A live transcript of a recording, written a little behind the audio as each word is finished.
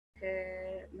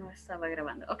estaba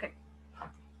grabando. Ok.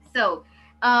 So,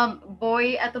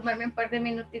 voy a tomarme un par de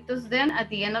minutitos then at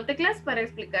the end of the class para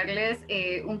explicarles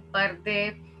un par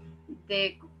de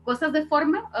cosas de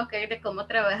forma, ok, de cómo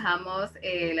trabajamos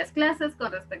las clases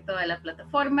con respecto a la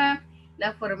plataforma,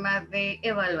 la forma de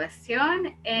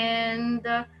evaluación and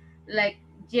like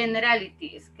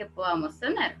generalities que podamos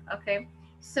tener, ok.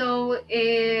 So,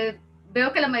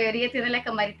 veo que la mayoría tiene la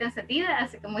camarita encendida,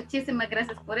 así que muchísimas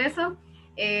gracias por eso.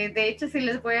 De hecho, sí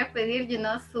les voy a pedir,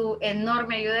 su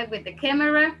enorme ayuda with the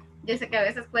camera. Yo sé que a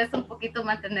veces cuesta un poquito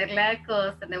mantenerla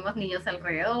cuando tenemos niños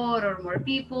alrededor or more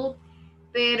people,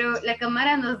 pero la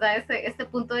cámara nos da este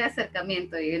punto de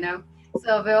acercamiento,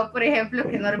 So, veo, por ejemplo,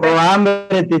 que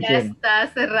Norbert ya está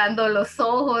cerrando los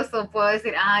ojos, o puedo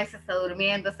decir, ay, se está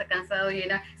durmiendo, está cansado,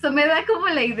 So, me da como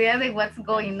la idea de what's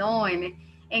going on.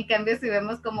 En cambio, si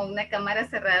vemos como una cámara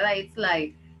cerrada, it's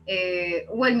like,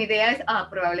 well, mi idea es,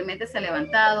 probablemente se ha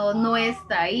levantado, no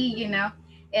está ahí,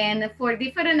 And for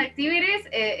different activities,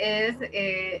 it's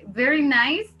very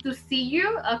nice to see you,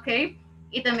 okay?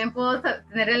 Y también puedo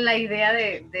tener la idea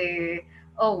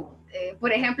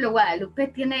por ejemplo, Guadalupe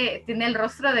tiene el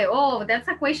rostro de, that's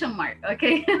a question mark,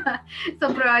 okay?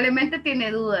 So probablemente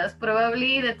tiene dudas,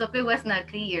 probably the topic was not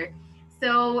clear.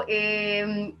 So,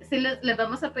 sí les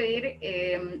vamos a pedir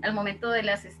al momento de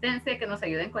la asistencia que nos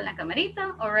ayuden con la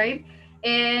camarita, all right?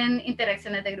 En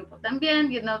interacciones de grupo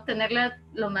también, tenerla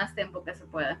lo más tiempo que se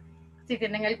pueda. Si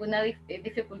tienen alguna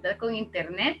dificultad con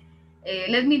internet,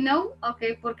 let me know,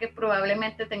 ok, porque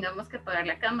probablemente tengamos que apagar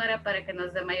la cámara para que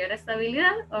nos dé mayor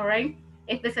estabilidad, all right?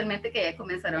 Especialmente que ya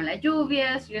comenzaron las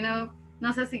lluvias,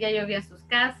 no sé si ya llovió en sus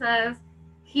casas.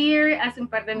 Here, hace un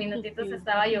par de minutitos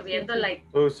estaba lloviendo, like,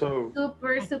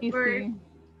 super strong,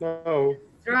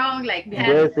 like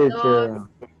cats, dogs.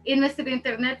 Y nuestro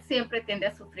internet siempre tiende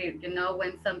a sufrir,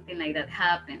 when something like that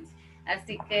happens.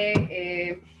 Así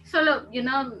que solo,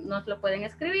 nos lo pueden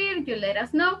escribir, you let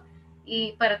us know,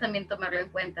 y para también tomarlo en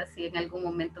cuenta si en algún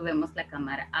momento vemos la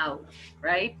cámara out,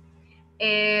 right?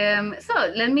 So,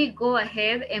 let me go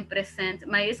ahead and present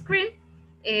my screen.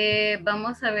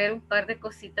 Vamos a ver un par de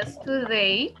cositas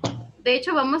today. De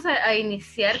hecho, vamos a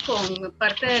iniciar con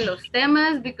parte de los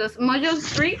temas, because Module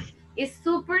 3 is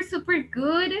super, super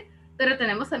good, pero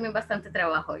tenemos también bastante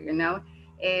trabajo,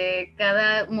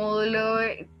 cada módulo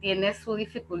tiene su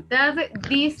dificultad.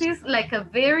 This is like a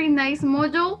very nice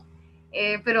module,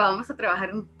 pero vamos a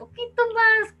trabajar un poquito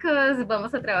más, because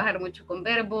vamos a trabajar mucho con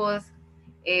verbos,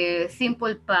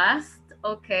 simple past,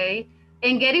 okay,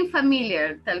 and getting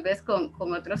familiar, tal vez con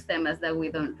otros temas that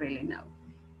we don't really know.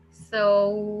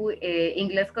 So,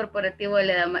 Inglés Corporativo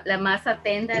le da la más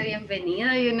atenta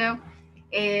bienvenida,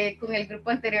 con el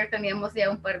grupo anterior teníamos ya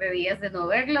un par de días de no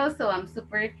verlos, so I'm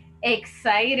super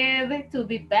excited to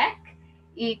be back.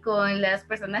 Y con las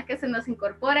personas que se nos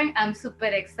incorporan, I'm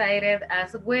super excited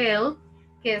as well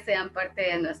que sean parte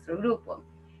de nuestro grupo.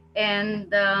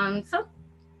 And so,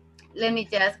 let me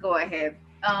just go ahead.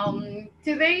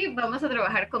 Today vamos a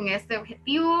trabajar con este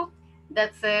objetivo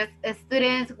that says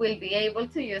students will be able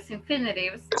to use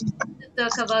infinitives to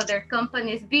talk about their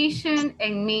company's vision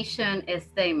and mission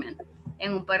statement.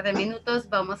 En un par de minutos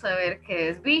vamos a ver qué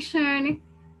es vision,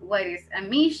 what is a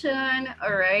mission,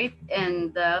 all right,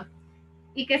 and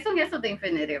y qué son esos de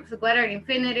infinitives, what are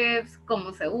infinitives,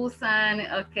 cómo se usan,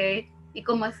 okay, y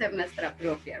cómo hacer nuestra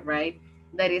propia, right?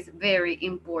 That is very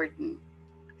important.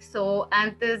 So,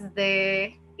 antes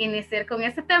de iniciar con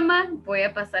este tema, voy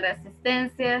a pasar a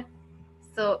asistencia.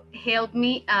 So, help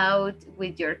me out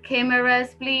with your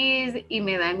cameras, please. Y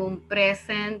me dan un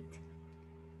present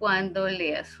cuando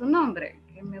lea su nombre.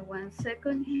 Give me 1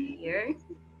 second here.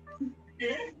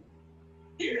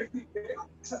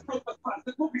 So,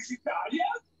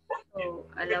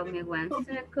 allow me 1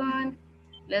 second.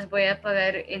 Les voy a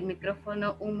apagar el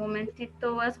micrófono un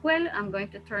momentito as well. I'm going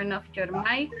to turn off your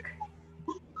mic.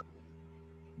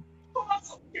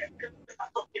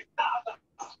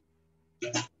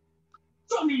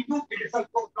 Son inútiles al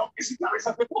punto que si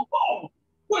cabezas de popó,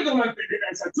 puedo mantener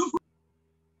a esa chupa.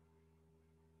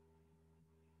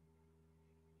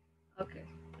 Okay,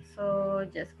 so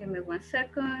just give me 1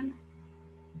 second.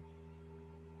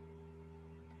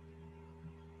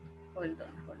 Hold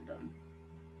on.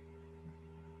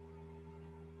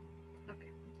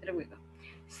 Okay, there we go.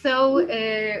 So,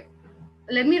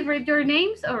 let me read your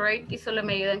names, all right? Y solo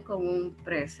me ayudan con un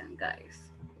present, guys.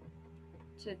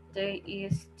 Today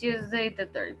is Tuesday the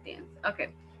 13th. Okay,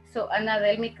 so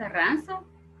Anadelmi Carranza.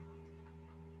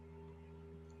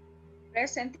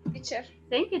 Present, teacher.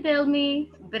 Thank you,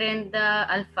 Delmi. Brenda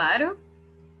Alfaro.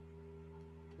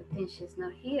 I think she's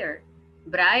not here.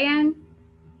 Brian.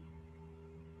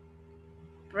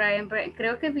 Brian,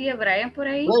 creo que vi a Brian por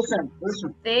ahí. Present.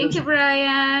 Thank you,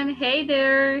 Brian. Hey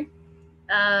there.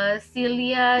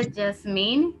 Celia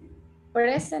Jasmine.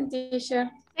 Present, teacher.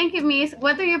 Thank you, Miss.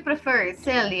 What do you prefer,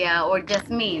 Celia or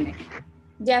Jasmine?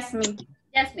 Jasmine.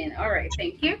 Jasmine, all right,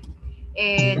 thank you.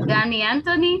 Danny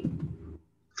Anthony.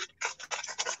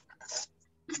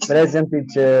 Present,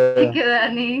 teacher. Thank you,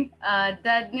 Danny.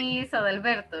 Danny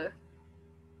Adalberto.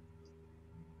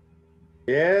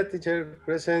 Yeah, teacher,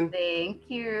 present. Thank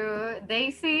you.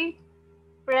 Daisy.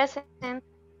 Present.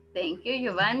 Thank you,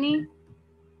 Giovanni.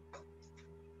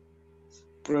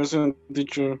 Present,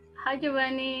 teacher. Hi,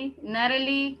 Giovanni.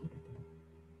 Natalie.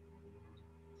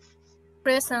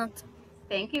 Present.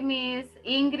 Thank you, Miss.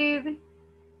 Ingrid.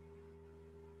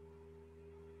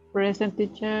 Present,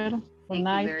 teacher. Thank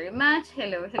you very much.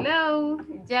 Hello, hello.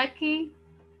 Jackie.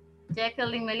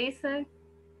 Jacqueline Melissa.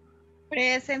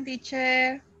 Present,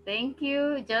 teacher. Thank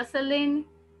you. Jocelyn.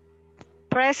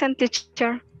 Present,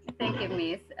 teacher. Thank you,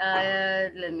 Miss.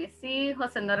 Let me see.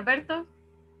 Jose Norberto.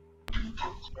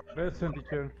 Present,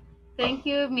 teacher. Thank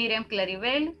you. Miriam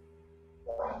Claribel.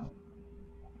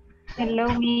 Hello,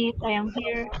 Miss. I am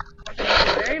here. Thank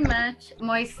you very much.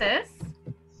 Moises.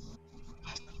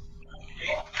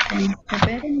 Thank you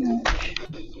very much.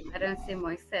 I don't see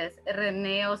Moises.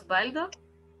 René Osvaldo.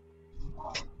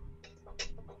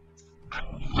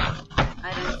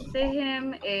 I don't see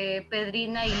him.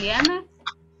 Pedrina Iliana.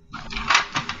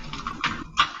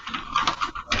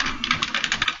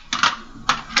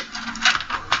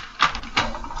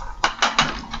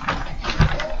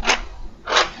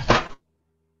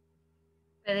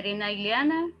 Pedrina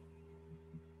Iliana.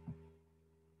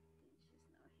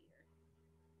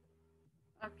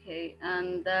 Okay,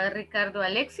 and Ricardo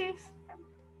Alexis.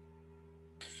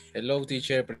 Hello,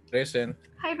 teacher, present.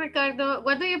 Hi, Ricardo.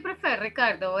 What do you prefer,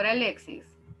 Ricardo or Alexis?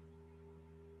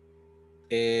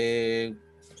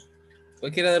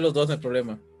 Cualquiera de los dos, no hay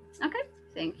problema. Okay,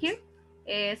 thank you.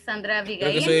 Sandra Abigail.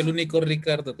 Creo que soy el único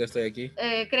Ricardo que estoy aquí.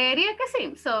 Creería que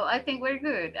sí. So I think we're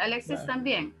good. Alexis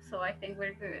también. So I think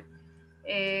we're good.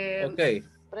 Okay.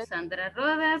 Sandra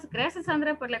Rodas. Gracias,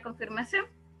 Sandra, por la confirmación.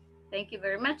 Thank you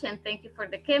very much. And thank you for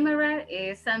the camera.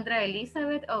 Sandra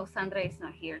Elizabeth. Oh, Sandra is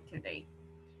not here today.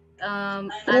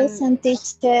 Present,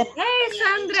 teacher. Hey,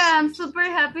 Sandra. I'm super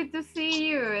happy to see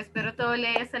you. Espero todo le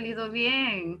haya salido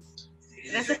bien.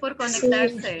 Gracias por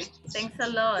conectarse. Sí. Thanks a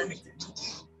lot.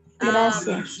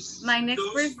 Gracias. My next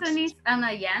person is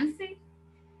Ana Yancy.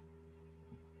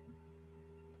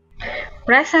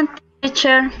 Present,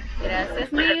 teacher.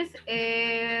 Gracias, Miss.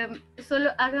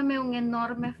 Solo hágame un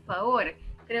enorme favor.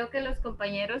 Creo que los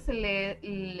compañeros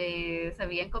les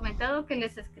habían comentado que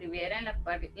les escribieran la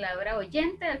palabra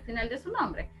oyente al final de su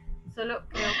nombre. Solo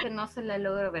creo que no se la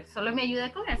logro ver. Solo me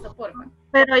ayuda con eso, por favor.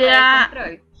 Pero ya,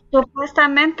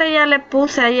 supuestamente ya le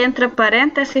puse ahí entre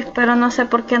paréntesis, pero no sé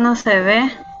por qué no se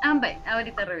ve.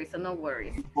 Ahorita reviso, no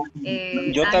worries.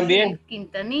 Yo Ángel también.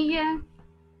 Quintanilla.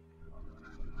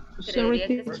 Sorry,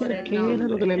 teacher, ¿qué era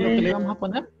lo que le íbamos a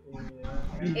poner?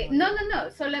 No,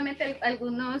 solamente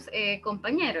algunos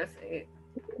compañeros.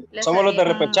 Somos los de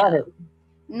repechaje.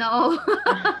 No,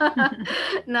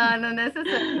 no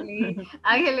necesariamente.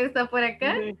 Ángel está por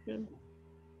acá.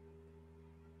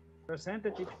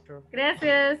 Presente, teacher.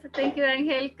 Gracias. Thank you,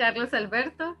 Ángel. Carlos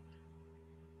Alberto.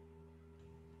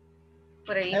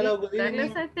 Por ahí. Hello, good Carlos,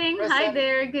 evening. I think. Hi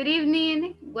there. Good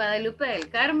evening. Guadalupe del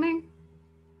Carmen.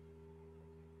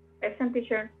 Present,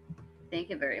 teacher. Thank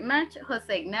you very much.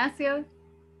 José Ignacio.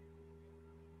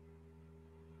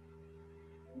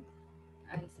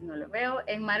 Ahí sí no lo veo.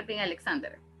 En Marvin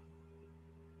Alexander.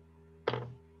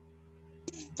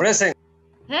 Present.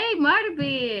 Hey,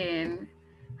 Marvin.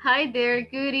 Hi there.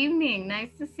 Good evening.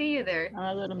 Nice to see you there.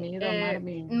 Dormido,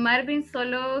 Marvin. Marvin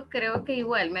solo creo que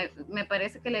igual. Me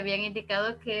parece que le habían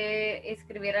indicado que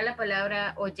escribiera la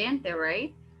palabra oyente,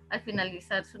 right? Al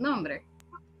finalizar su nombre.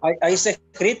 Ahí se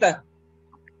escrita.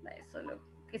 Solo,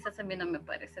 quizás a mí no me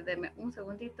parece. Deme un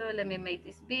segundito. Let me make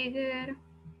this bigger.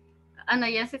 Ana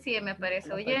Yancy sí me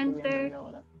parece oyente.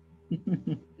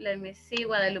 Let me see.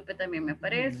 Guadalupe también me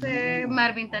parece.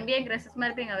 Marvin también. Gracias,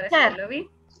 Marvin. Ahora sí lo vi.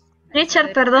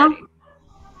 Richard, perdón.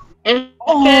 Es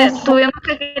que tuvimos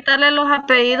que quitarle los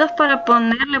apellidos para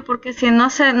ponerle, porque si no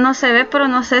se ve, pero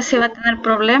no sé si va a tener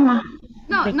problemas.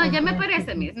 No, ya me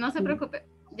parece, Miss. No se preocupe.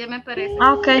 Ya me parece.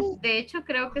 Ok. De hecho,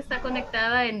 creo que está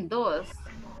conectada en dos.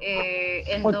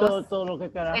 Todo lo que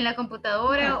quiera. En la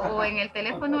computadora o en el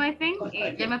teléfono, I think.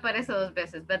 Y ya me aparece dos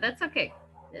veces. But that's okay.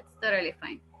 That's totally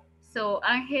fine. So,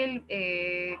 Ángel,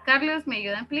 Carlos, ¿me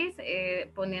ayudan, please?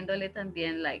 Poniéndole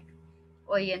también like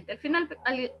oyente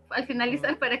al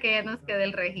finalizar para que ya nos quede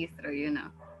el registro, you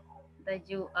know. that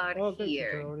you are Okay,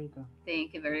 here. teacher, ahorita.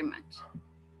 Thank you very much.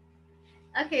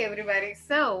 Okay, everybody.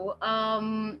 So,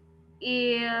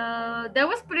 that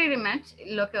was pretty much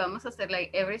lo que vamos a hacer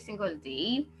like every single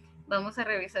day. Vamos a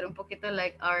revisar un poquito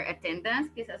like our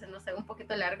attendance. Quizás se nos haga un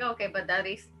poquito larga. Okay, but that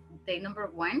is day number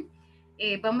 1.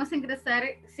 Vamos a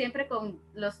ingresar siempre con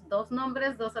los 2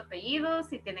 nombres, 2 apellidos.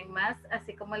 Si tienen más,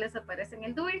 así como les aparece en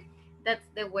el DUI. That's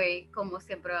the way como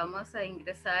siempre vamos a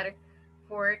ingresar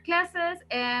for classes.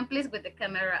 And please with the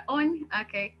camera on.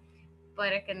 Okay,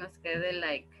 para que nos quede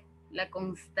like la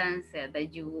constancia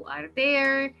that you are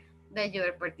there, that you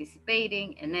are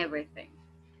participating and everything.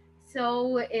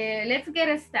 So let's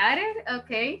get started,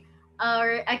 okay?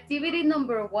 Our activity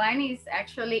number 1 is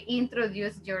actually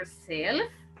introduce yourself,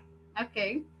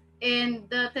 okay? And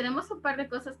tenemos un par de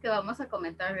cosas que vamos a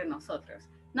comentar de nosotros.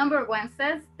 Number 1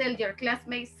 says, tell your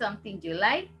classmates something you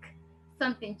like,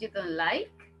 something you don't like,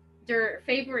 your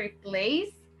favorite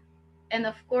place, and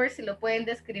of course, si lo pueden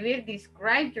describir,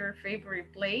 describe your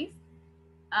favorite place.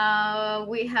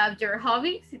 We have your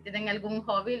hobby, si tienen algún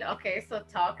hobby, okay, so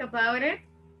talk about it.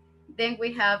 Then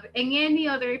we have any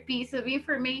other piece of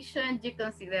information you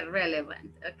consider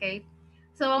relevant, okay?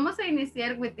 So vamos a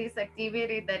iniciar with this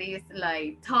activity that is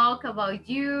like talk about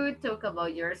you, talk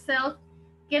about yourself.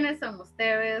 ¿Quiénes son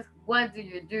ustedes? What do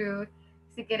you do?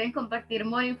 Si quieren compartir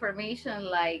more information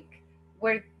like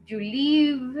where you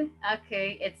live,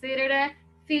 okay, etc.,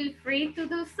 feel free to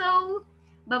do so.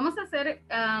 Vamos a hacer,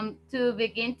 to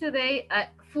begin today, a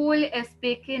full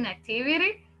speaking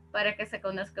activity para que se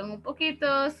conozcan un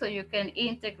poquito so you can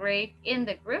integrate in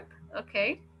the group,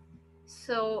 okay?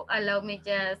 So allow me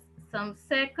just some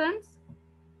seconds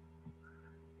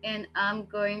and I'm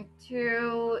going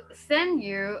to send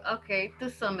you, okay, to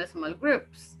some small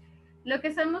groups. Lo que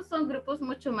hacemos son grupos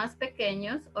mucho más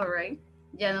pequeños, all right?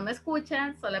 Ya no me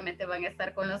escuchan, solamente van a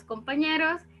estar con los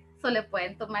compañeros, solo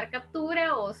pueden tomar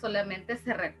captura o solamente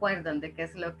se recuerdan de qué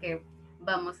es lo que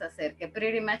vamos a hacer, que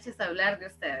pretty much es hablar de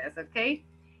ustedes, ¿ok?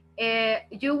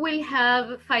 You will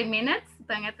have 5 minutes,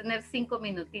 van a tener 5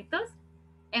 minutitos,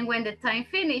 and when the time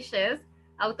finishes,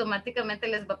 automáticamente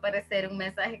les va a aparecer un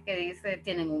mensaje que dice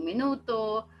tienen 1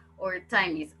 minuto, or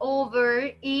time is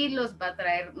over, y los va a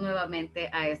traer nuevamente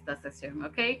a esta sesión,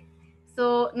 ¿ok?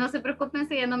 So, no se preocupen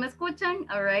si ya no me escuchan,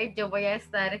 all right, yo voy a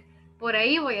estar por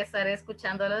ahí, voy a estar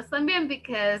escuchándolos también,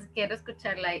 because quiero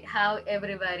escuchar like how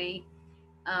everybody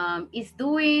is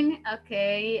doing,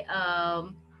 okay,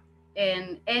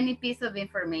 and any piece of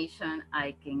information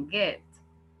I can get.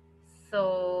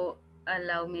 So,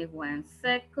 allow me 1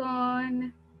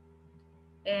 second,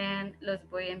 and los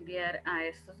voy a enviar a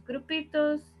estos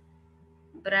grupitos.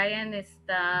 Brian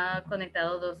está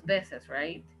conectado 2 veces,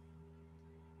 right?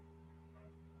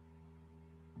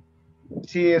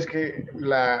 Sí, es que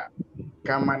la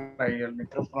cámara y el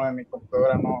micrófono de mi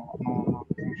computadora no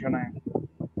funcionan.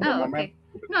 Oh, okay.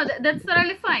 No, that's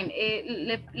totally fine.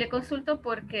 Le consulto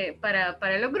porque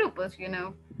para los grupos, you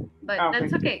know. But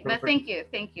that's okay. But thank you.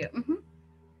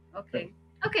 Okay.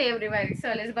 Okay, everybody.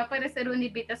 So les va a aparecer una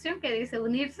invitación que dice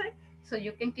unirse. So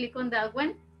you can click on that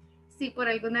one. Si por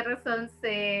alguna razón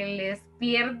se les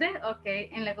pierde, okay,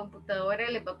 en la computadora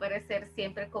les va a aparecer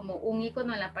siempre como un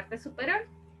icono en la parte superior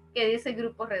que dice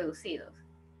grupos reducidos.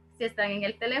 Si están en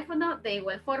el teléfono, de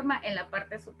igual forma, en la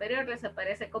parte superior les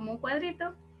aparece como un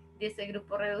cuadrito, dice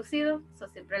grupo reducido, so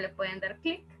siempre le pueden dar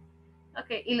clic,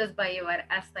 ok, y los va a llevar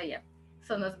hasta allá.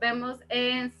 So nos vemos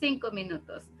en 5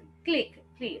 minutos. Click,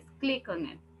 please, click on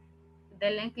it.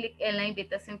 Denle clic en la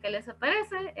invitación que les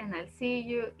aparece, and I'll see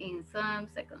you in some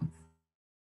seconds.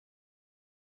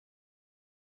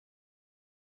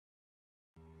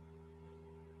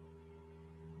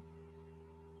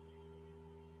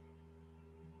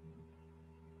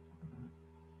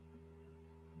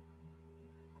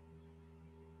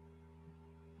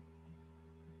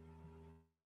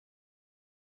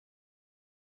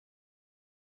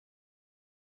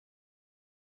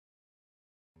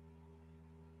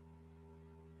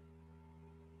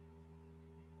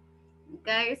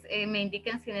 Guys, me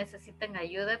indican si necesitan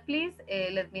ayuda, please.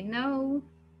 Let me know.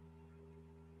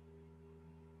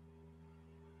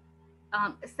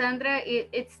 Sandra,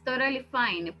 it's totally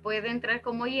fine. Puede entrar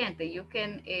como oyente. You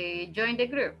can join the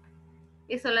group.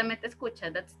 Y solamente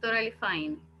escucha. That's totally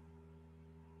fine.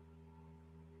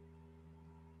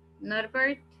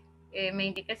 Norbert, me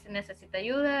indica si necesita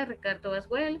ayuda. Ricardo as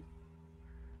well.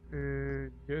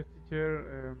 Yes,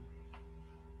 teacher.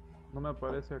 No me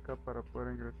aparece acá para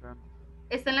poder ingresar.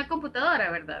 Está en la computadora,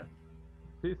 ¿verdad?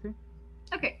 Sí, sí.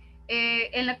 Ok.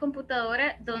 En la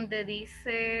computadora donde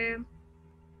dice...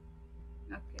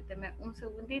 Ok, deme un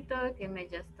segundito. Give me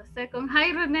just a second.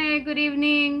 Hi, René. Good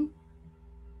evening.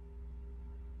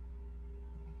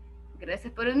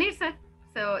 Gracias por unirse.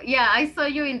 So, yeah, I saw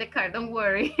you in the car, don't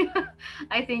worry.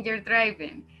 I think you're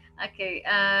driving. Okay,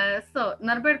 so,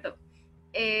 Norberto,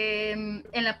 en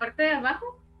la parte de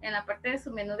abajo, en la parte de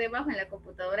su menú de abajo, en la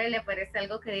computadora, le aparece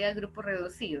algo que diga grupo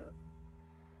reducido.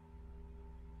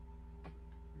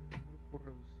 Grupo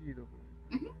reducido.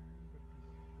 Hay uno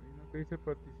que dice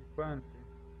participante.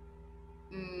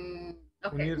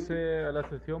 Okay. Unirse a la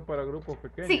sesión para grupos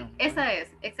pequeños. Sí, esa es,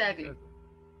 exactly.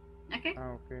 Okay.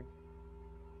 Ok.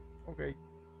 Ok.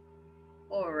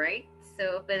 Alright,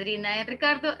 so Pedrina y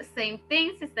Ricardo, same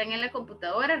thing, si están en la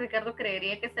computadora, Ricardo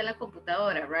creería que está en la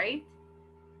computadora, right?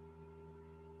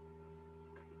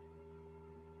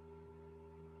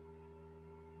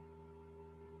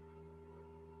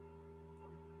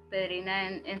 Pedrina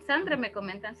en Sandra, me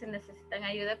comentan si necesitan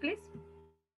ayuda, please.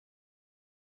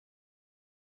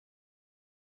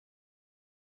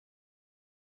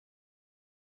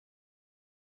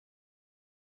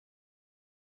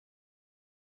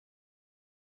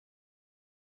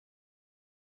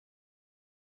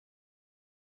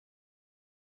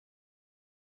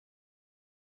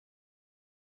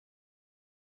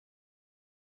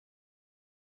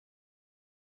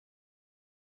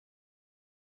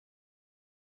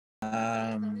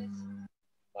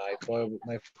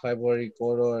 My favorite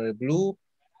color blue.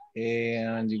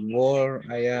 And I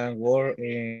am work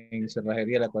en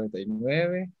Cerrajería La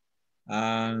 49.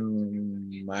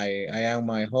 I am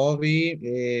my hobby,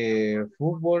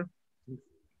 fútbol.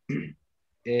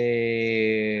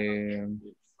 ¿Qué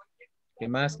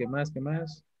más? Creo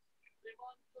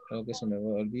que se me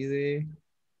olvide.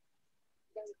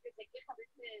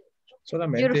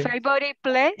 Solamente. Your favorite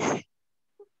place?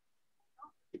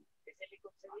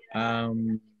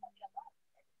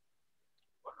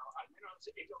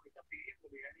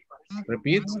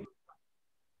 Repeat.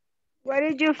 What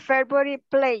is your favorite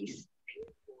place?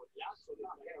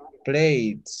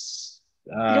 Plates.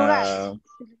 Lugar.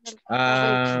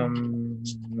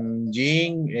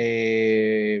 Gym,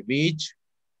 beach.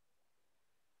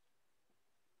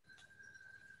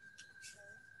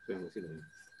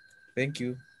 Thank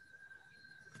you.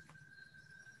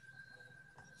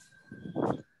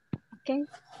 Okay.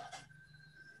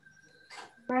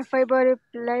 My favorite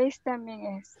place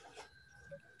también es.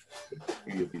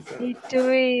 Y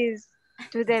tú is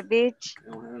to the beach.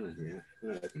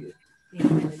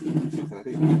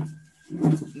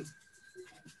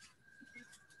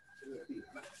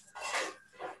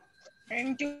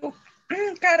 And you,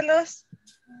 Carlos.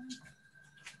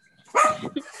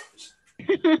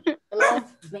 Hello.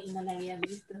 No la había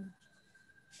visto.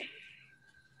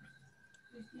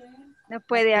 No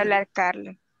puede hablar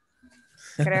Carlos.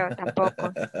 Creo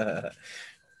tampoco.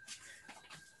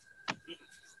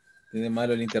 Tiene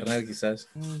malo el internet quizás.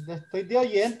 Estoy de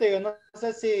oyente, yo no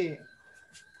sé si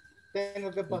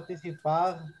tengo que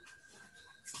participar.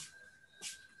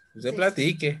 Usted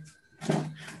platique.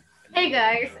 Hey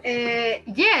guys,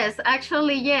 yes,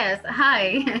 actually yes,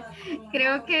 hi.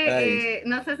 Creo que,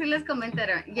 no sé si les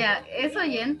comentaron, ya, es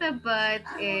oyente, but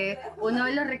uno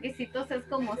de los requisitos es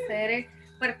como ser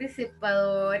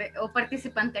participador o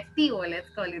participante activo, let's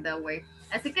call it that way.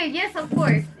 Así que yes, of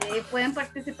course, pueden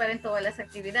participar en todas las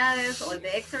actividades, all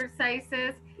the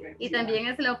exercises, y también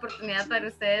es la oportunidad para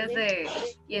ustedes de,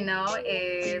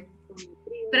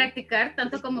 practicar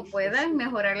tanto como puedan,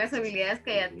 mejorar las habilidades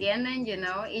que ya tienen,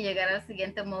 y llegar al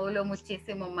siguiente módulo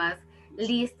muchísimo más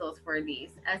listos for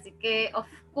this. Así que, of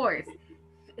course,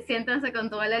 siéntanse con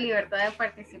toda la libertad de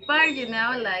participar,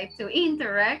 like to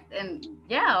interact, and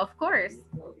yeah, of course.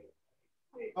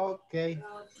 Okay.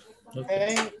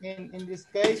 And in this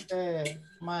case,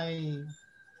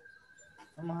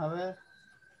 vamos a ver,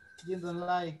 you don't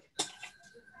like,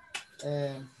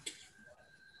 I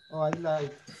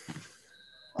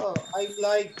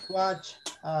like watch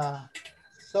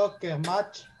soccer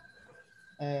match,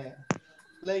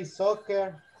 play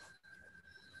soccer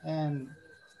and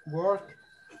work.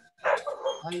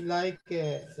 I like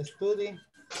study.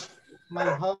 My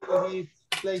hobby is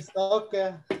play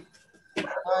soccer.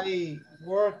 I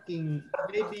work in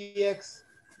ABX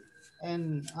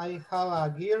and I have a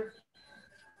girl.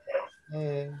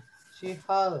 She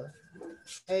had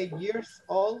 8 years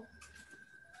old.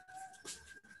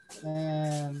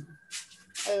 And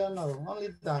I don't know, only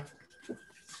that.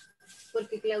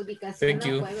 Porque la ubicación Thank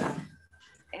you. no juega.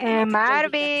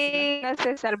 Marvin, no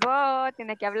se salvó,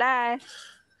 tiene que hablar.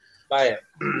 Vaya.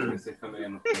 Que se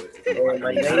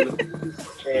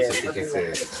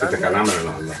te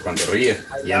calambran las pantorrillas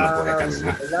y ya no puedes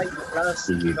caminar.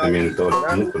 Y también todos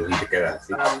los músculos y te quedas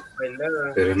así.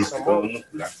 Pero es más que todo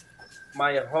muscular.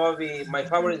 My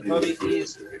favorite hobby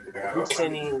is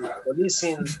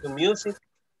listening to music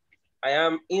I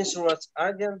am insurance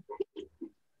agent.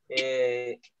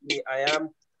 I am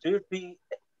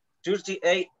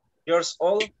 38 years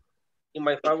old. And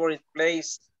my favorite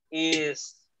place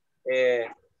is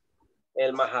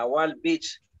El Mahawal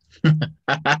Beach.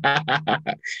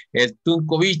 El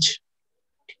Tunco Beach.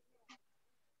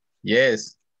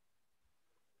 Yes.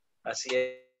 Así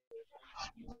es.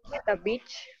 The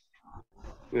beach.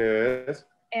 Yes.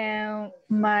 And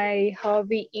my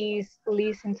hobby is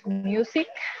listen to music.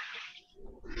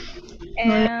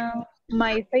 And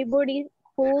my favorite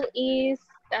food is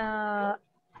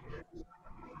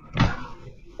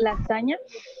lasaña.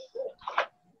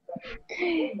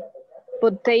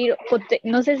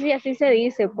 No sé si así se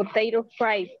dice, potato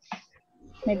fried.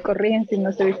 Me corrigen si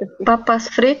no se dice así. Papas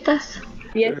fritas.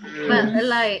 Yes. But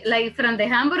like from the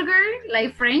hamburger,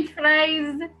 like French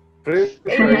fries. Yes,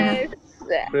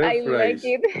 I like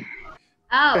it.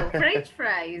 Oh, French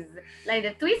fries, like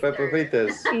the twister. Pepper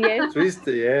fritas. Yes.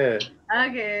 Twister, yeah.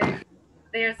 Okay,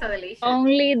 they're so delicious.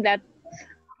 Only that.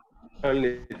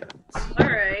 Only that. All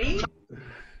right.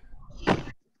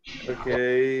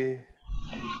 Okay.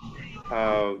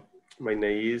 My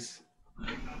name is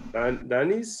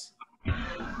Danis.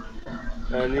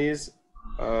 Danis.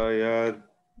 I had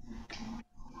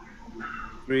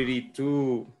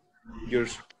 32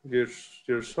 years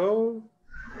old.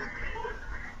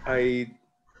 I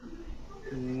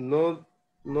not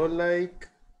like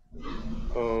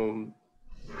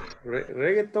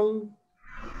reggaeton.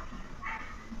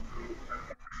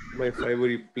 My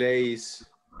favorite place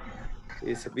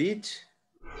is a beach.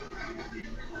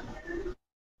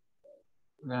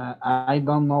 I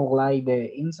don't know like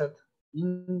the insect.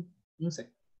 Insect.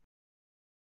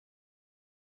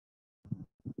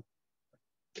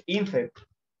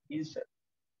 Insect.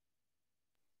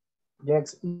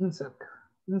 Yes, insect.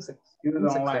 Insects. You don't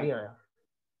Insects like. here.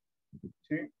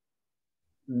 Sí.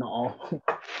 No.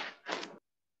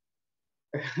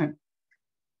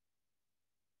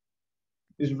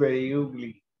 It's very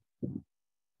ugly.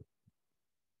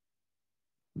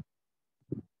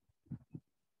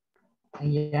 I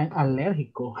am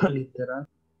alérgico, literal.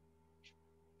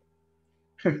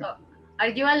 So, are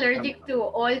you allergic to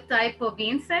all type of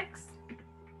insects?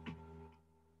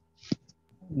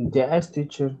 Yes,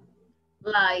 teacher.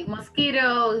 Like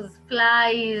mosquitoes,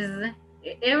 flies,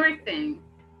 everything.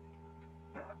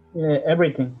 Yeah,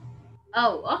 everything.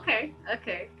 Oh, okay,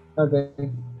 okay.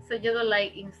 Okay. So you don't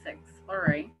like insects, all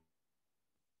right.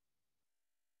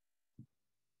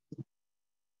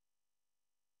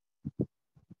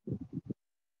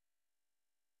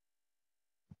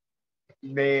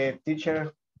 The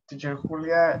teacher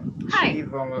Julia,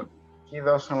 he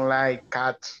doesn't like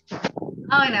cats.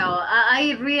 Oh no,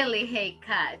 I really hate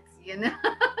cats, you know.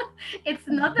 It's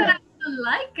not that I don't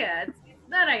like cats, it's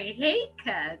that I hate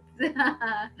cats.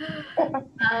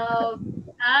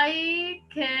 I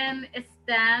can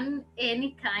stand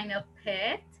any kind of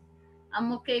pet.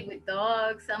 I'm okay with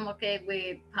dogs, I'm okay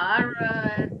with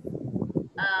parrots,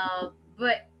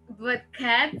 but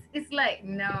cats is like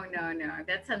no,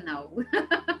 that's a no.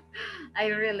 I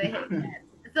really hate cats.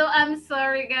 So I'm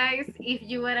sorry guys if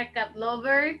you are a cat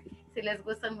lover. Si les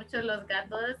gustan mucho los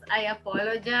gatos, I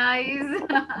apologize.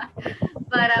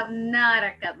 But I'm not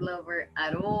a cat lover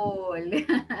at all.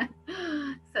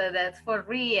 So that's for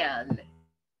real.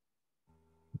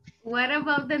 What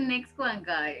about the next one,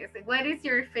 guys? What is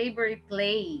your favorite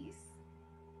place?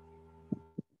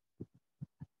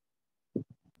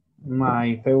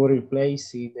 My favorite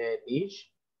place is the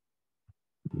beach.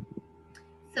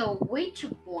 So which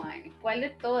one? ¿Cuál de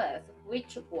todas?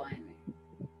 Which one?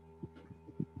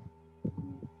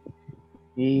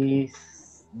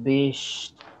 Is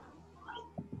beach.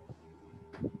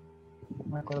 No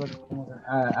me acuerdo cómo se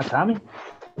llama. Atami.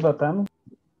 Atami.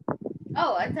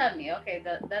 Oh, Atami. Okay,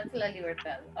 that's La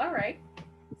Libertad. All right.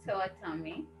 So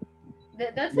Atami.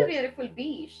 That's a beautiful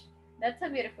beach. That's a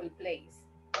beautiful place.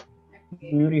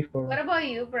 Okay. Beautiful. What about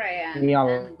you, Brian? Yeah.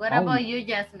 And what about you,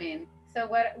 Jasmine? So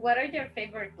what are your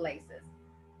favorite places?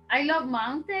 I love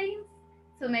mountains.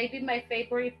 So maybe my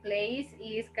favorite place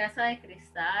is Casa de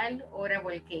Cristal or a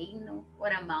volcano or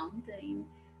a mountain.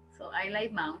 So I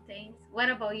like mountains. What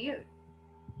about you?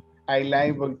 I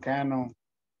like volcano.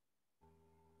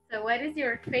 So what is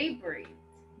your favorite?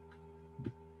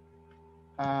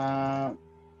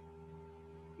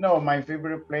 No, my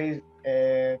favorite place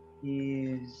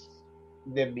is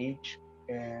the beach.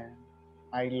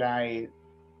 I like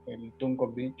El Tunco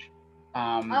Beach.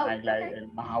 I like El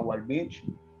Mahawal Beach.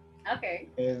 Okay.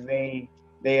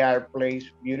 They are place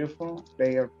beautiful.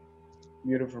 They are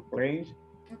beautiful place.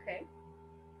 Okay.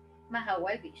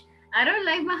 Mahawal Beach. I don't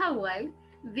like Mahawal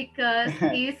because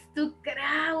it's too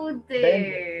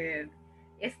crowded.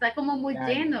 Está como muy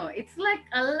lleno. It's like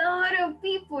a lot of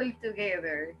people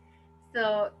together.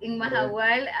 So in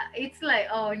Mahahual, it's like,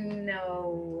 oh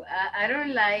no, I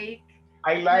don't like.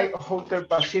 I like Hotel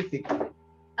Pacific.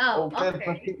 Oh, Hotel okay.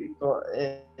 Pacific. So,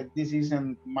 this is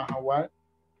in Mahahual.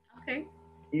 Okay.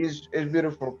 It's a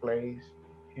beautiful place.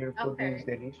 Here food Okay. is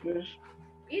delicious.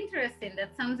 Interesting.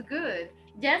 That sounds good.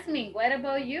 Jasmine, what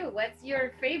about you? What's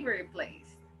your favorite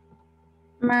place?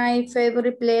 My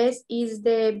favorite place is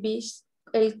the beach,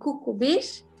 El Cuco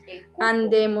Beach, and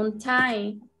the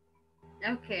mountain.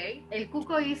 Okay. El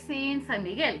Cuco is in San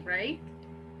Miguel, right?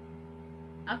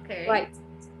 Okay. Right.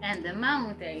 And the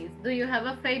mountains. Do you have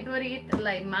a favorite,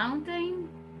 like, mountain?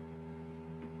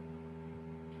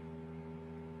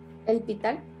 El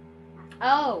Pital.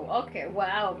 Oh, okay.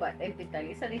 Wow, but El Pital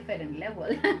is a different level.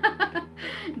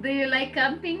 Do you like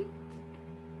camping?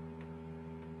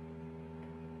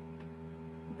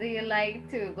 Do you like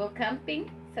to go camping?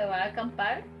 So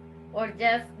acampar? Or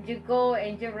just you go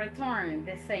and you return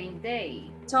the same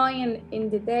day? Join in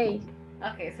the day.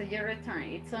 Okay, so you return.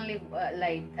 It's only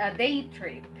like a day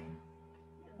trip.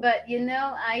 But you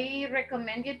know, I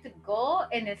recommend you to go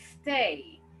and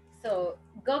stay. So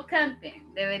go camping.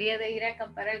 Debería de ir a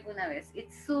acampar alguna vez.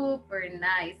 It's super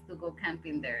nice to go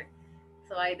camping there.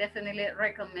 So I definitely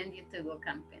recommend you to go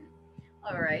camping.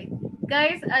 All right.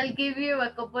 Guys, I'll give you a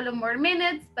couple of more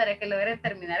minutes para que logren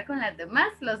terminar con las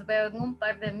demás. Los veo en un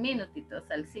par de minutitos.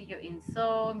 I'll see you in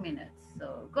some minutes.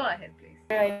 So go ahead, please.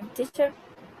 I'm teacher.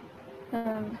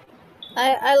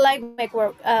 I like my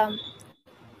work.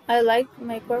 I like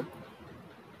my work.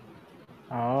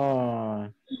 Oh,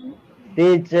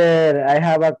 teacher, I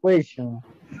have a question.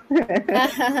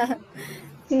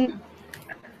 Is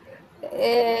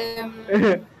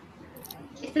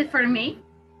it for me?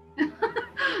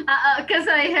 Because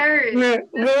I heard.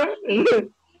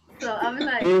 So I'm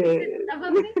like, is it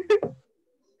about me?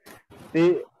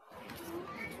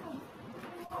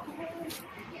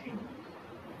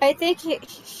 I think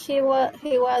he was.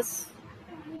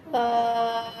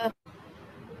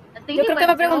 Yo creo que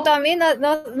me preguntó a mí,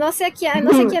 no sé quién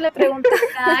le preguntó.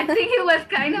 I think he was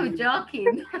kind of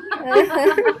joking.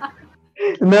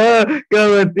 No,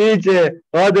 como teacher,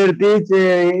 other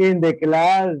teacher in the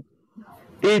class.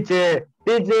 Teacher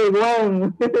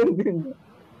one.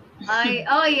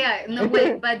 Oh yeah, no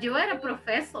wait, but you are a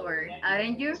professor,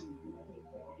 aren't you?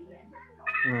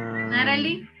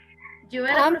 Natalie, you are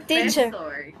a professor.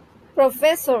 Teacher.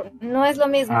 Professor, no es lo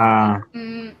mismo.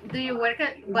 Do you work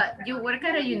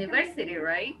at a university,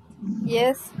 right?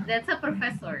 Yes. That's a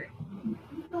professor.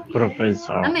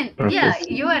 Professor. I mean, yeah,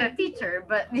 you are a teacher,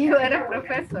 but you are a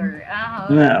professor.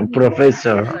 No,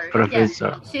 professor. Yeah,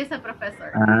 she's a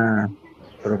professor.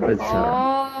 Professor.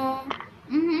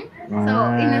 So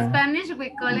in Spanish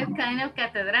we call it kind of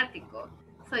catedrático.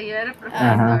 So you're a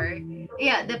professor.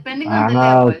 Yeah, depending on the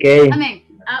level. Okay. I mean,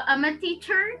 I'm a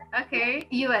teacher, okay,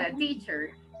 you are a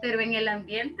teacher. Pero en el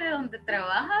ambiente donde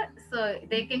trabaja, so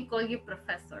they can call you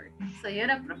professor. So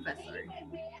you're a professor.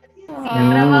 Si yo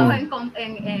trabajo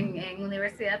en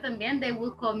universidad también, they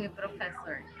will call me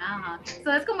professor.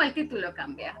 So es como el título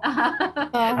cambia. Pero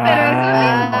es lo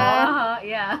mismo.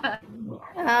 Yeah.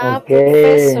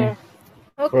 Professor.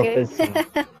 Okay.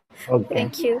 Professor. Okay.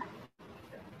 Thank you.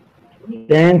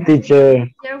 Thank teacher.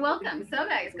 You're welcome. So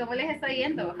guys, ¿cómo les está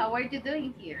yendo? How are you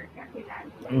doing here?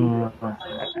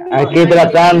 Aquí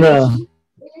tratando.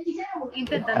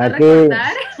 Intentando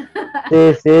recordar.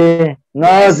 Sí. No,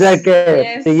 o sea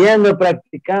que siguiendo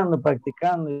practicando.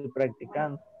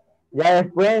 Ya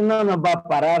después no nos va a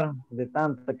parar de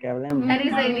tanto que hablemos. That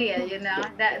is the idea, you know.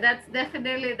 That's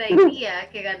definitely the idea.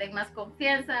 Que ganen más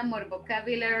confianza, more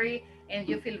vocabulary, and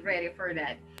you feel ready for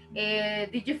that.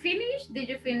 Did you finish?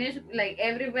 Like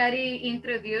everybody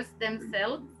introduce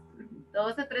themselves?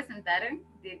 Todos se presentaron.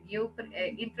 Did you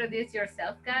introduce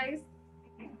yourself, guys?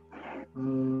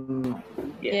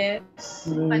 Yes.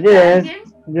 Yes.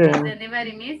 Is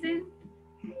anybody missing?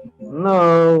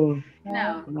 No.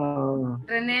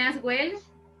 René as well.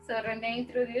 So René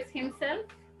introduced himself.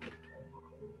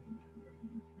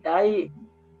 Ahí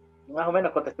más o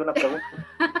menos contesté una pregunta.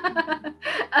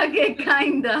 Okay,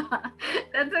 kinda.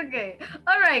 That's okay.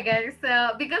 All right, guys.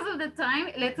 So because of the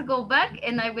time, let's go back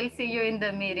and I will see you in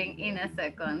the meeting in a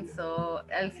second. So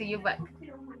I'll see you back.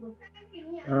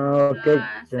 Okay.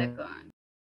 Second.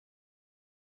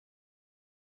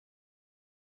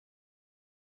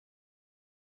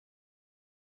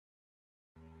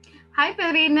 Hi,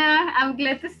 Perina. I'm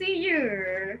glad to see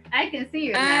you. I can see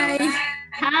you now.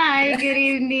 Hi, good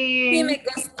evening. Sí, me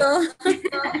costó.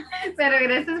 Pero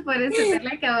gracias por encender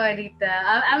la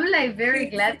camarita. I'm like very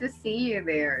glad to see you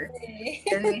there.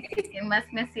 ¿Quién más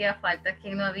me hacía falta?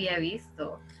 ¿Quién no había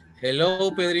visto?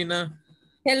 Hello, Pedrina.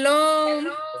 Hello.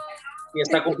 Y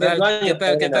está cumpliendo años. ¿Qué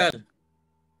tal? ¿Qué tal?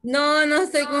 No, no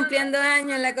estoy cumpliendo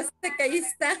años. La cosa es que ahí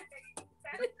está.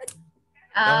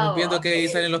 Estamos viendo que ahí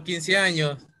salen los 15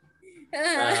 años.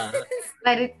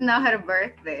 But it's not her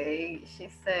birthday. She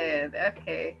said,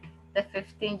 okay, the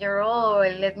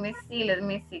 15-year-old. Let me see.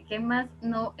 ¿Qué más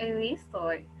no he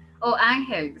visto? Oh,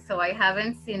 Ángel. So I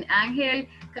haven't seen Ángel.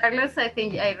 Carlos, I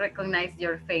think I recognize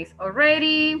your face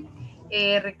already.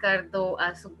 Ricardo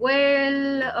as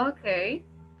well. Okay.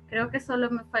 Creo que solo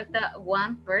me falta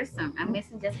one person. I'm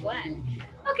missing just one.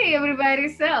 Okay, everybody.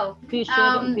 So,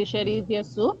 Teacher is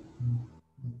Jesus.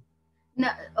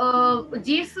 No,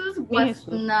 Jesus was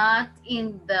not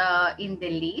in the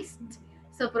list,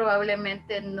 so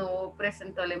probablemente no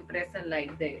presentó la empresa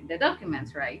like the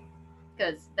documents, right?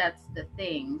 Because that's the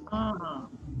thing.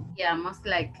 Yeah, most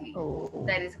likely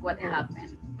that is what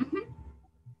happened.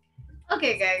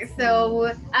 Okay, guys.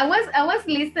 So I was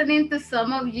listening to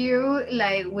some of you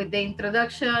like with the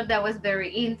introduction. That was very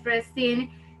interesting.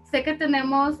 Sé que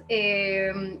tenemos,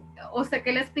 o sé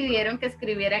que les pidieron que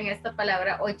escribieran esta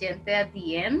palabra oyente at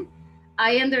the end.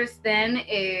 I understand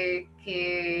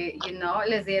que, you know,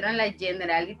 les dieron las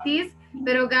generalities,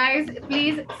 pero guys,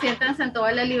 please, siéntanse en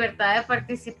toda la libertad de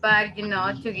participar, you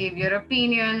know, to give your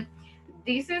opinion.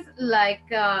 This is like,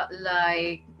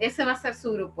 ese va a ser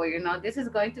su grupo, you know, this is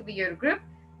going to be your group.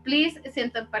 Please,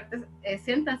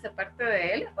 siéntanse parte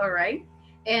de él, all right?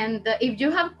 And if you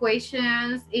have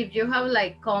questions, if you have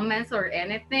like comments or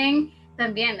anything,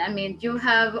 también, I mean, you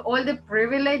have all the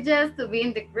privileges to be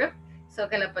in the group, so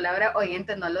que la palabra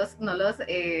oyente no los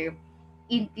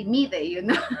intimide, you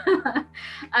know.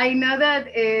 I know that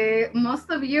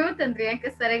most of you tendrían que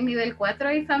estar en nivel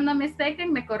 4, if I'm not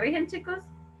mistaken. ¿Me corrigen, chicos?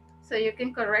 So you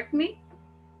can correct me.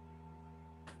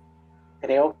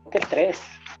 Creo que 3.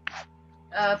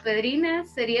 Pedrina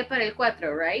sería para el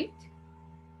 4, right?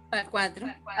 Para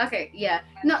 4. Okay, yeah.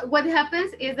 No, what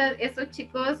happens is that esos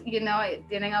chicos, you know,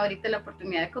 tienen ahorita la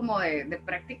oportunidad como de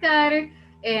practicar,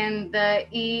 and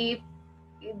y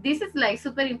this is like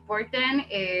super important,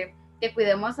 que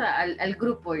cuidemos al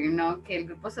grupo, you know, que el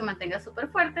grupo se mantenga súper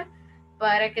fuerte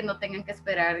para que no tengan que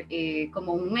esperar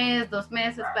como un mes, 2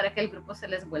 meses para que el grupo se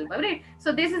les vuelva a abrir.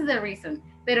 So this is the reason.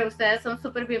 Pero ustedes son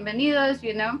súper bienvenidos,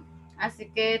 you know.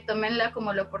 Así que tómenla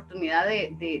como la oportunidad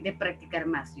de practicar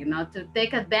más, you know, to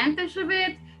take advantage of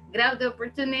it, grab the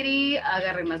opportunity,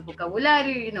 agarre más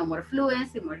vocabulario, you know, more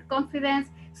fluency, more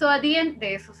confidence. So at the end,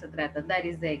 de eso se trata. That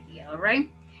is the idea, all right?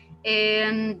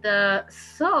 And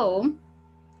so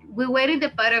we were in the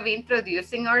part of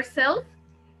introducing ourselves,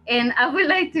 and I would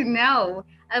like to know,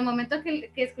 al momento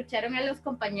que escucharon a los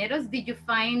compañeros, did you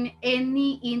find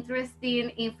any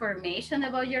interesting information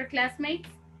about your classmates?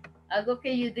 Algo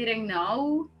que you didn't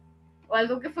know, o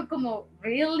algo que fue como,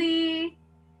 really?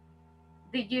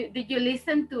 Did you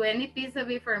listen to any piece of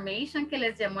information que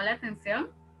les llamó la atención?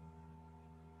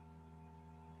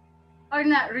 Or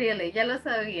not really? Ya lo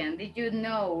sabían. Did you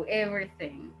know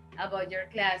everything about your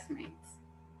classmates?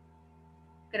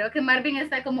 Creo que Marvin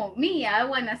está como, me, I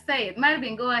wanna say it.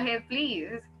 Marvin, go ahead,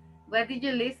 please. What did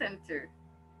you listen to?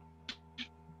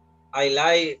 I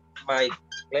like my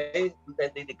place,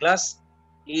 the class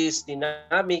is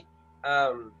dynamic.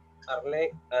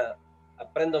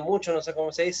 Aprendo mucho, no sé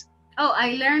cómo se dice. Oh,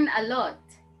 I learn a lot.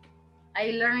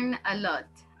 I learn a lot.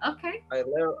 Okay. I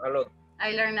learn a lot.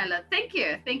 I learn a lot. Thank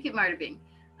you. Thank you, Marvin.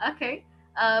 Okay.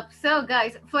 So,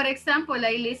 guys, for example,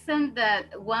 I listened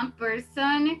that one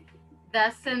person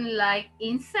doesn't like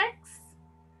insects.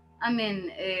 I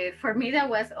mean, for me, that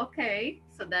was okay.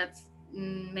 So that's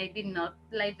maybe not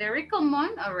like very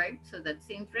common. All right. So that's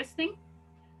interesting.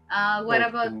 What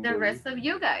about the rest of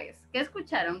you guys? ¿Qué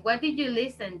escucharon? What did you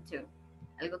listen to?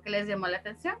 ¿Algo que les llamó la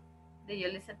atención? Did you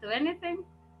listen to anything?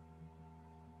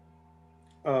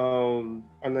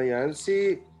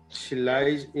 Anayansi, she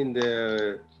lies in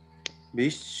the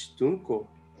beach tunco.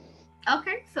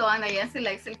 Okay, so Anayansi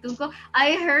likes el tunco.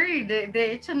 I heard,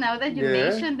 de hecho, now that you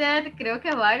mentioned that, creo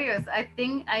que varios. I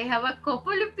think I have a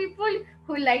couple of people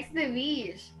who likes the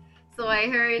beach. So I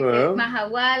heard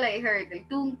Mahahual, I heard el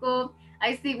tunco.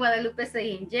 I see Guadalupe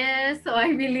saying yes, so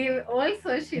I believe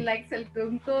also she likes el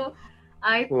tunco.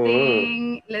 I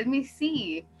think, let me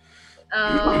see.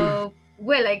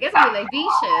 Well, I guess we like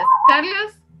beaches.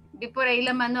 Carlos, vi por ahí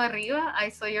la mano arriba. I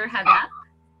saw your hand up.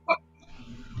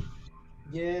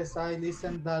 Yes, I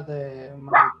listened that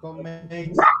my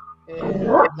comments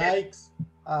likes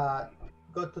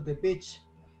go to the beach.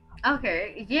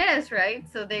 Okay, yes, right.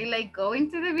 So they like going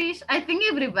to the beach. I think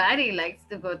everybody likes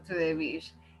to go to the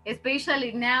beach,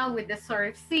 especially now with the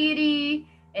surf city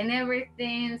and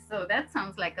everything. So that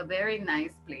sounds like a very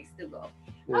nice place to go.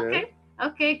 Yeah. Okay,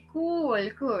 okay, cool,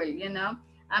 cool. You know,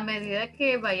 a medida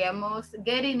que vayamos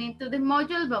getting into the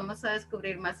module, vamos a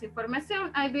descubrir más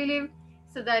información, I believe.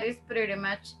 So that is pretty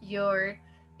much your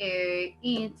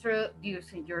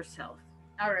introducing yourself.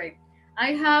 All right.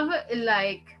 I have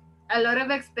like a lot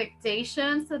of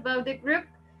expectations about the group.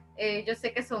 Yo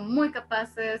sé que son muy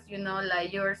capaces, you know,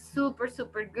 like you're super,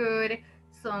 super good,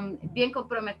 son bien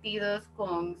comprometidos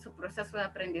con su proceso de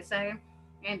aprendizaje.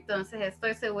 Entonces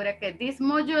estoy segura que this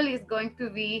module is going to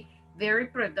be very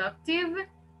productive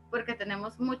porque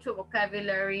tenemos mucho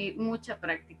vocabulary, mucha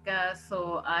práctica,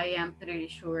 so I am pretty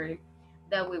sure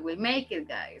that we will make it,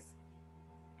 guys.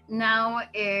 Now,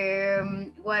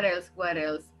 what else? What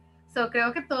else? So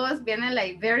creo que todos vienen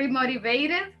like very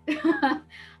motivated.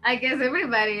 I guess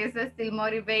everybody is still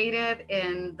motivated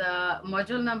in the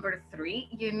module number 3,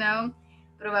 you know.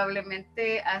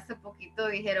 Probablemente hace poquito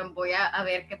dijeron voy a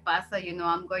ver qué pasa, you know,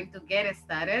 I'm going to get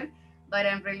started. But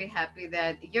I'm really happy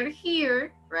that you're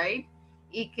here, right?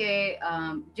 Y que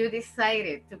you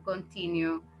decided to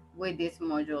continue with this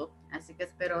module. Así que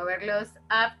espero verlos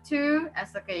up to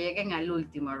hasta que lleguen al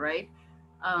último, right?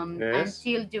 Yes.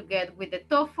 Until you get with the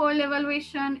TOEFL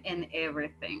evaluation and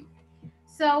everything.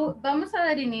 So, vamos a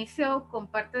dar inicio con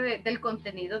parte del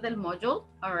contenido del module,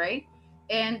 all right?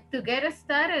 And to get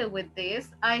started with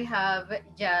this, I have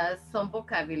just some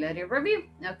vocabulary review,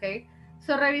 okay?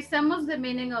 So, revisamos the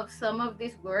meaning of some of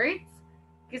these words.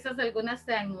 Quizás algunas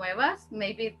sean nuevas,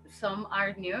 maybe some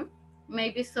are new,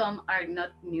 maybe some are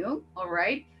not new, all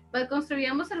right? But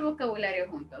construyamos el vocabulario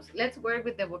juntos. Let's work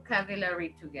with the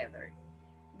vocabulary together.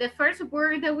 The first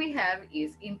word that we have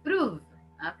is improve,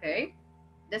 okay?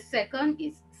 The second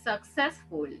is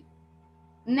successful.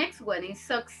 Next one is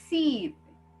succeed.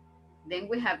 Then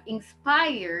we have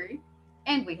inspire,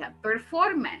 and we have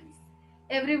performance.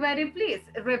 Everybody please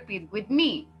repeat with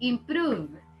me. Improve.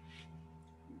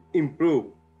 Improve.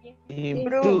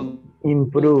 Improve.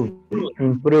 Improve.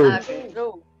 Improve. Okay.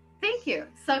 Thank you.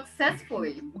 Successful.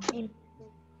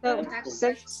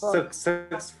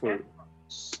 Successful.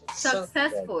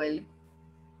 Successful.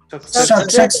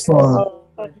 Successful.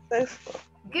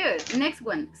 Good. Next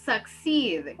one.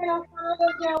 Succeed.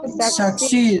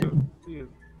 Succeed.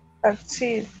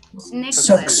 Succeed. Next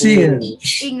Succeed. one.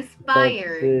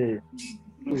 Inspire.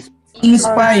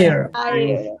 Inspire.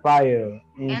 Inspire.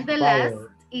 And the last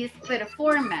is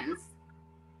performance.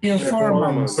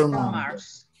 Performance.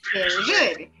 Very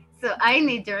good. So I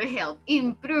need your help.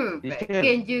 Improve.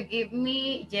 Can you give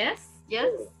me yes? Yes.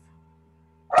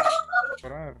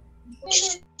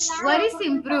 What is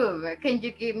improve? Can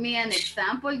you give me an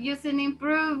example using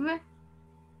improve?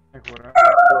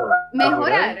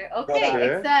 Mejorar.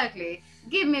 Okay, exactly.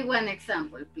 Give me one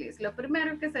example, please. Lo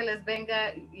primero que se les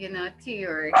venga, you know, to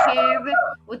your head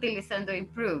utilizando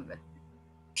improve.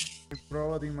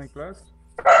 Improve in my class.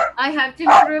 I have to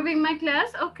improve in my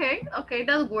class. Okay, okay,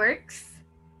 that works.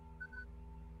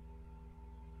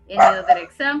 Any other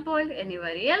example?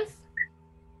 Anybody else?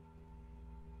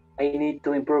 I need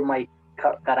to improve my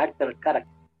character.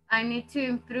 I need to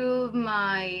improve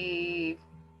my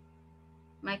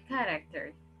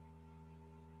character.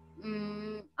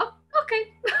 Oh,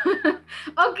 okay.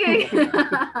 Okay.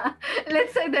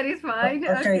 Let's say that is fine.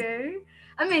 Okay.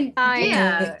 I mean,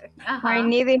 yeah. I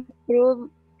need to improve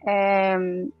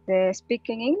the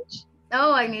speaking English.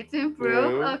 Oh, I need to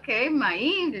improve. Okay, my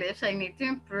English. I need to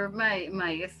improve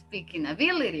my speaking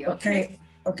ability. Okay.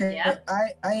 Yeah.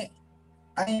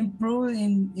 I improved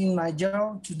in my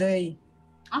job today.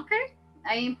 Okay,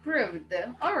 I improved.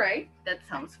 All right, that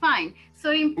sounds fine.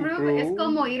 So improve es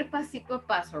como ir pasito a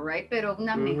paso, right? Pero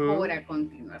una mejora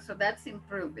continua. So that's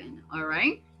improving, all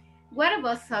right? What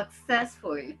about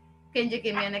successful? Can you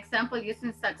give me an example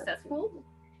using successful?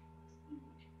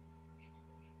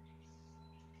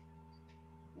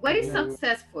 What is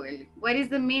successful? What is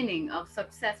the meaning of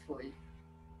successful?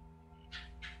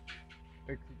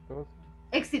 Exitoso.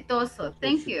 Exitoso,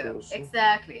 thank you.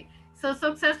 Exactly. So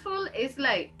successful is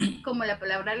like, como la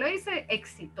palabra lo dice,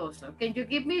 exitoso. Can you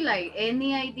give me like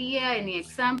any idea, any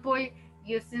example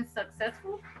using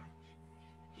successful?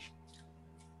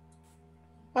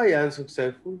 I am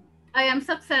successful. I am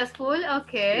successful.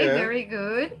 Okay, Yeah. very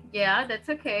good. Yeah, that's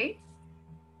okay.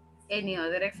 Any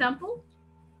other example?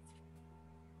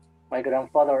 My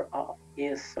grandfather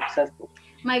is successful.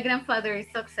 My grandfather is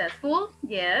successful.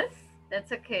 Yes,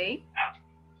 that's okay.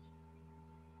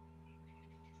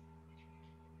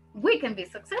 we can be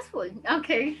successful.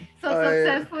 Okay, so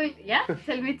successful, yeah,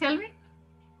 tell me.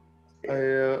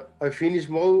 I finished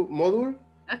module.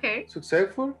 Okay.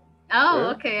 Successful.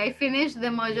 Oh, okay, I finished the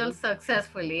module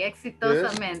successfully,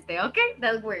 exitosamente. Yes. Okay,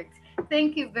 that works.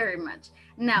 Thank you very much.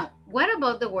 Now, what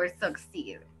about the word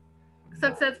succeed?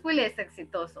 Successful es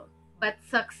exitoso, but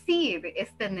succeed es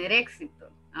tener éxito,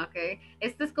 okay?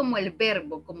 Este es como el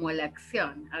verbo, como la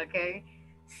acción, okay?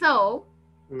 So,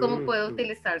 ¿cómo puedo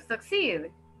utilizar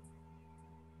succeed?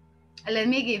 Let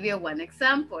me give you one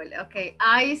example, okay?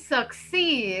 I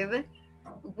succeed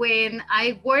when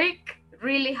I work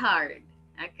really hard,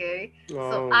 okay?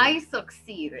 So I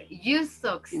succeed, you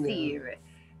succeed. Yeah.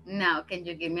 Now, can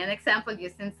you give me an example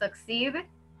using succeed?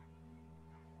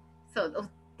 So,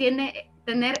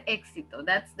 tener éxito,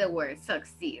 that's the word,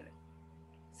 succeed.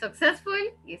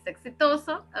 Successful is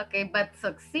exitoso, okay, but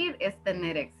succeed is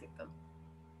tener éxito.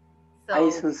 So, I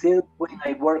succeed when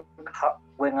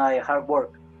I hard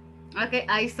work. Okay,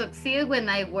 I succeed when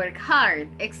I work hard.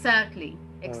 Exactly.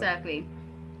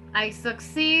 I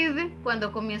succeed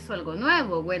cuando comienzo algo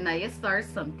nuevo, when I start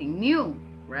something new,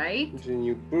 right? It's a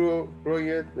new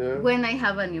project. Yeah. When I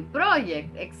have a new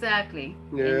project, exactly.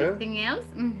 Yeah. Anything else?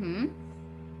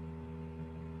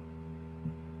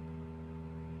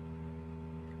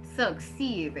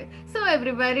 Succeed. So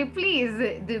everybody,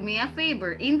 please do me a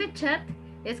favor. In the chat,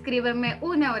 escríbeme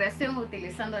una oración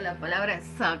utilizando la palabra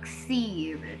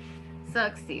succeed.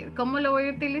 Succeed. ¿Cómo lo voy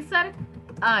a utilizar?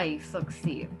 I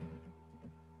succeed.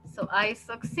 So I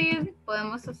succeed.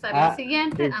 Podemos usar lo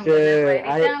siguiente. I'm going to write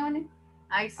it down.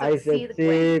 I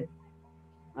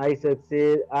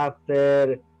succeed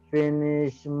after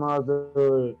finish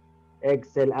module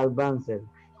Excel Advanced.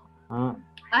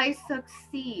 I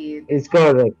succeed. It's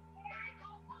correct.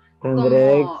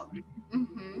 Tendré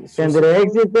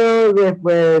éxito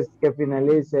después que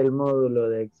finalice el módulo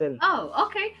de Excel. Oh,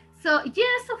 okay. So,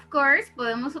 yes, of course,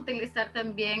 podemos utilizar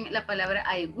también la palabra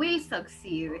I will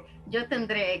succeed. Yo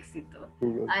tendré éxito.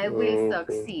 I will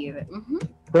succeed.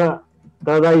 So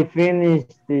I finish,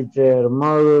 teacher,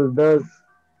 module 2.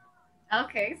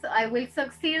 Okay, so I will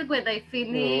succeed when I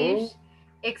finish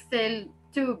Excel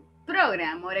 2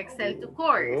 program or Excel 2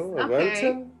 course.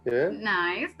 Okay, yeah.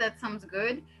 Nice, that sounds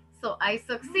good. So I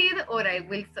succeed or I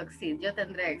will succeed. Yo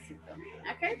tendré éxito.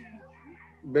 Okay.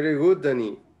 Very good,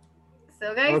 Danny.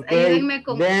 So guys, ayúdenme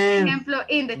con un ejemplo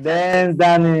in the chat. Then,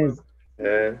 Danny.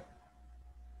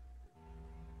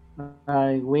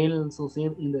 I will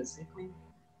succeed in the cycling.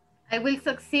 I will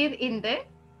succeed in the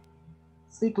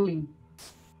cycling.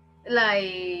 Like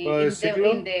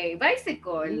in the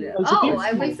bicycle. Oh,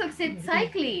 I will succeed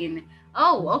cycling.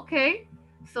 Oh, okay.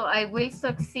 So I will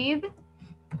succeed.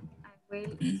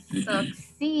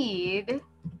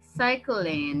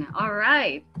 Cycling. All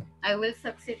right. I will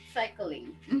succeed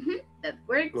cycling. That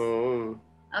works.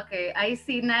 Okay. I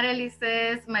see Natalie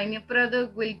says my new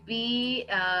product will be.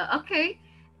 Okay.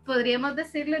 Podríamos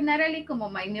decirlo, Natalie, como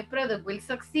my new product will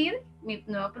succeed. Mi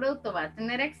nuevo producto va a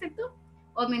tener éxito.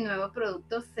 O mi nuevo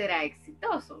producto será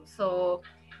exitoso. So,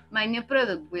 my new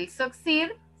product will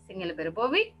succeed sin el verbo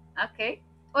be. Okay.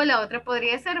 O la otra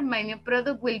podría ser my new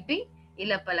product will be y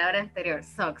la palabra anterior,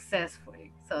 successful.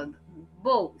 So,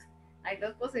 both. Hay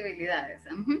dos posibilidades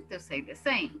to say the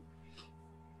same.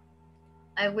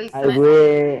 I will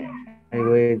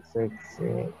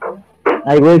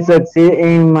succeed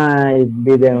in my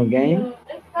video game.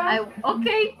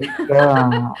 Okay.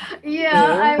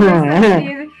 Yeah, I will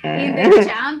succeed in the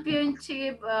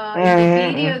championship, in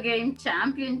the video game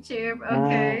championship.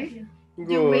 Okay.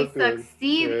 You will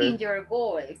succeed in your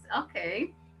goals.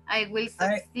 Okay. I will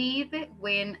succeed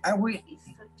when I will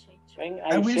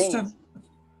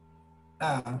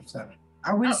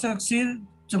succeed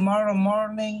tomorrow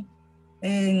morning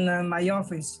in my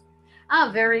office. Oh,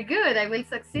 very good. I will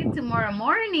succeed tomorrow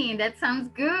morning. That sounds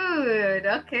good.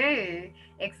 Okay,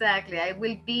 exactly. I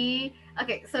will be,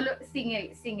 okay, solo sin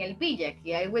el be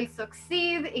aquí. I will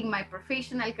succeed in my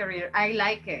professional career. I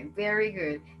like it. Very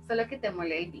good. Solo que te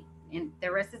mole el be. And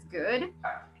the rest is good.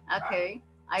 Okay.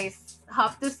 I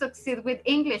have to succeed with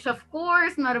English. Of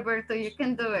course, Norberto, you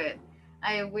can do it.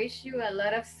 I wish you a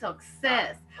lot of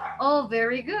success. Oh,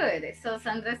 very good. So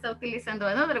Sandra está utilizando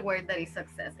another word that is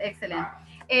success. Excellent.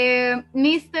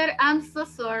 Mr. I'm so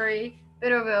sorry,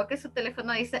 pero veo que su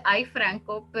teléfono dice ay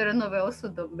Franco, pero no veo su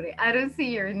nombre. I don't see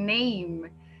your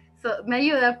name. So, me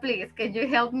ayuda, please. Can you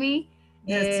help me?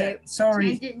 Yes,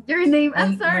 sorry. Your name,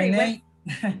 I'm sorry.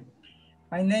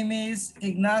 My name is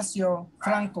Ignacio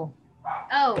Franco.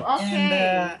 Oh, okay.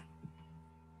 And,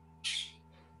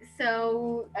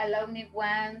 so, allow me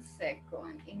 1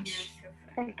 second. Ignacio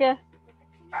Franco. Okay.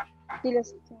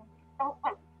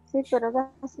 Sí, pero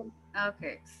that's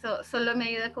Okay, so solo me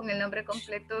ayuda con el nombre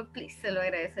completo, please, se lo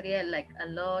agradecería, like, a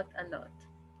lot.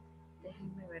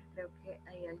 Déjenme ver, creo que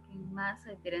hay alguien más,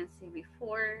 I didn't see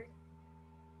before.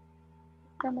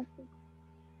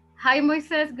 Hi,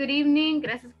 Moisés, good evening,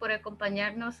 gracias por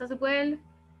acompañarnos as well.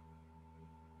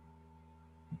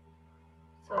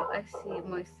 So, I see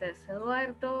Moisés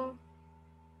Eduardo.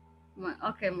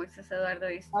 Okay, Moisés Eduardo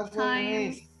is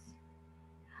time.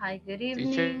 Hi, good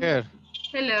evening. Teacher.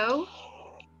 Hello.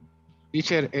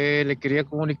 Teacher, le quería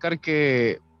comunicar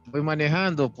que voy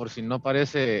manejando por si no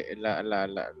aparece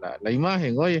la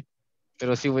imagen, oye,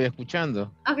 pero sí voy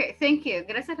escuchando. Okay, thank you.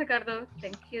 Gracias, Ricardo.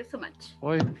 Thank you so much.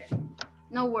 Oye. Okay.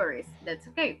 No worries, that's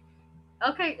okay.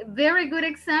 Okay, very good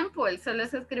example. So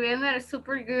los escribieron are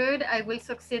super good. I will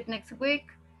succeed next week.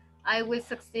 I will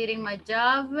succeed in my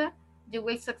job. You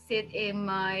will succeed in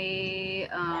my...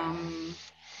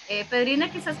 Pedrina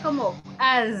quizás como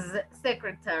as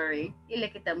secretary y le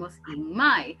quitamos in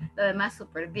my. Lo demás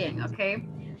super bien, okay?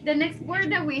 The next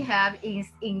word that we have is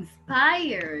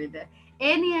inspired.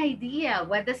 Any idea?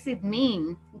 What does it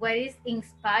mean? What is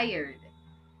inspired?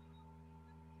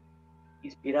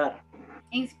 Inspirar.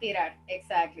 Inspirar,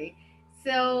 exactly.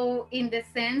 So, in the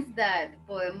sense that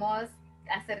podemos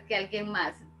hacer que alguien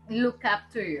más look up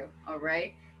to you, all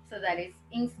right? So that is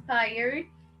inspired.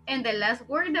 And the last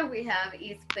word that we have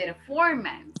is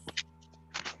performance.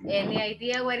 Any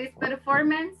idea what is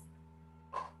performance?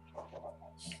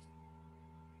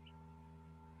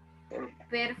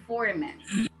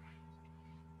 Performance.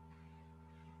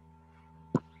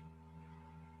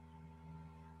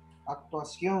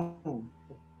 Actuación.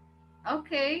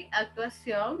 Okay,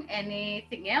 actuación.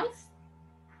 Anything else?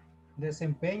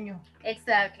 Desempeño.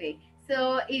 Exactly.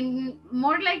 So, in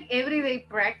more like everyday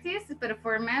practice,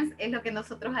 performance es lo que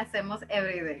nosotros hacemos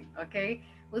everyday, okay?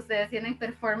 Ustedes tienen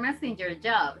performance in your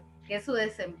job, que es su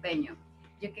desempeño.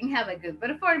 You can have a good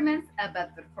performance, a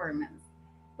bad performance.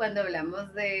 Cuando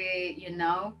hablamos de, you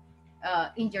know,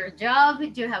 in your job,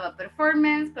 you have a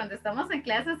performance. Cuando estamos en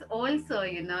clases, also,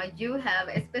 you know, you have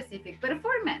a specific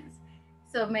performance.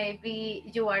 So maybe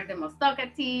you are the most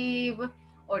talkative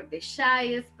or the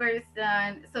shyest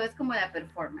person. So es como la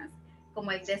performance,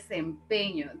 como el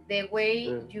desempeño, the way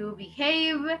you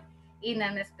behave in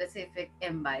a specific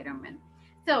environment.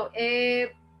 So,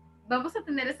 vamos a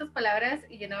tener estas palabras,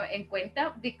 you know, en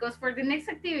cuenta because for the next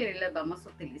activity las vamos a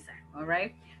utilizar, all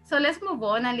right? So let's move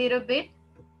on a little bit.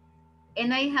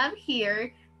 And I have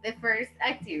here the first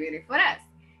activity for us.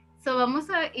 So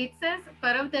it says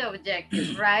part of the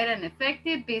objectives, write an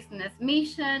effective business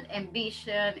mission and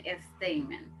vision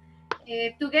statement.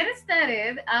 To get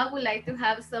started, I would like to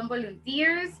have some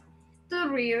volunteers to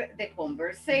read the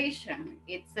conversation.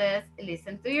 It says,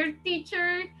 listen to your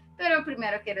teacher, pero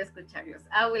primero quiero escucharlos.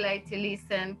 I would like to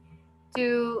listen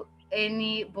to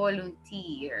any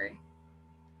volunteer.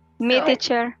 Me,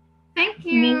 teacher. Thank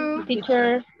you. Me,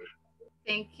 teacher.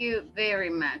 Thank you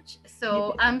very much.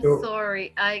 So I'm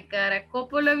sorry, I got a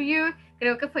couple of you.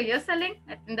 Creo que fue Jocelyn.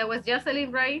 I think that was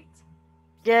Jocelyn, right?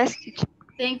 Yes.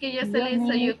 Thank you, Jocelyn.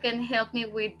 So you can help me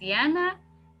with Diana.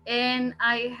 And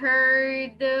I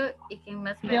heard,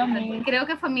 creo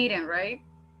que fue Miriam, right?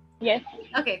 Yes.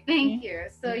 Okay, thank you.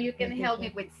 So you can help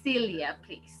me with Celia,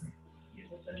 please.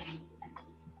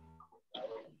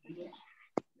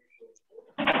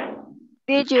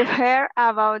 Did you hear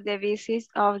about the visit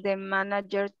of the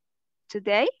manager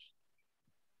today?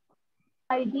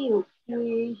 I did.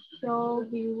 We shall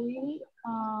be really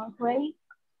great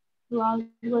to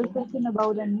answer questions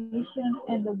about the mission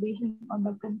and the vision of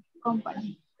the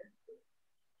company.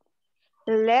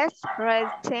 Let's read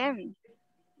them.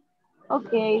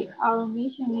 Okay, our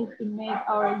mission is to make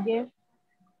our guests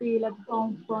feel at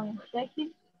home from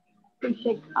checking to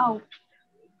check out.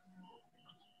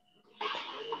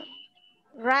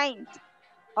 Right.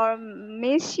 Our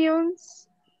missions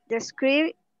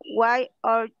describe why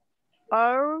our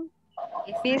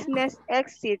business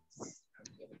exists.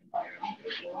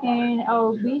 And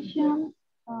our vision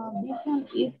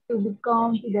is to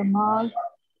become the most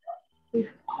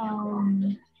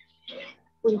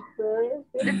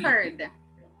preferred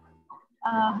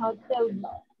hotel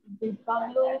with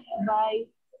families by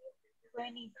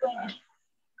 2020.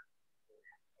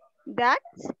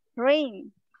 That's right.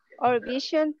 Our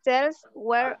vision tells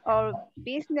where our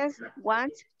business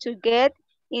wants to get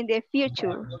in the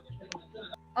future.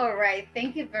 All right,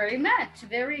 thank you very much.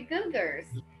 Very good, girls.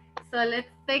 So let's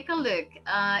take a look.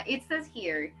 It says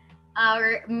here,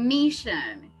 our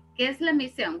mission. ¿Qué es la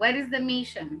misión? What is the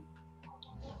mission?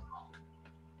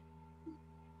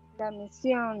 La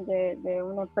misión de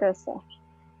una empresa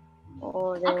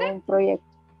o de un proyecto.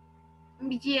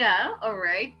 Yeah, all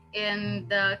right. And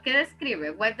 ¿qué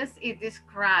describe? What does it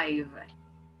describe?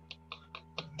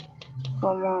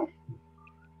 Como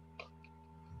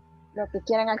lo que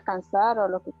quieren alcanzar o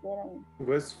lo que quieren.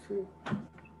 Westfield.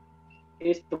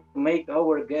 Is to make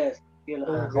our guests feel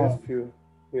at home. Westfield.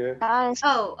 Yeah.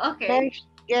 Oh, okay.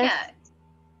 Yes. Yeah.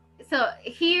 So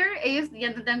here ellos ya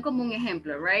nos dan como un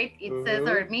ejemplo, right? It says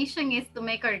our mission is to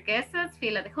make our guests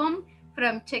feel at home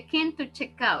from check-in to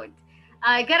check-out.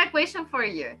 I got a question for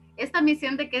you. ¿Esta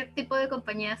misión de qué tipo de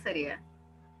compañía sería?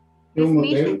 This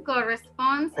mission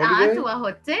corresponds to a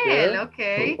hotel, Yeah.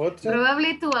 Okay. Hotel.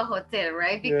 Probably to a hotel,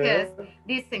 right? Because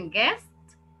dicen guest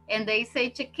and they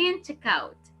say check-in,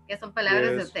 check-out, que son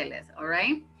palabras de hoteles, all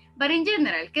right? But in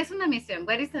general, ¿qué es una misión?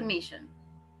 What is a mission?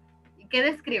 ¿Qué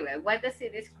describe? What does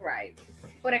it describe?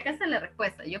 Por acá está la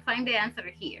respuesta. You find the answer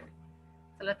here.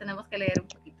 Solo tenemos que leer un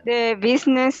poquito. The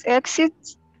business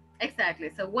exists.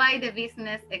 Exactly. So why the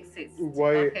business exists?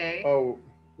 Why? Okay. Oh,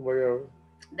 why?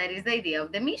 That is the idea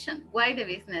of the mission. Why the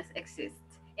business exists.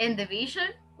 And the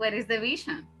vision, what is the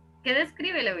vision? ¿Qué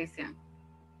describe la visión?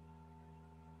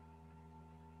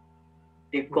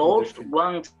 The goals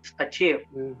once achieved.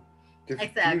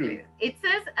 Exactly. It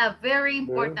says a very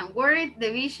important word.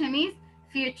 The vision is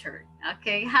future.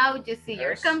 Okay, how you see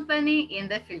your company in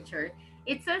the future.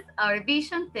 It says our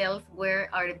vision tells where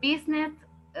our business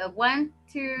wants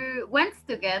to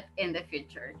get in the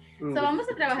future. So vamos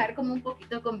a trabajar como un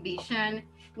poquito con vision,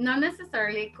 not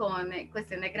necessarily con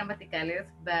cuestiones gramaticales,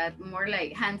 but more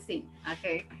like hands-in.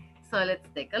 Okay, so let's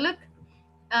take a look.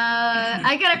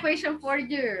 I got a question for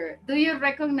you. Do you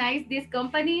recognize these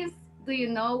companies? Do you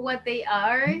know what they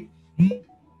are?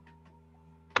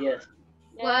 Yes.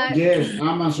 What? Yes,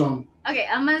 Amazon. Okay,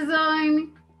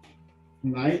 Amazon.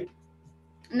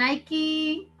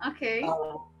 Nike. Okay.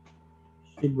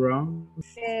 Chevron.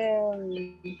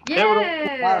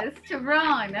 Yes,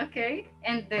 Chevron. Okay.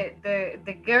 And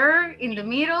the girl in the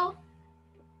middle?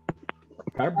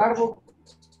 Starbucks.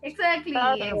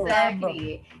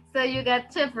 Exactly. So you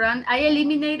got Chevron. I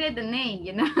eliminated the name,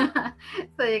 you know.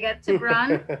 So you got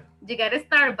Chevron, you got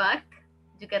Starbucks,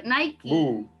 you got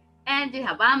Nike, and you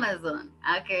have Amazon.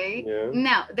 Okay. Yeah.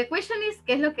 Now, the question is,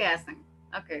 ¿qué es lo que hacen?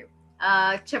 Okay.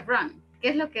 Chevron,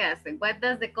 ¿qué es lo que hacen? What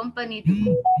does the company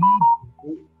do?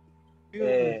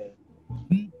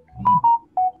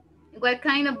 What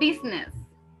kind of business?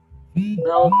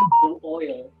 Sell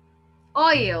oil.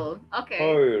 Oil, okay.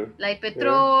 Oil. Like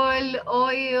petrol,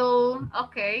 oil,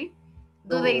 okay.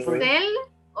 Do they sell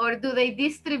or do they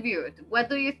distribute? What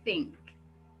do you think?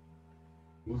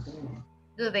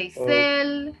 Do they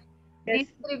sell,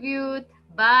 distribute,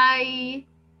 buy?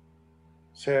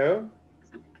 Sell.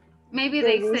 Maybe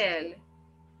they sell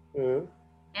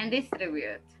and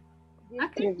distribute.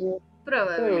 Okay,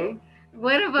 probably.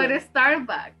 What about a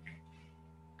Starbucks?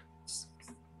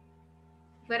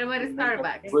 What about a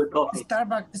Starbucks?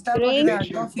 Starbucks is a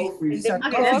coffee. It's a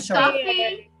coffee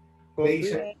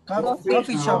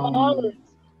shop.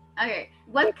 Okay,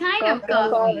 what kind of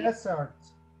coffee?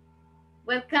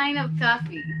 What kind of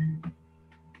coffee?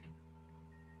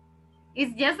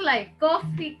 It's just like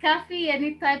coffee,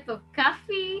 any type of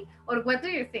coffee, or what do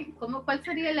you think? ¿Cuál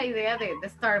sería la idea de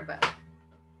Starbucks?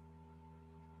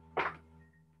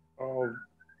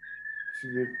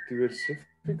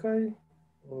 Diversificar.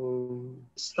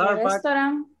 Starbucks.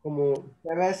 Como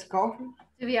the best coffee.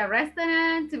 To be a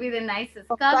restaurant, to be the nicest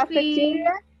coffee.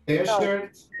 To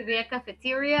be a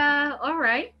cafeteria. All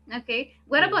right. Okay.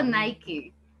 What about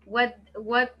Nike? What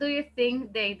do you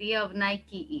think the idea of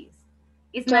Nike is?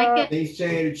 Is Nike? They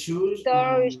sell shoes.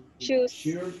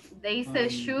 They sell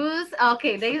shoes.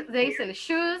 Okay. They sell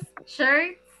shoes,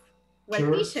 shirts,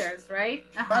 t-shirts, right?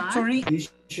 Factory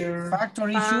shoes.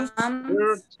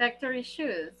 Factory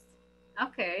shoes.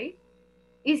 Okay.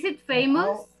 Is it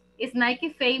famous? Is Nike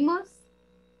famous?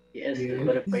 Yes,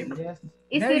 very famous.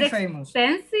 Is Very it famous.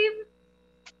 expensive?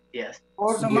 Yes.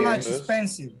 So much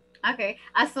expensive. Okay.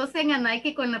 ¿Asocian a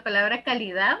Nike con la palabra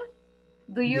calidad?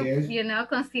 Do you,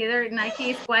 consider Nike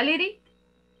is quality?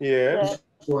 Yes.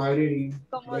 Quality.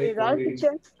 Comfort. Yes.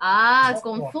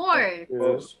 So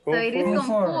it is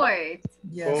comfort.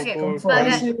 Yes. Okay.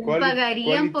 Comfort.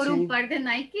 ¿Pagarían por un par de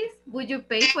Nikes? Would you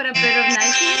pay for a pair of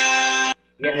Nikes?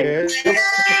 Yes.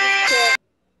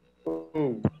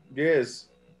 Yes.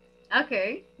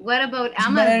 Okay. What about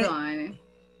Amazon?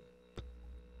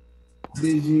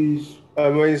 This is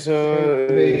Amazon.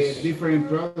 different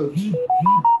products.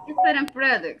 Different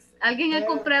products. ¿Alguien ha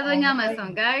comprado en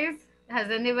Amazon, guys? Has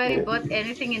anybody bought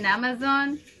anything in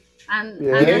Amazon? And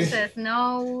Ana says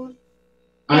no.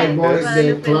 I bought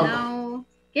the clock. No.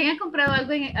 ¿Quién ha comprado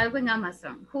algo en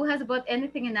Amazon? Who has bought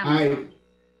anything in Amazon?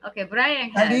 Okay,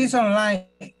 Brian That has. is online.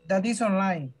 That is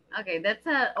online. Okay, that's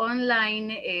an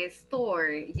online store.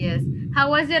 Yes.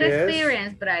 How was your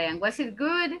experience, Brian? Was it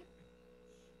good?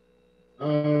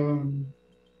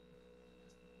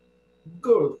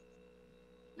 Good.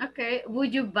 Okay.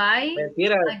 Would you buy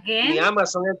Mentira, again? ni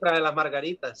Amazon entra en las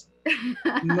margaritas.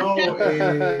 No,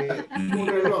 un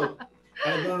reloj.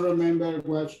 I don't remember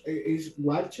what is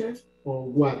watches or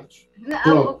watch.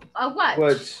 No, a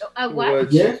watch. A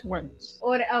watch. Yes.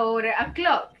 Or a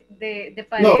clock. The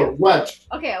pared. No, watch.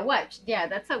 Okay, a watch. Yeah,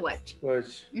 that's a watch.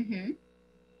 Watch.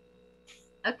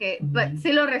 Okay, but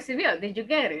sí lo recibió. Did you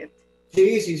get it?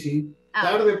 Sí.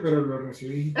 Tarde, pero lo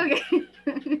recibí. Okay.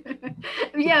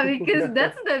 Yeah, because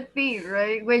that's the thing,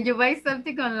 right? When you buy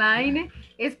something online,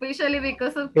 especially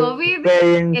because of COVID,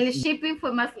 el shipping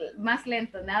fue más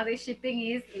lento. Now the shipping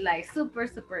is like super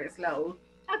slow.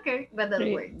 Okay, but that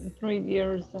works. 3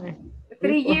 years.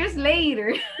 3 years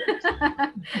later.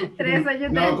 3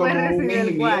 años después recibí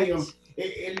el watch.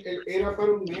 Era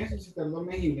para un mes y se tardó un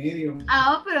mes y medio.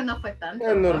 Ah, pero no fue tanto.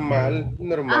 Es normal.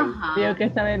 Creo que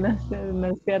esta vez no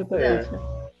es cierto.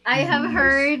 I have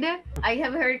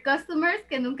heard customers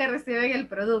que nunca reciben el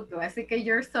producto, así que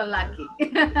you're so lucky.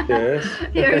 Yes.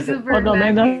 You're super Por lo lucky.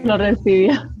 menos lo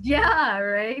recibía. Yeah,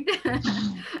 right.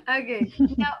 Okay.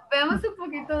 Now, veamos un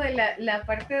poquito de la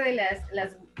parte de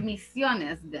las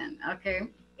misiones then, okay?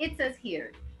 It says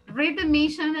here, read the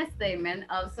mission statement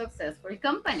of successful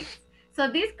companies. So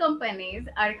these companies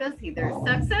are considered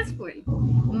successful.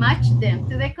 Match them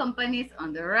to the companies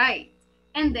on the right.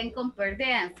 And then compare the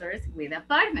answers with a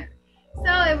partner.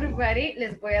 So everybody,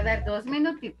 les voy a dar 2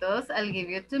 minutitos. I'll give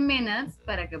you 2 minutes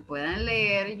para que puedan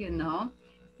leer,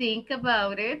 think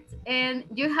about it. And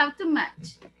you have to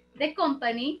match the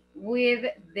company with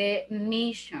the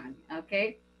mission,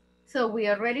 okay? So we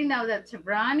already know that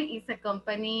Chevron is a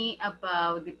company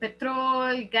about the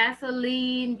petrol,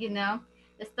 gasoline,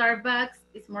 Starbucks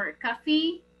is more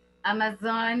coffee.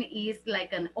 Amazon is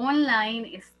like an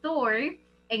online store.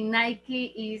 And Nike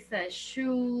is a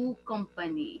shoe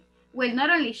company. Well, not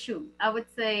only shoe, I would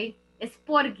say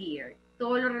sport gear.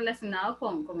 Todo lo relacionado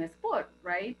con sport,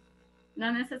 right?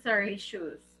 Not necessarily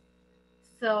shoes.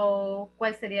 So,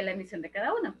 ¿cuál sería la misión de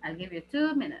cada uno? I'll give you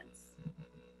 2 minutes.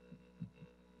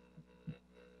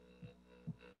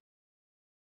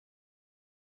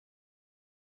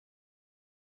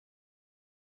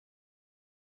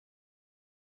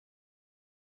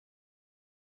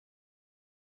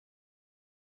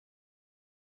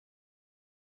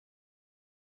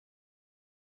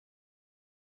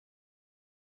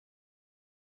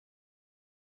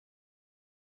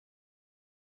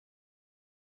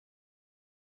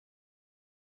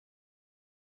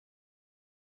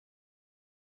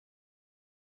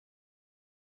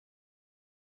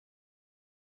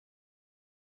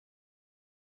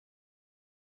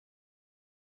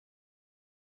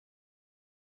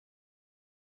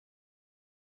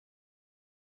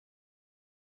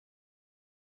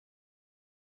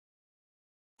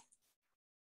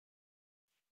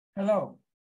 Hello.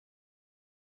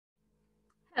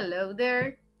 Hello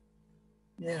there.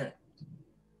 Yeah.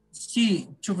 See,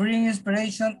 to bring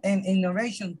inspiration and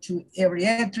innovation to every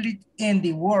athlete in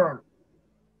the world.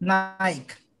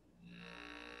 Nike.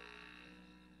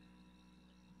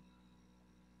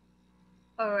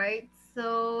 All right,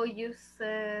 so you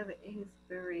said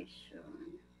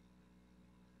inspiration.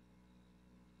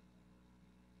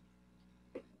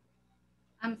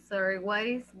 I'm sorry, what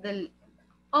is the...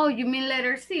 Oh, you mean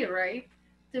letter C, right?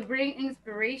 To bring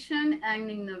inspiration and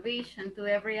innovation to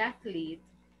every athlete.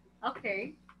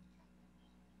 Okay.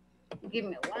 Give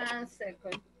me 1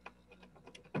 second.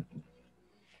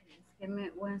 Give me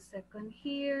 1 second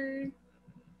here.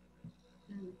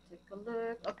 Let me take a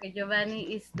look. Okay,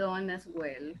 Giovanni is done as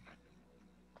well.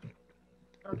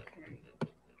 Okay.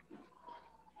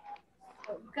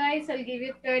 So guys, I'll give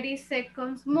you 30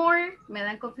 seconds more. Me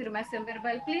dan confirmación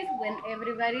verbal, please, when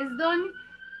everybody is done.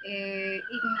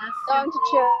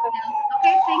 Ignacio.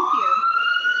 Okay, thank you.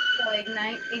 So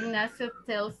Ignacio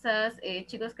tells us,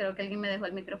 chicos, creo que alguien me dejó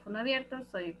el micrófono abierto,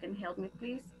 so you can help me,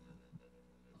 please.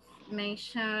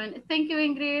 Mention, thank you,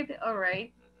 Ingrid. All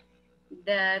right.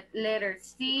 That letter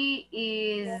C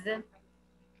is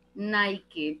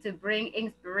Nike, to bring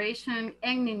inspiration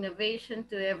and innovation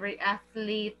to every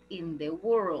athlete in the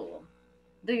world.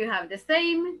 Do you have the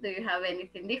same? Do you have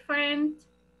anything different?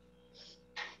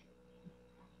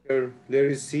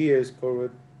 Letter C is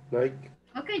correct, Nike.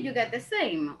 Okay, you got the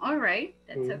same. All right,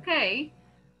 that's okay.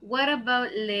 What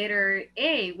about letter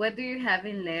A? What do you have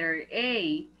in letter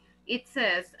A? It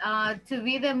says, to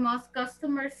be the most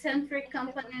customer-centric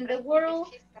company in the world,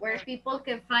 where people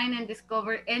can find and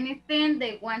discover anything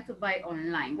they want to buy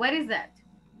online. What is that?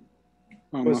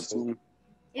 Amazon.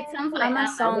 It sounds like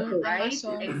Amazon, right?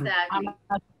 Exactly.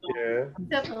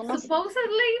 Yeah. So,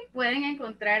 supposedly, pueden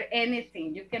encontrar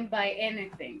anything. You can buy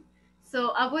anything. So,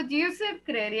 I would use it,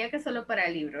 creería que solo para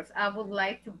libros. I would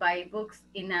like to buy books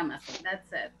in Amazon. That's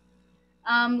it.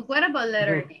 What about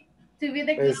letter D? To be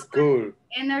the global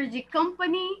energy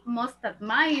company most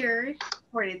admired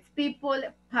for its people,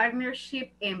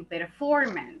 partnership, and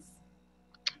performance.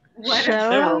 What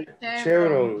Chevron.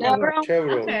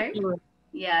 Okay.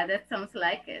 Yeah, that sounds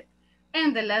like it.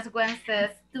 And the last one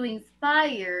says to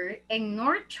inspire and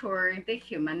nurture the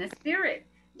human spirit.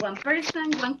 One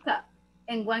person, one cup,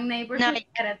 and one neighborhood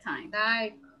at a time.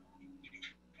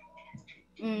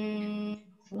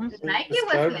 Nike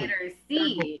was letter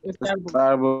C.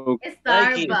 Starbucks.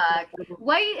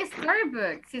 Why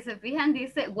Starbucks? Si se fijan,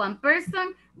 dice one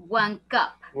person, one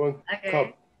cup. Okay.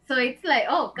 Cup. So it's like,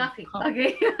 oh, coffee.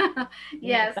 Okay.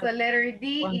 Yeah, so letter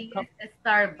D is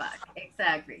Starbucks.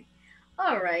 Exactly.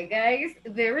 All right, guys.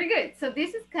 Very good. So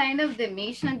this is kind of the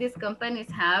mission these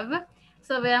companies have.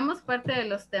 So veamos parte de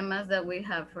los temas that we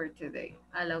have for today.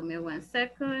 Allow me 1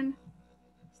 second.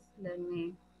 Let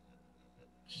me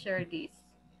share this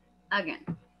again.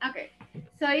 Okay.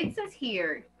 So it says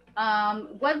here,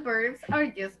 what verbs are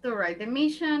used to write the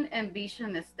mission and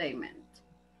vision statement?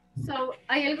 So,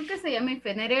 hay algo que se llama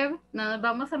infinitive. No nos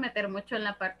vamos a meter mucho en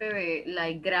la parte de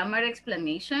like grammar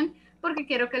explanation porque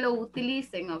quiero que lo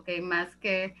utilicen, ok, más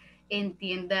que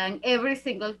entiendan every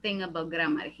single thing about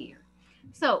grammar here.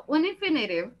 So, un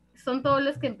infinitive son todos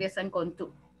los que empiezan con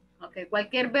to. Ok,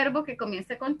 cualquier verbo que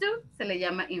comience con to se le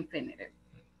llama infinitive.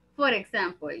 For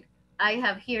example, I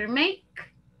have here make.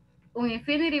 Un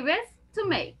infinitive es to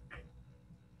make.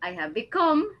 I have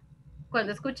become.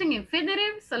 Cuando escuchen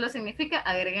infinitive, solo significa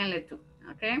agréguenle to,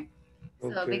 ¿ok?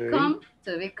 So, become,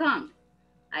 to become.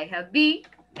 I have be,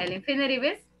 el infinitive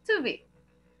is to be.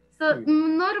 So,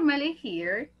 normally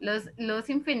here, los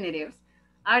infinitives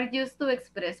are used to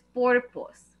express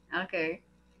purpose, ¿ok?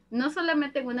 No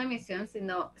solamente en una misión,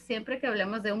 sino siempre que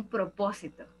hablemos de un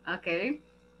propósito, ¿ok?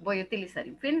 Voy a utilizar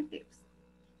infinitives.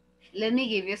 Let me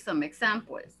give you some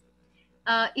examples.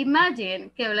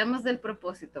 Imagine que hablamos del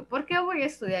propósito. ¿Por qué voy a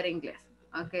estudiar inglés?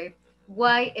 Okay.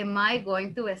 Why am I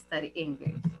going to study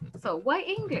English? So, why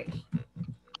English?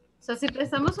 So, si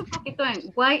pensamos un poquito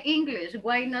en why English,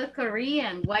 why not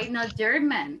Korean, why not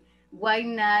German, why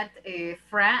not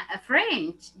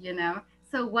French, you know?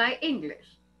 So, why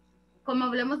English? Como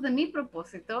hablamos de mi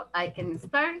propósito, I can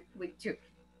start with two.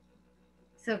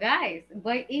 So, guys,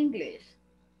 why English?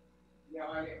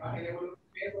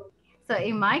 So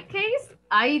in my case,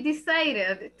 I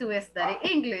decided to study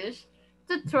English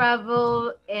to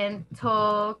travel and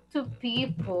talk to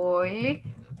people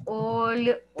all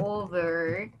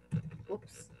over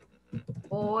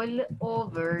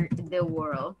the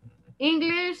world.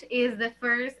 English is the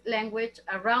first language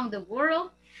around the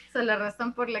world. So la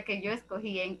razón por la que yo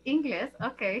escogí en inglés,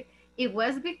 okay, it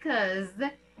was because,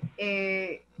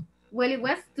 well, it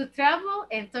was to travel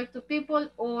and talk to people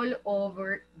all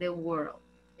over the world.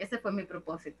 Ese fue mi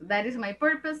propósito. That is my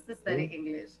purpose to study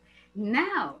English.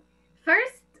 Now,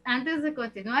 first, antes de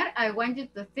continuar, I want you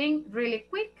to think really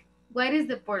quick. What is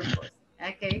the purpose?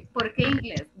 Okay. ¿Por qué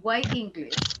inglés? Why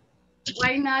English?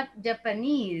 Why not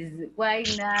Japanese? Why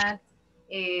not,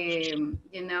 you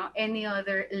know, any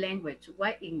other language?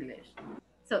 Why English?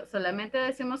 So, solamente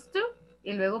decimos tú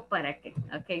y luego para qué.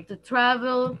 Okay. To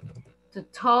travel, to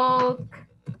talk,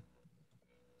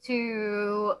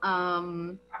 to,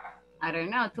 I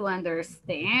don't know, to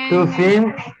understand. To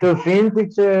think, teacher. To think,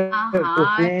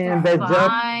 to best job.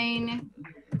 find,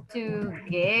 to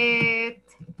get,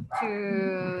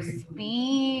 to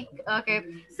speak. Okay,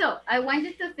 so I want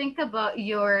you to think about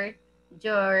your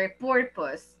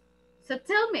purpose. So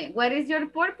tell me, what is your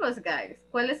purpose, guys?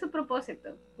 ¿Cuál es su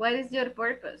propósito? What is your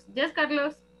purpose? Yes,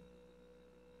 Carlos?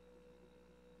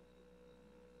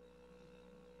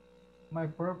 My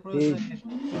purpose is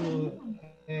to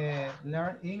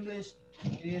learn English,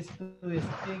 is to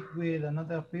speak with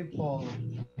another people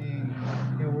in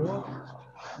Europe,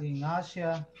 in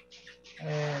Asia,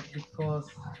 because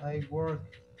I work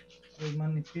with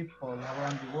many people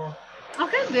around the world.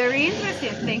 Okay, very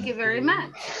interesting. Thank you very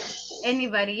much.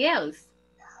 Anybody else?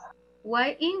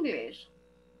 Why English?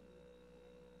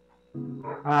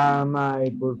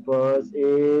 My purpose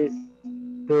is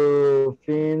to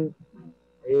find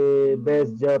a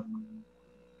best job.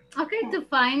 Okay, to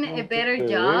find a better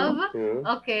job.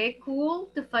 Okay, cool.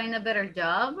 To find a better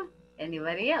job.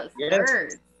 Anybody else? Yes.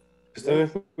 Birds. Están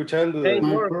escuchando. Change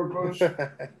My work. purpose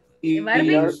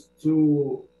Marvin? is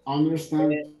to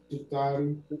understand to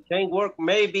study. To change work,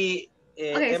 maybe.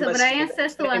 Okay, so Brian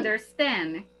says to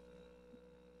understand.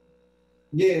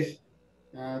 Yes,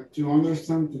 to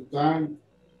understand to study.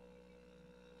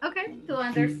 Okay, to To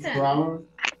understand. travel.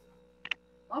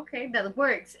 Okay, that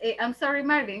works. I'm sorry,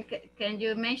 Marvin. Can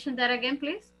you mention that again,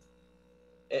 please?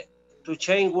 To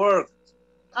change work.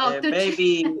 Oh,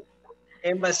 Maybe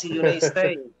embassy United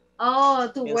States.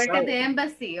 Oh, to work at Inside. the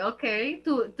embassy. Okay,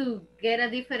 to get a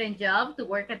different job, to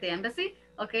work at the embassy.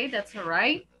 Okay, that's all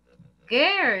right.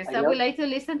 Girls, I would like to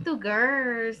listen to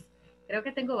girls. Creo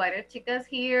que tengo varias chicas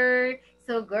here.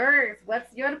 So girls,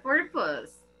 what's your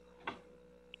purpose?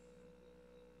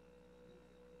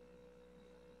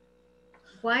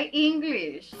 Why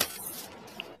English?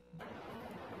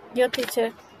 Yo,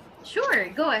 teacher. Sure,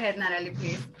 go ahead, Natalie,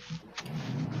 please.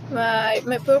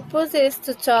 My purpose is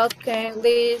to talk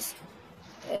English,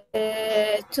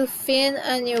 to find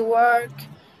a new work,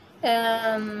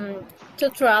 to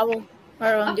travel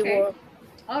around the world.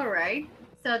 All right.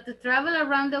 So to travel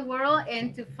around the world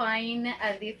and to find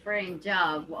a different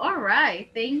job. All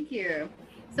right. Thank you.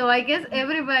 So I guess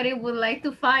everybody would like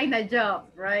to find a job,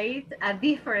 right? A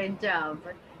different job.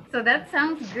 So that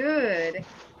sounds good.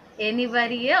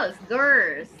 Anybody else?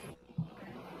 Girls.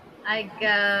 I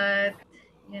got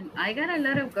a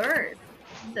lot of girls.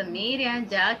 So Miriam,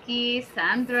 Jackie,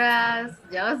 Sandra,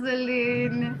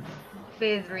 Jocelyn,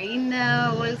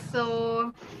 Pedrina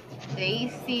also,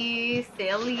 Daisy,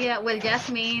 Celia, well,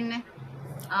 Jasmine,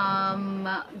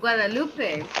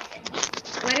 Guadalupe.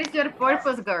 What is your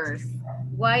purpose, girls?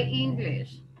 Why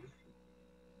English?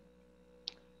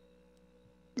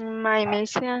 My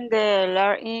mission to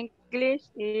learn English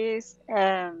is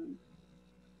the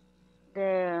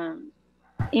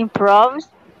improve.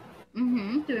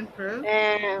 To improve.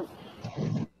 And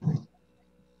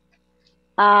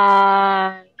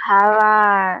have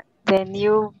the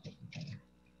new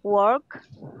work.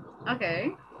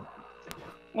 Okay.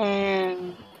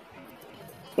 And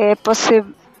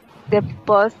posiblemente,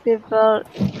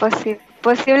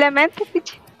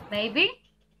 teacher. Maybe.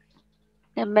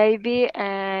 And maybe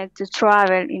to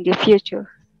travel in the future.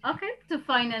 Okay, to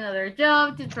find another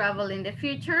job, to travel in the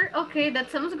future. Okay, that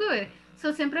sounds good.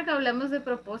 So siempre que hablamos de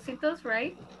propósitos,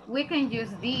 right? We can use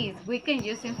these. We can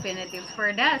use infinitives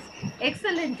for that.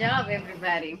 Excellent job,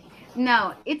 everybody.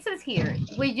 Now, it says here,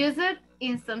 we use it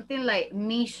in something like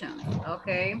mission,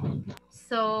 okay?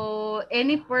 So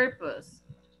any purpose.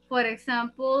 For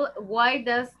example, why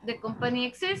does the company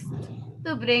exist?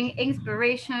 To bring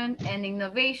inspiration and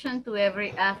innovation to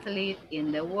every athlete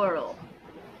in the world.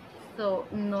 So,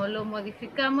 no lo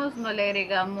modificamos, no le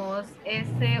agregamos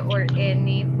ese or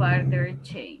any further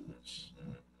change.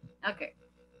 Okay.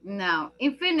 Now,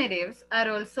 infinitives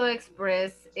are also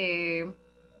express,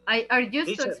 are used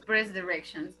Teacher. to express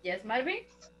directions. Yes, Marvin?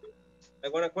 I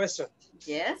want a question.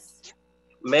 Yes.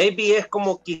 Maybe es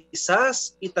como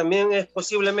quizás y también es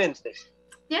posiblemente.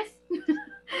 Yes.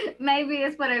 Maybe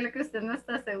es para lo que usted no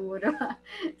está seguro.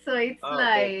 So it's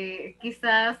like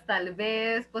quizás, tal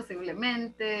vez,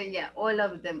 posiblemente. Yeah, all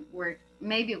of them work.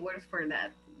 Maybe works for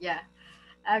that. Yeah.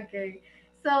 Okay.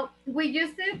 So we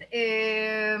use it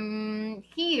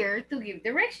here to give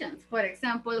directions. For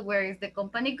example, where is the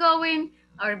company going?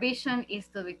 Our vision is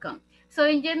to become. So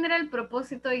in general,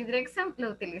 propósito y dirección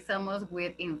lo utilizamos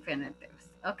with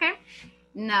infinitives. Okay.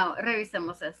 Now,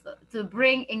 revisamos esto. To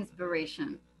bring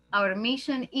inspiration. Our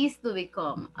mission is to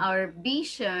become. Our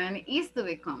vision is to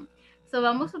become. So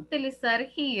vamos a utilizar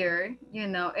here,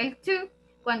 el to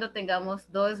cuando tengamos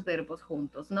dos verbos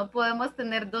juntos. No podemos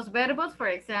tener dos verbos. For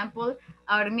example,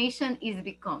 our mission is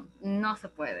become. No se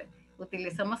puede.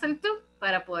 Utilizamos el to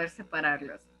para poder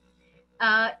separarlos.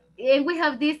 And we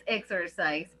have this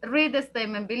exercise. Read the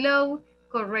statement below.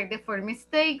 Correct the 4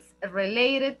 mistakes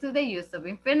related to the use of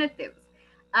infinitives.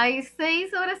 Hay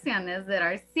 6 oraciones, there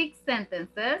are 6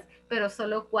 sentences, pero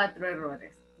solo 4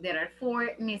 errores. There are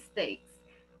 4 mistakes.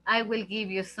 I will give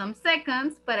you some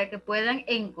seconds para que puedan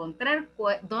encontrar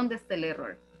dónde está el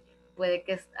error. Puede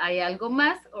que haya algo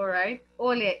más, alright,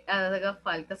 o le haga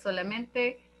falta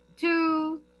solamente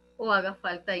to, o haga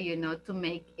falta, to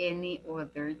make any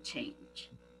other change.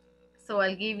 So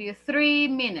I'll give you 3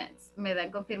 minutes. Me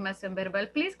dan confirmación verbal,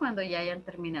 please, cuando ya hayan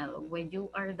terminado. When you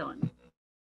are done.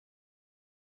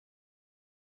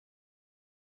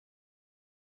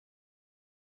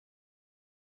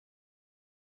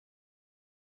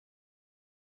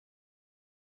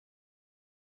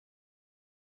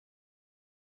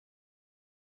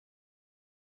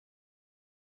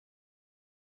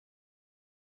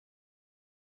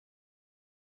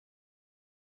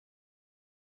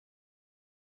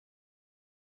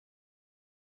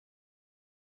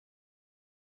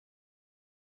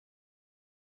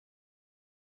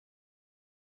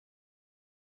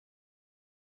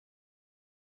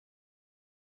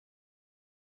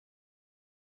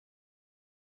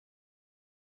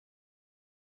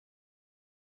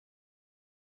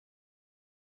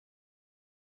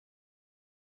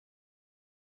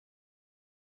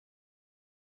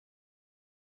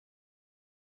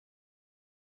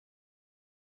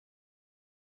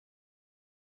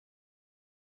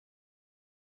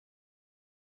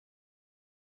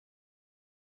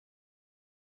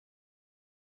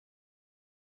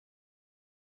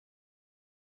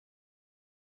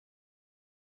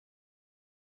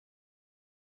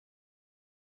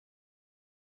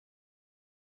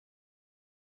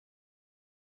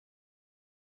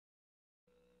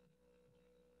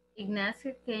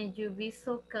 Ignacio, can you be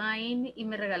so kind y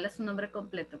me regala su nombre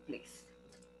completo, please?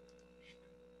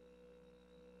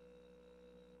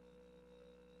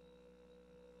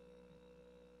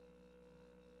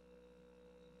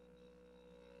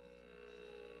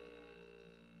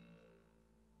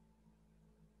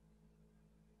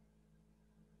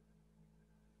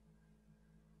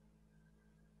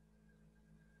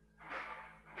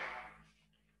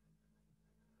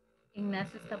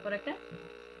 Ignacio está por acá.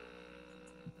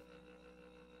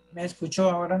 ¿Me escuchó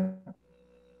ahora?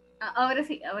 Ah, ahora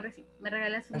sí. Me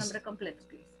regala su nombre completo,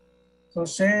 please.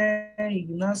 José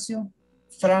Ignacio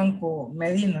Franco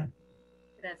Medina.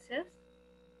 Gracias.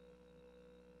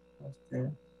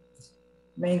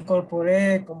 Me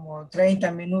incorporé como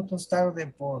 30 minutos tarde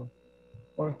por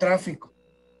tráfico.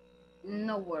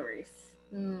 No worries.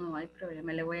 No hay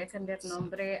problema. Le voy a cambiar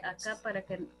nombre acá para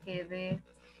que quede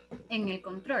en el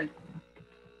control.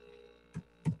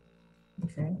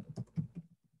 Okay.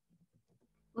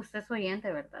 Usted es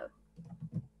oyente, ¿verdad?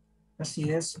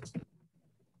 Así es.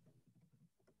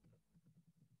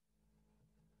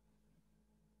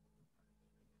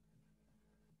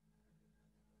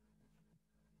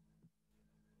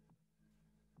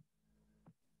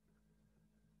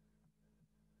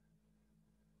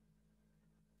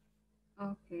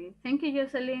 Okay. Thank you,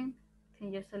 Jocelyn. I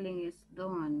think Jocelyn is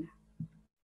done.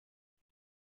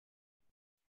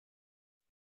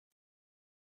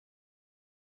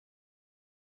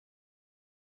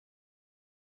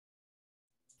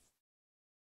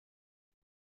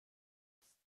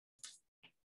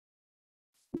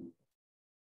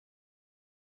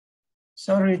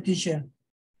 Sorry, teacher.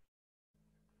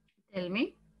 Tell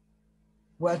me.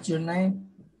 What's your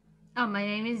name? Oh, my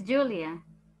name is Julia.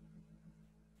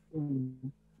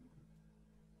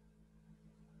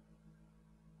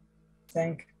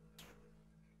 Thank you.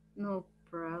 No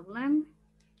problem.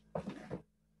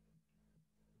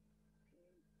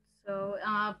 So,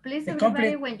 please, The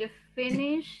everybody, complete- when you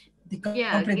finish, The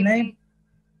yeah, complete give name?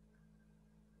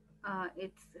 me.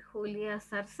 It's Julia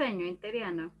Sarceño,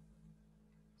 Interiano.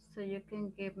 So you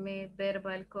can give me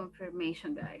verbal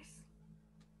confirmation, guys.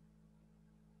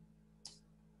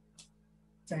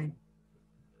 Thank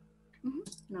you.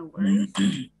 No worries.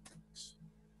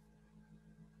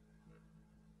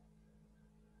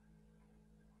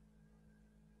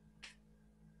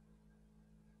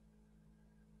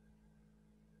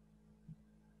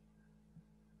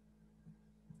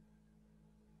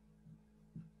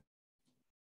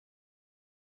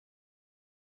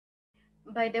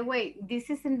 By the way, this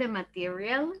is in the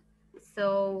material.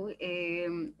 So,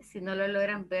 si no lo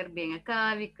logran ver bien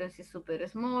acá, because it's super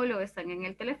small o están en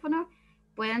el teléfono,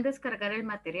 pueden descargar el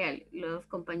material. Los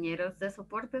compañeros de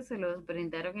soporte se los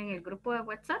brindaron en el grupo de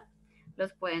WhatsApp.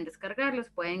 Los pueden descargar, los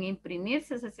pueden imprimir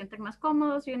si se sienten más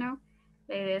cómodos, you know.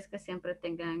 La idea es que siempre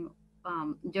tengan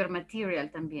your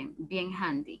material también, bien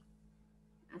handy.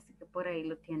 Así que por ahí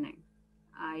lo tienen,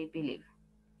 I believe.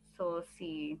 So,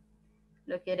 si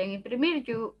lo quieren imprimir,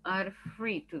 you are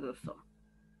free to do so.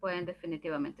 Pueden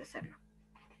definitivamente hacerlo.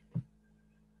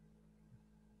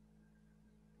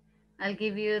 I'll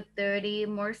give you 30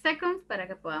 more seconds para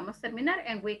que podamos terminar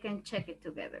and we can check it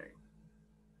together.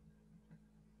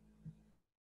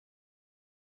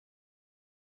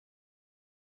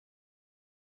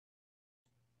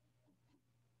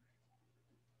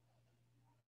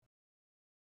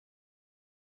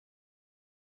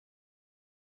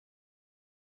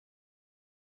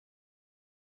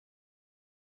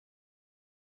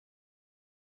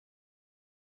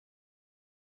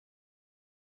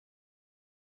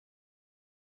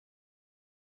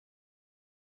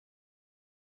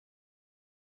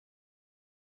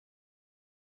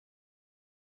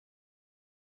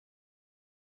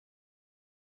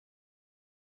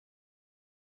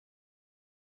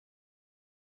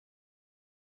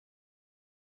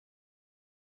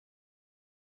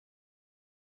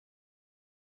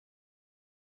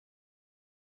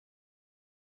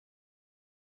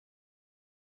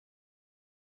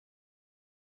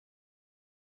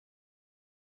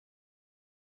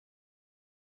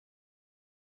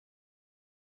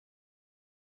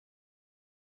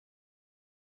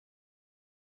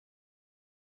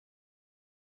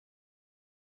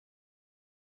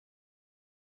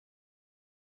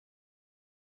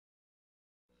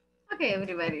 Okay,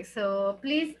 everybody. So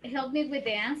please help me with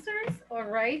the answers. All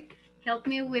right. Help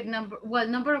me with number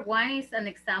one is an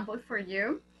example for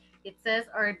you. It says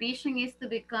our vision is to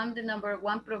become the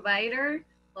 #1 provider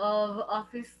of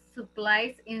office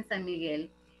supplies in San Miguel.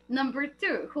 Number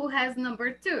 2, who has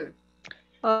number 2?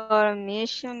 Our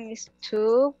mission is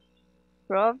to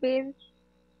provide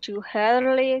to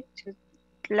healthy, to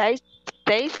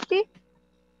tasty.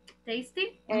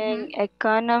 Tasty. An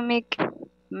economic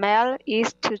meal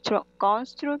is to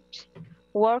construct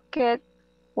workers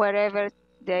wherever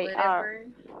they are.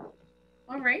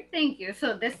 All right, thank you.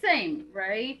 So the same,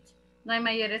 right? No hay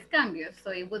mayores cambios,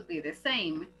 so it would be the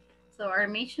same. So our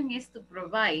mission is to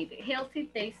provide healthy,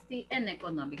 tasty, and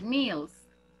economic meals.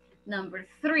 Number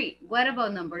 3. What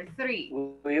about number 3?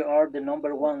 We are the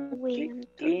number one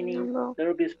cleaning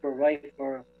service provider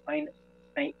for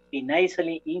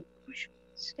financially inclusion.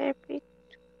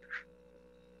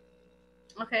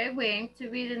 Okay, we aim to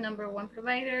be the number 1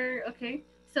 provider. Okay.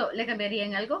 So, ¿le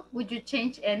cambiarían algo? Would you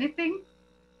change anything?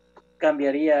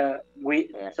 Cambiaría,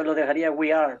 solo dejaría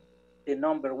we are the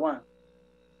number 1.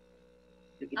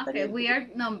 Okay, we are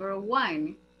number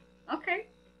 1. Okay.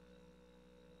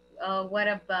 What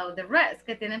about the rest?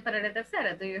 ¿Qué tienen para la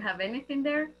tercera? Do you have anything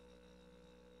there?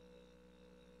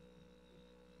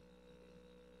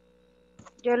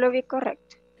 Yo lo vi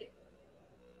correcto.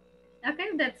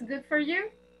 Okay, that's good for you.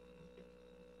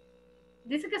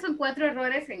 Dice que son 4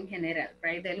 errores en general,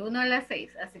 right? Del 1 a la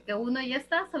 6. Así que 1 ya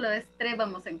está, solo es 3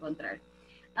 vamos a encontrar.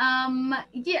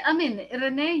 Yeah, I mean,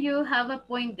 Renee, you have a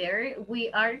point there. We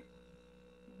are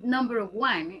number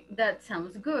 1. That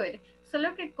sounds good.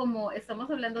 Solo que como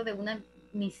estamos hablando de una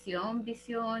misión,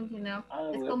 visión, you know,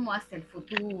 es como hacia el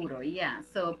futuro, yeah.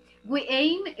 So, we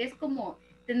aim es como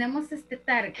tenemos este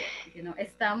target, you know,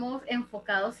 estamos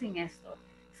enfocados en esto.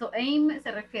 So, aim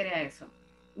se refiere a eso.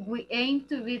 We aim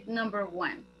to be number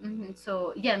 1.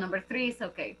 So, yeah, number 3 is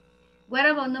okay. What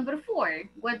about number 4?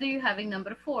 What do you have in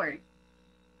number 4?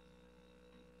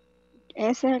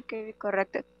 Ese es el que vi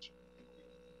correcto.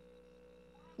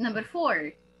 Number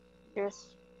 4?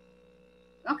 Yes.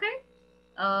 Okay.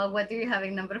 What do you have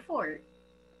in number 4?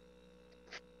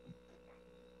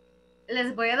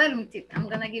 Les voy a dar un tip. I'm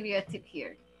gonna give you a tip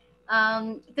here.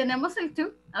 Tenemos el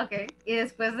to, ok, y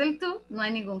después del to no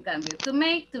hay ningún cambio. To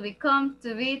make, to become,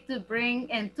 to be, to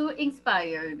bring, and to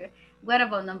inspired. What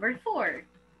about number 4?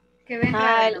 ¿Qué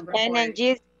vendrá del number 4?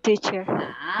 NG teacher.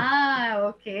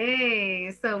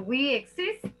 Okay. So we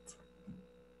exist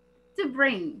to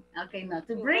bring. Okay, not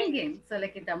to bring in. So le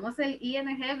quitamos el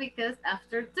ing because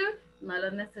after to no lo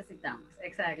necesitamos.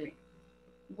 Exactly.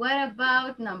 What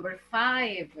about number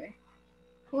 5?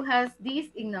 Who has this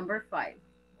in number 5?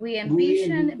 We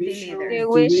envision be leaders. We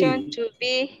wish to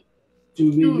be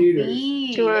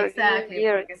leaders. Exactly,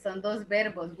 porque son dos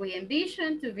verbos. We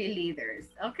envision to be leaders.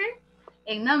 Okay?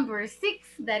 And number 6,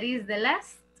 that is the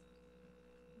last,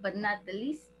 but not the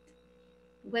least.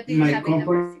 What do you have in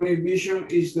number 6? My company vision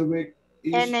is to be.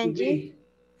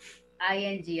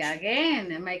 ING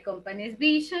again. My company's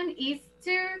vision is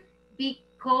to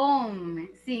become,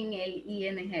 sin el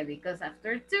ing, because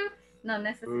after to, no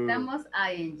necesitamos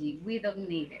ing. We don't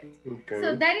need it. Okay.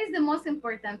 So that is the most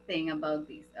important thing about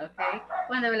this, okay?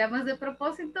 Cuando hablamos de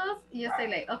propósitos, yo say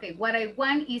like, okay, what I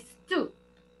want is to.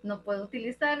 No puedo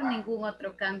utilizar ningún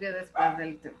otro cambio después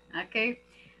del to, okay?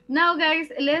 Now, guys,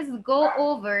 let's go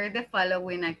over the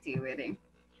following activity.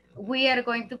 We are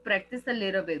going to practice a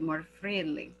little bit more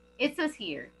freely. It says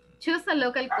here, choose a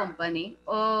local company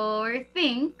or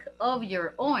think of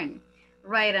your own.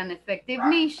 Write an effective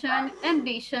mission and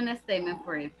vision statement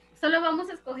for it. Solo vamos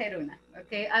a escoger una,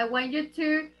 okay? I want you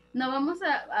to, no vamos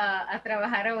a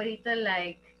trabajar ahorita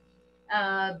like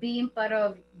being part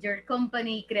of your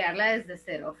company y crearla desde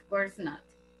cero, of course not.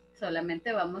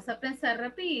 Solamente vamos a pensar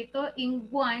rapidito en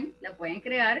one, la pueden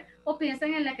crear, o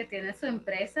piensan en la que tiene su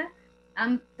empresa.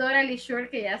 I'm totally sure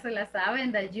que ya se la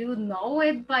saben, that you know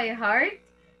it by heart.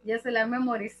 Ya se la han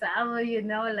memorizado, you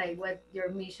know, like what your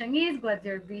mission is, what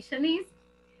your vision is.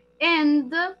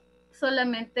 And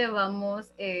solamente vamos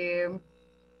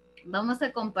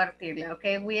a compartirla,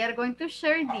 okay? We are going to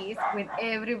share this with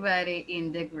everybody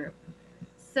in the group.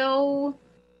 So,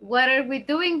 what are we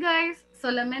doing, guys?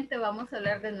 Solamente vamos a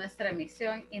hablar de nuestra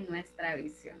misión y nuestra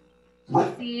visión.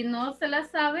 Si no se la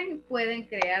saben, pueden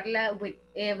crearla with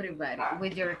everybody,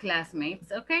 with your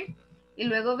classmates, okay? Y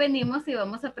luego venimos y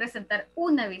vamos a presentar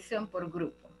una visión por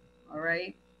grupo, all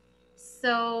right?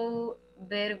 So,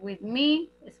 bear with me.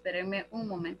 Espérenme un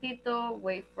momentito.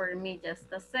 Wait for me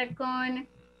just a second.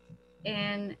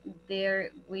 And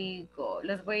there we go.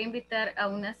 Los voy a invitar a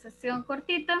una sesión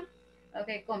cortita.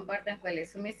 Ok, compartan cuál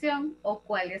es su misión o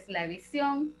cuál es la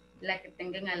visión, la que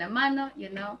tengan a la mano, you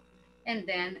know. And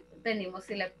then venimos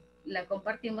y la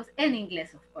compartimos en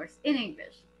inglés, of course, in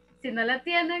English. Si no la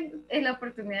tienen, es la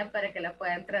oportunidad para que la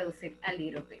puedan traducir a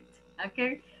little bit.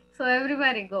 Ok, so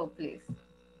everybody go, please.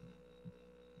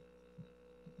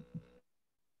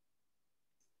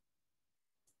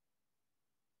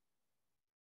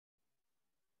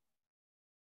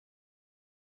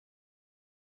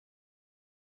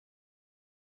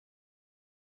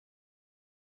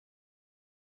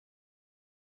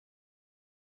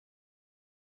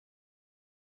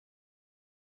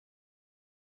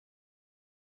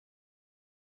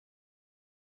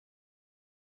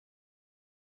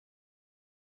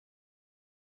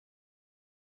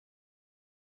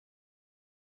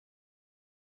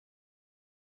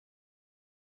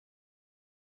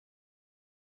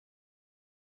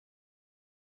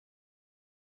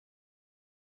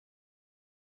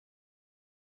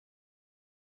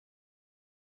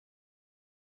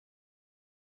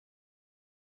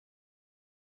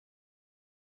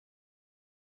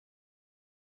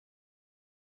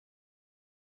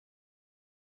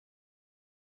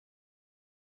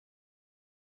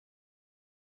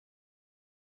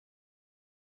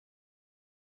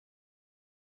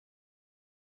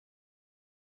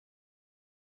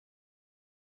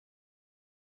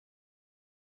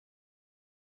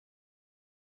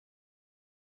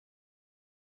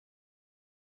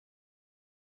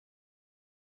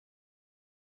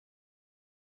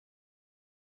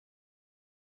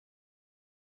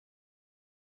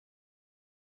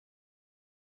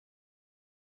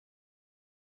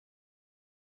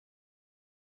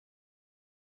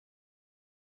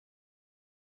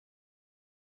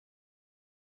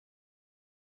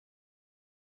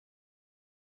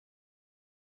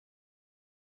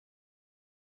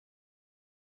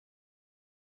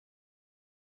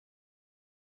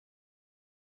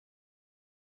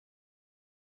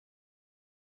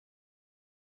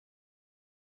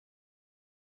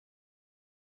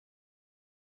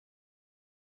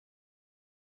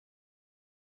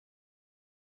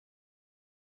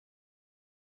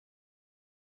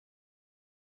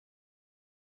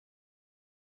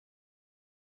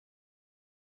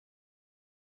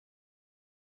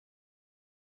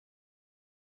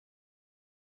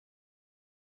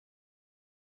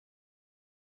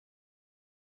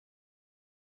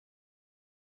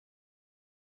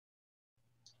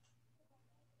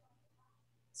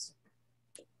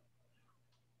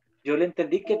 Yo le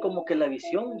entendí que como que la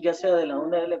visión, ya sea de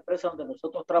una de la empresa donde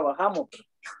nosotros trabajamos,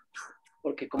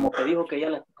 porque como que dijo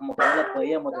que como que ya la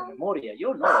podíamos de memoria,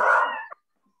 yo no.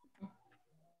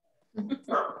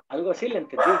 Algo así le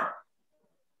entendí.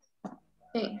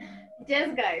 Sí. Yes,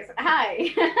 guys.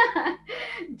 Hi.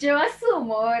 Yo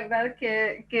asumo, ¿verdad?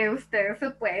 Que ustedes se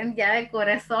pueden ya de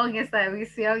corazón esa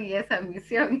visión y esa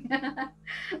misión.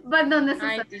 But no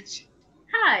necesariamente.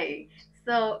 Hi.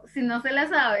 So, si no se la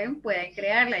saben, pueden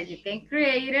crearla. You can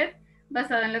create it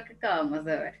basado en lo que acabamos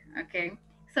de ver. Ok.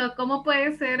 So, ¿cómo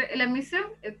puede ser la misión?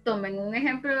 Tomen un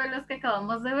ejemplo de los que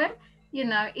acabamos de ver,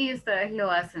 y ustedes lo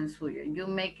hacen suyo. You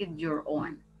make it your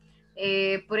own.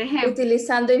 Por ejemplo,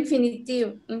 utilizando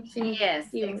infinitive. Yes,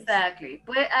 exactly.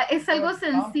 Pues, es algo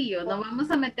sencillo, no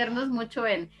vamos a meternos mucho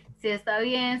en si está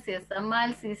bien, si está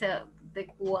mal, si se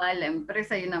adecua a la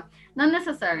empresa, not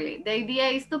necessarily. The idea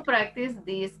is to practice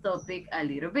this topic a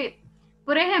little bit.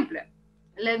 Por ejemplo,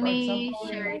 let me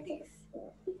share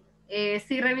this.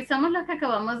 Si revisamos lo que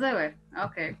acabamos de ver,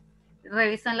 ok,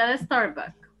 revisan la de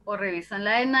Starbucks o revisan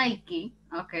la de Nike,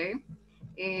 ok.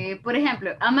 Por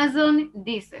ejemplo, Amazon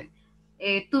dice,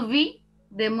 to be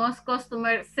the most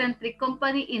customer-centric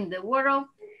company in the world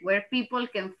where people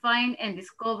can find and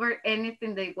discover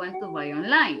anything they want to buy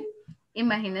online.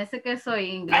 Imagínense que soy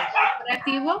inglés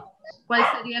corporativo, ¿cuál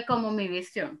sería como mi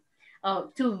visión?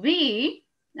 Oh, to be,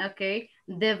 okay,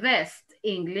 the best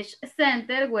English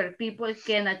center where people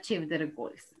can achieve their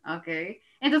goals, okay.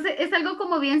 Entonces es algo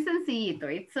como bien sencillito,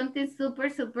 it's something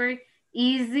super, super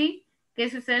easy, que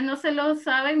si ustedes no se lo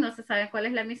saben, no se saben cuál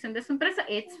es la misión de su empresa,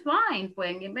 it's fine,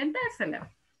 pueden inventársela.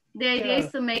 The idea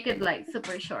is to make it like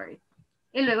super short.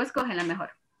 Y luego escogen la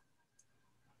mejor.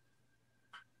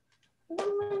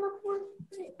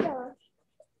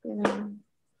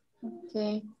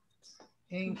 Okay.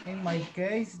 In my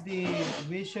case, the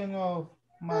vision of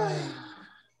my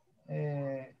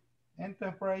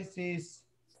enterprise is,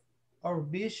 our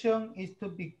vision is to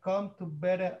become to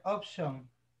better option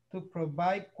to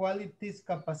provide qualities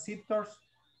capacitors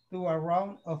to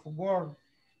around of world.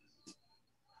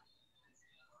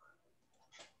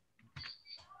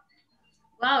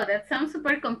 Wow, that sounds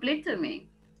super complete to me.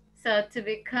 So to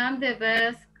become the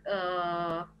best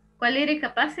quality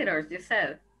capacitors, you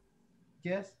said?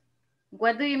 Yes.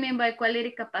 What do you mean by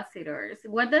quality capacitors?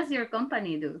 What does your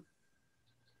company do?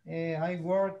 I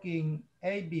work in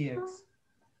ABX.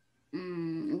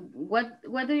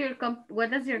 What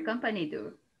does your company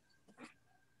do?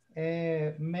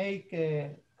 Make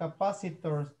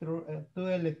capacitors through to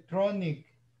electronic.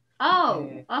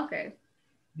 Okay.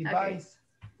 Device.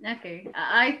 Okay.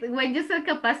 When you said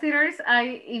capacitors,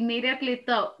 I immediately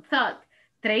thought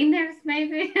trainers,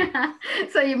 maybe.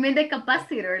 So you mean the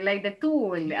capacitor, like the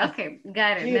tool. Yes. Okay,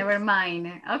 got it. Yes. Never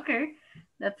mind. Okay,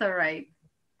 that's all right.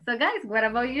 So guys, what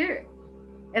about you?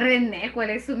 René, ¿cuál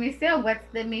es su misión? What's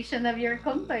the mission of your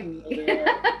company?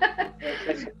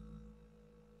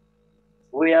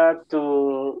 We are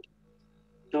to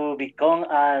become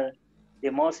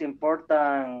the most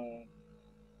important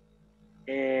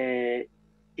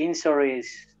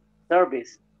insurance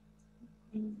service.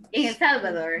 In El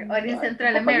Salvador or in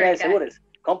Central America?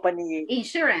 Company.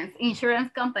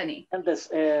 Insurance company. And this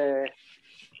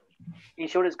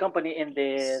insurance company in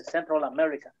the Central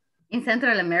America. In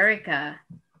Central America?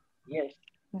 Yes.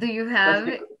 Do you have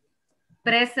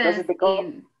presence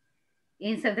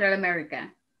in Central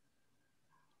America?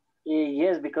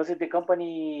 Yes, because the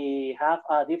company have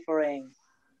a different...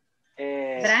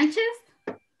 ¿Branches?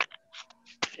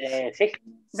 Sí.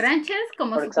 ¿Branches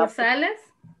como sucursales?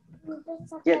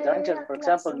 Yes, branches, for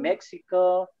example,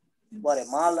 Mexico,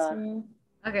 Guatemala.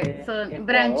 Okay, so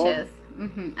branches.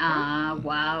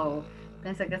 Wow.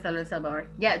 Pensé que solo El Salvador.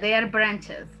 Yeah, they are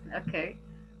branches. Okay.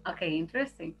 Okay,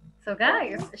 interesting. So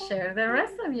guys, share the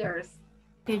rest of yours.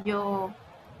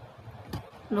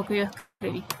 Lo que yo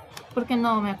escribí. Porque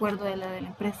no me acuerdo de la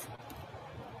empresa.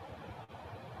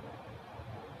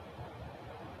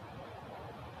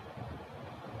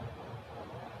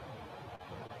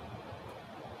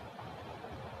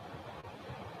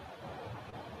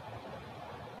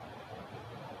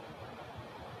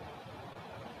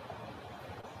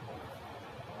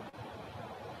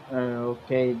 Ok,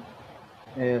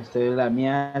 la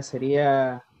mía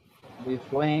sería be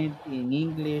fluent in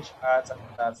English as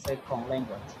a second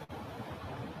language.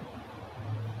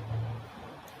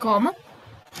 ¿Cómo?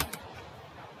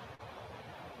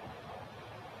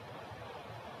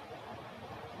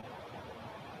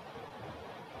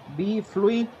 Be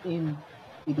fluent in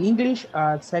English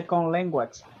as second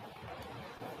language.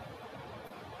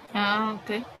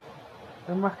 Ok.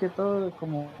 Es más que todo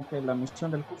como que la misión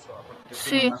del curso, porque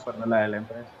sí. No me acuerdo la de la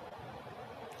empresa.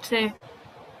 Sí.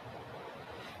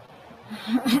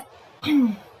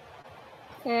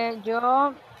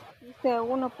 Yo hice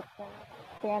uno porque no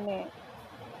tiene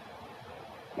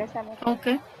esa mejor. Ok.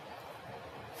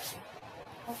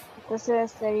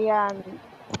 Entonces serían,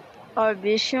 our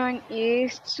vision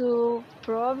is to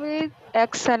provide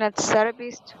excellent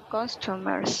service to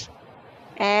customers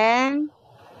and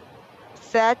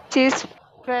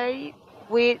satisfied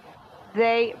with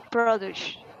their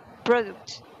products.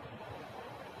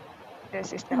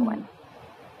 This is that one.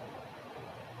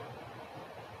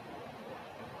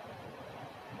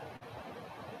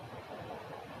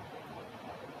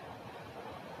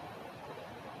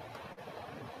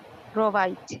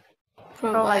 Provide.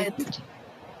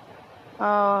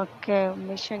 Okay,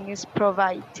 mission is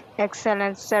provide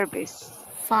excellent service.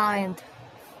 Find.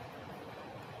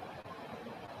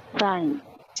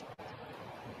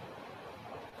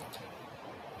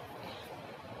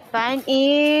 Find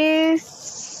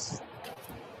is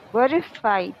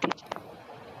verified.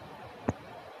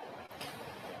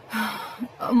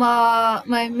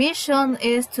 My mission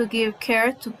is to give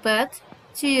care to pets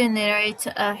to generate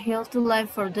a healthy life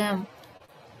for them.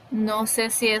 No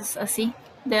sé si es así.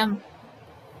 Them.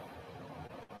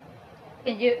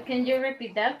 Can you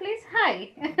repeat that, please? Hi.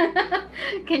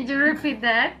 Can you repeat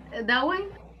that one?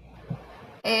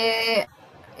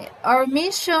 Our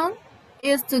mission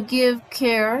is to give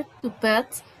care to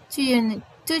pets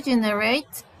to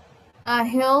generate a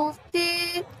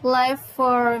healthy life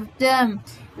for them.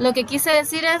 Lo que quise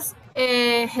decir es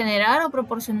generar o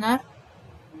proporcionar.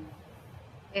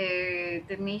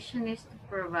 The mission is to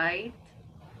provide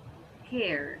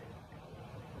care,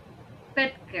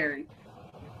 pet care,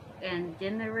 and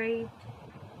generate.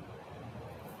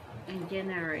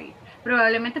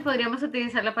 Probablemente podríamos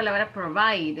utilizar la palabra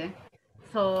provide.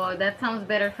 So that sounds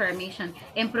better for a mission.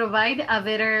 And provide a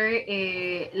better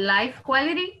life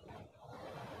quality.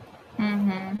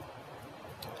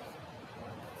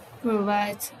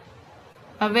 Provide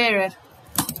a better.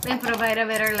 And provide a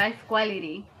better life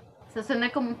quality. So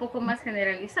suena como un poco más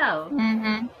generalizado.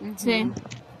 Sí.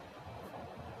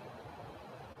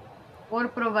 Or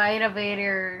provide a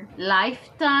better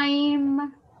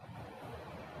lifetime.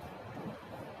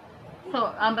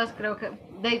 So ambas creo que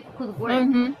they could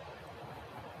work.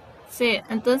 Sí,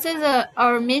 entonces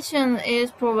our mission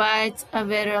is provide a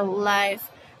better life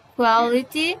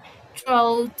quality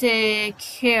through the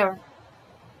care,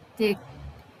 the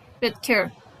pet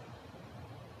care.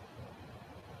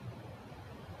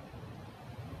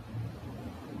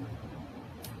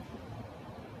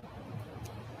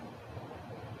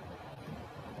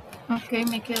 Okay,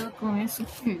 me quedo con eso.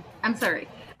 I'm sorry.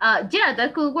 Yeah,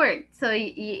 that could work. So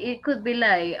it could be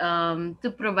like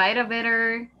to provide a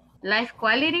better life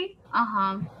quality.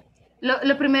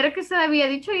 Lo primero que se había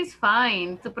dicho is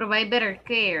fine. To provide better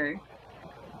care.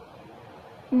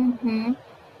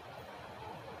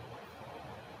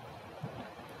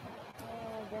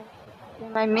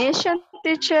 My mission,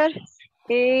 teacher,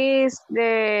 is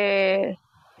the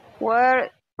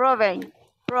word provide.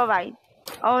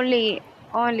 Only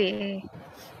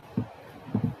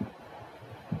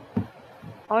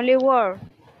word.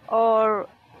 Or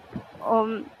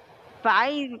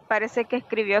find, parece que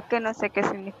escribió que no sé qué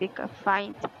significa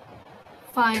find.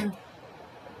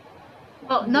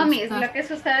 Oh, no, Miss, lo que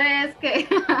sucede es que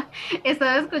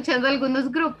estaba escuchando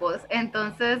algunos grupos,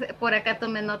 entonces por acá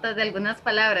tomé notas de algunas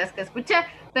palabras que escuché,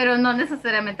 pero no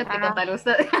necesariamente aplica para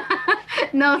usted.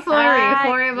 No,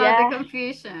 sorry about the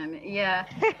confusion. Yeah.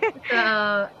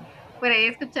 So, por ahí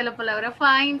escuché la palabra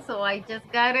find, so I just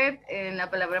got it, en la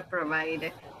palabra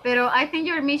provide. Pero I think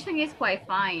your mission is quite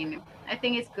fine. I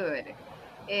think it's good.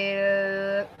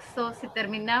 So, si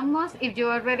terminamos, if you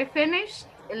already finished,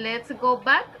 let's go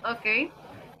back, okay?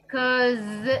 Because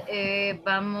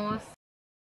vamos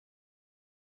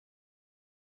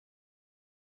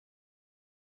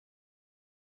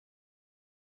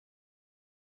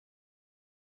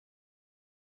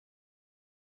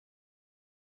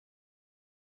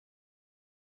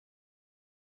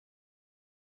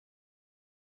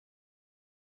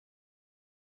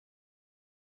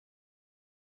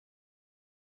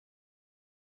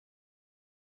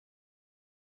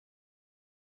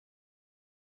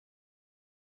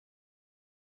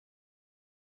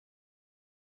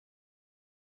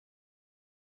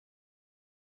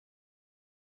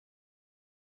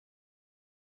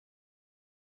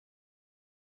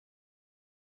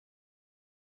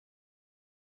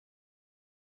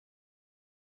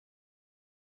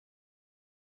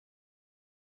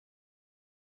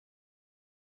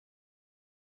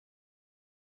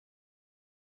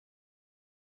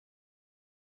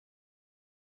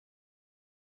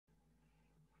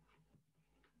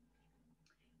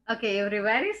Okay,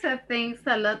 everybody, so thanks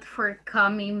a lot for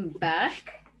coming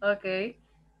back. Okay,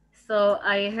 so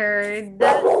I heard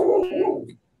that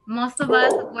most of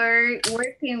us were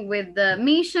working with the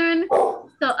mission.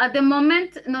 So at the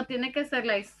moment, no tiene que ser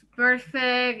like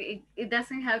perfect. It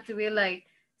doesn't have to be like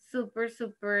super,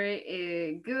 super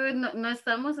good. No, no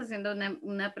estamos haciendo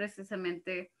una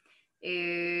precisamente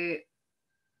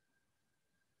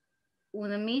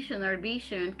una mission or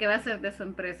vision que va a ser de su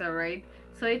empresa, right?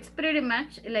 So it's pretty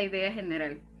much la idea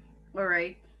general, all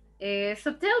right?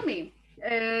 So tell me,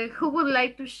 who would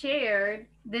like to share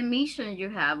the mission you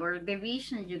have or the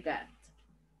vision you got?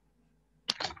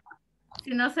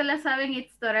 Si no se la saben,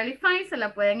 it's totally fine. Se la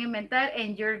pueden inventar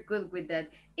and you're good with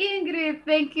that. Ingrid,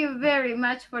 thank you very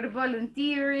much for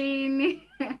volunteering.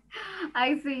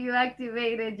 I see you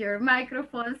activated your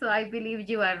microphone, so I believe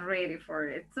you are ready for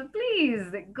it. So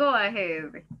please, go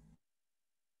ahead.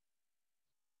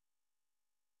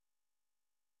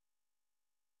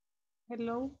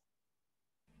 Hello.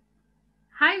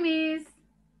 Hi, Miss.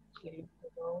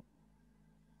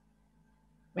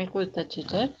 ¿Me escucha,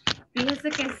 teacher? Fíjese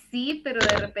que sí, pero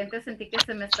de repente sentí que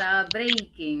se me estaba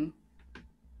breaking.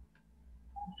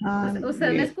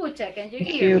 ¿Usted me escucha? Can you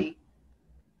hear me?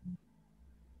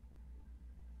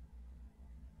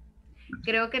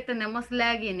 Creo que tenemos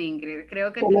lagging, Ingrid.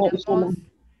 Creo que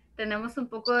tenemos un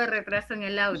poco de retraso en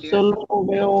el audio. Solo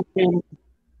veo que...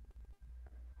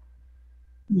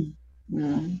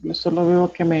 yo solo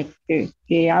veo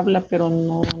que habla, pero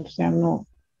no, o sea, no.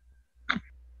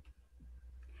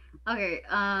 Okay,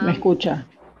 ¿Me escucha?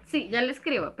 Sí, ya le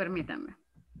escribo, permítame.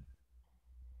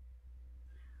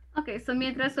 Ok, so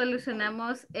mientras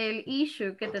solucionamos el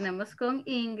issue que tenemos con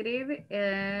Ingrid,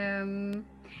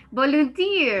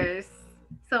 volunteers.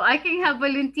 So I can have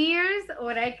volunteers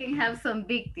or I can have some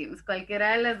victims.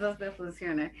 Cualquiera de las dos me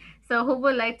funciona. So who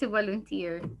would like to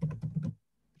volunteer?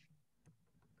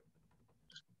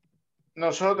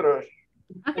 Nosotros.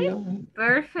 Okay,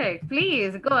 perfect.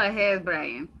 Please go ahead,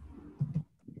 Brian.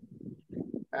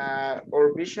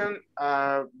 Our vision,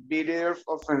 be leaders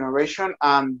of innovation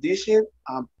and design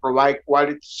and provide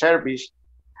quality service.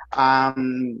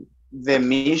 The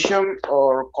mission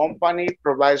or company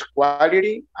provides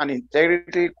quality and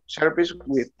integrity service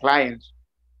with clients.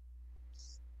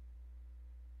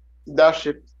 That's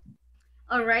it.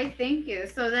 All right, thank you.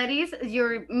 So that is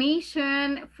your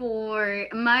mission for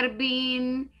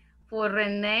Marvin, for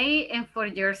Renee, and for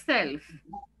yourself.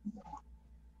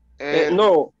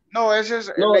 No, ese es,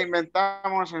 lo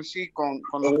inventamos en sí con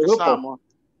lo que estamos.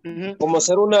 Como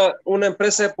ser una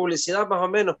empresa de publicidad, más o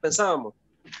menos, pensábamos.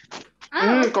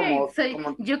 Ah, okay.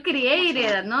 So you created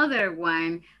another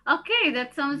one. Okay,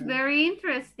 that sounds very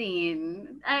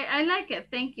interesting. I like it.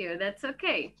 Thank you. That's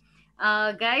okay.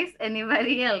 Guys,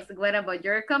 anybody else? What about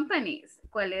your companies?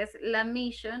 ¿Cuál es la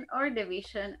mission or the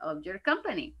vision of your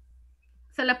company?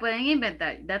 Se la pueden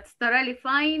inventar. That's totally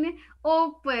fine.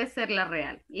 O puede ser la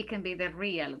real. It can be the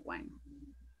real one.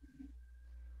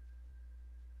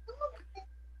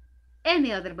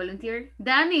 Any other volunteer?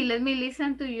 Danny, let me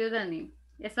listen to you, Danny.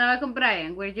 Estaba con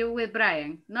Brian. Were you with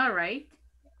Brian? No, right?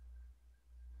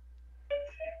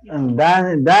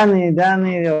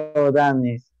 Danny or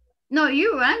Danis? No,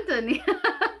 you, Anthony.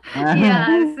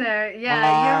 Yeah, sir. Yeah,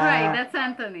 you're right. That's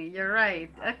Anthony. You're right.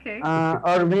 Okay.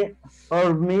 Our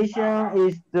mission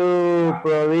is to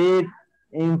provide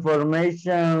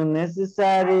information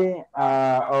necessary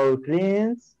our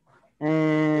clients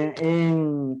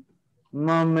in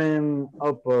moment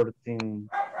opportune.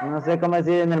 No sé cómo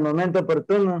decir en el momento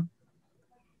oportuno.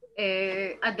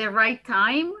 At the right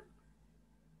time.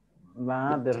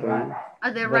 At the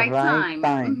right time.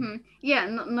 Mm-hmm. Yeah,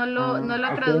 no lo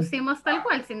okay. traducimos tal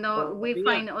cual, sino we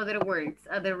find other words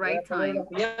at the right time.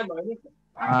 Okay.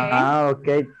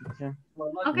 Okay.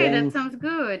 Okay, that sounds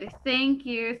good. Thank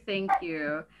you. Thank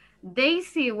you.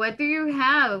 Daisy, what do you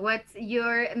have? What's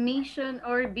your mission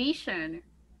or vision?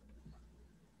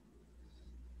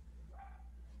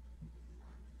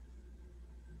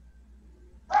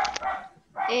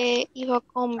 Iba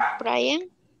con Brian.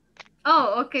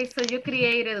 Oh, okay, so you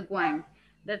created one.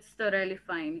 That's totally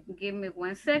fine. Give me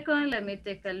 1 second. Let me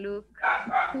take a look.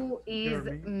 Who is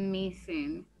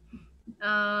missing?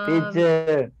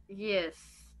 Teacher. Yes.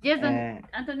 Yes,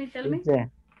 Anthony, tell me.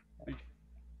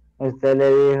 Usted le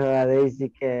dijo a Daisy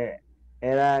que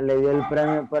le dio el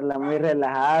premio por la muy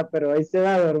relajada, pero hoy se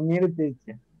va a dormir,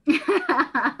 teacher.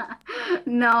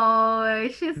 No,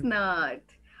 she's not.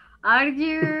 Are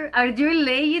you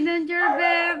laying in your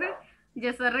bed?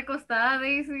 ¿Ya está recostada,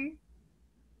 Daisy?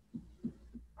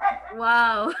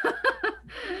 Wow.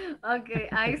 Okay,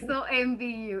 I so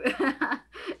envy you.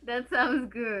 That sounds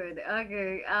good.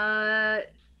 Okay.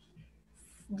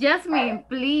 Jasmine,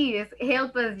 please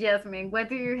help us, Jasmine. What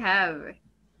do you have?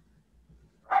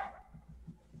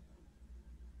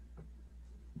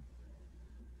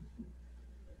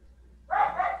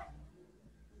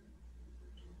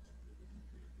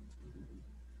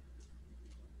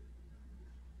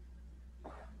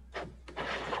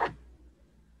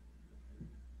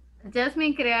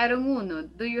 Jasmine crearon uno.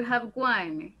 Do you have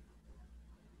one?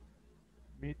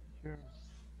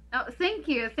 Oh, thank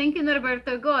you. Thank you,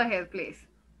 Norberto. Go ahead, please.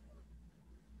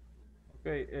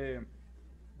 Okay.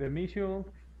 The mission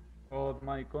of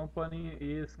my company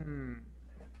is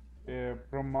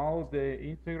promote the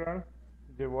integral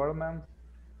development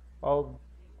of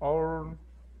our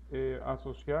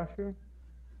association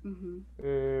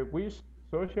with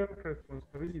social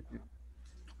responsibility.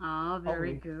 Oh,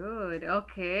 very good.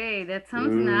 Okay, that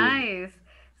sounds nice.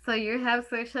 So you have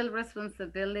social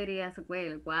responsibility as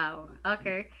well. Wow.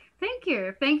 Okay. Thank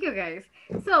you. Thank you, guys.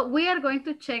 So we are going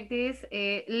to check this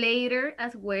later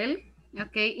as well.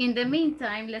 Okay. In the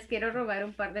meantime, les quiero robar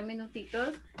un par de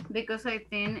minutitos because I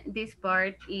think this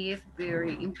part is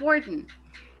very important.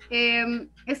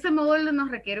 Este módulo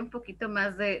nos requiere un poquito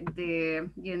más de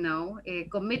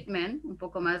commitment, un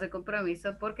poco más de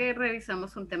compromiso, porque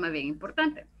revisamos un tema bien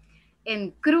importante,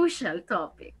 en crucial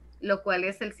topic, lo cual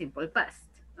es el simple past,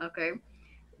 ¿ok?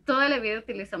 Toda la vida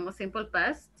utilizamos simple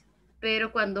past,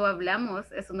 pero cuando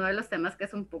hablamos es uno de los temas que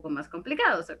es un poco más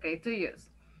complicados, ¿ok? To use.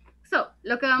 So,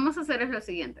 lo que vamos a hacer es lo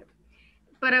siguiente.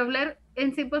 Para hablar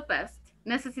en simple past,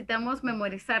 necesitamos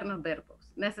memorizarnos verbos.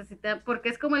 Porque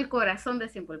es como el corazón de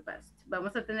simple past.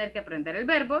 Vamos a tener que aprender el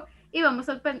verbo y vamos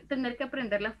a tener que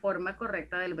aprender la forma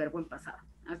correcta del verbo en pasado.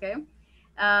 ¿Ok?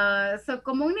 So,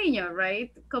 como un niño,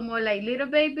 right? Como like little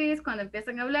babies cuando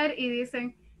empiezan a hablar y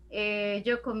dicen,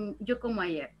 yo como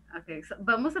ayer. Okay? So,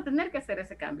 vamos a tener que hacer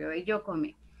ese cambio de yo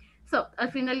comí. So,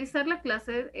 al finalizar la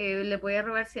clase, le voy a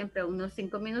robar siempre unos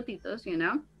 5 minutitos,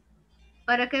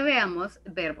 para que veamos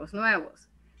verbos nuevos.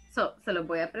 So, se los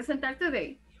voy a presentar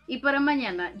today. Y para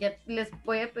mañana ya les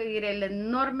voy a pedir el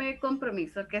enorme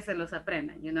compromiso que se los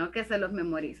aprendan, que se los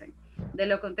memoricen. De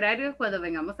lo contrario, cuando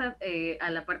vengamos a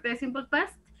la parte de Simple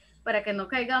Past, para que no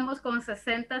caigamos con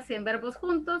 60, 100 verbos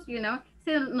juntos, si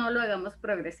no lo hagamos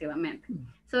progresivamente.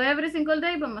 So, every single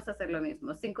day vamos a hacer lo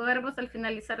mismo. 5 verbos al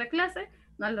finalizar la clase,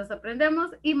 nos los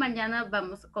aprendemos y mañana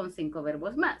vamos con 5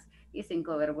 verbos más y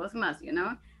 5 verbos más,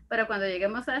 Para cuando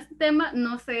lleguemos a este tema,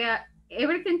 no sea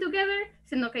everything together,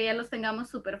 sino que ya los tengamos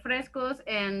súper frescos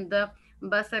and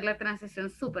va a ser la transición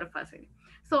súper fácil.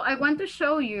 So, I want to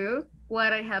show you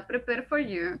what I have prepared for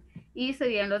you y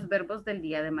serían los verbos del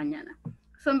día de mañana.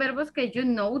 Son verbos que you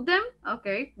know them, ok,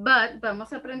 but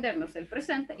vamos a aprendernos el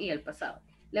presente y el pasado.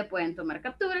 Le pueden tomar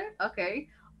captura, ok,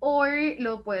 o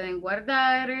lo pueden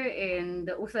guardar,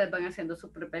 ustedes van haciendo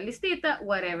su propia listita,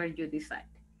 whatever you decide.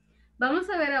 Vamos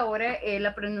a ver ahora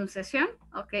la pronunciación,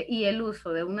 ¿ok? Y el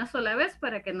uso de una sola vez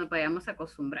para que nos vayamos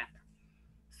acostumbrando.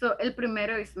 So, el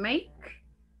primero es make,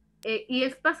 y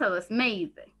el pasado es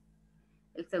made.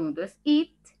 El segundo es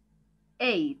eat,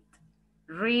 ate,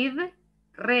 read,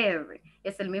 read.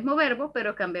 Es el mismo verbo,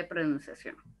 pero cambia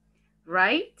pronunciación.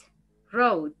 Write,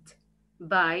 wrote,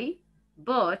 buy,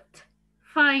 bought,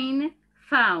 find,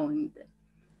 found.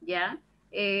 ¿Ya?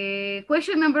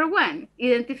 Question number 1.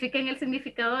 ¿Identifican el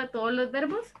significado de todos los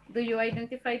verbos? Do you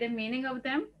identify the meaning of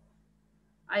them?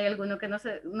 ¿Hay alguno que no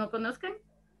conozcan?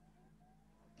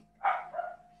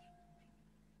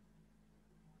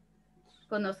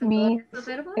 ¿Conocen todos los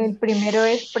verbos? El primero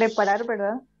es preparar,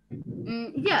 ¿verdad?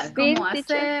 Ya, como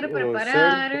hacer,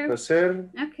 preparar. Hacer.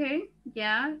 Ok,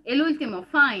 ya. El último,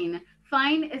 find.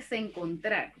 Find es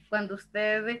encontrar. Cuando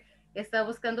usted está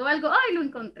buscando algo, ¡ay, lo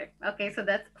encontré! Ok, so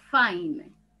that's find.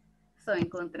 So,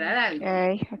 encontrar algo.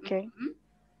 Okay.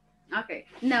 Okay,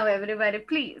 now everybody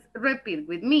please repeat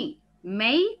with me.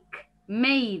 Make,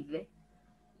 made.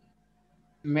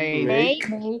 Make.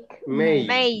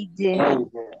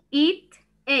 Eat,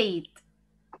 ate.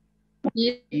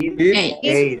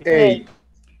 Ate.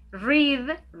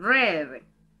 Read, read.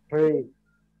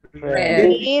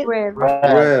 Red,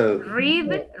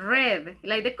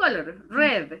 like the color,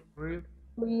 red.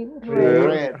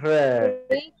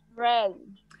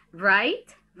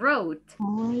 Write, wrote.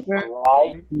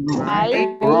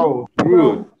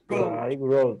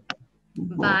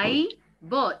 Buy,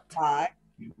 bought.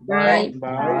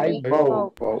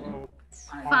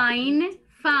 Find,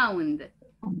 found.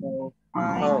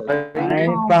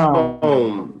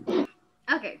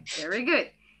 Okay, very good.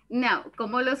 Now,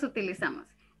 ¿cómo los utilizamos?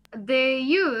 The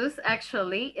use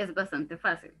actually es bastante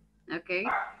fácil, okay?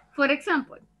 For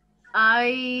example,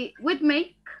 I would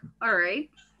make, all right,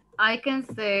 I can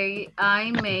say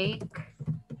I make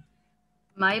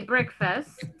my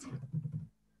breakfast.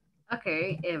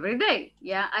 Okay, every day.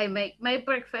 Yeah, I make my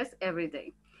breakfast every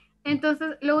day.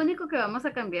 Entonces, lo único que vamos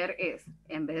a cambiar es,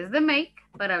 en vez de make,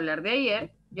 para hablar de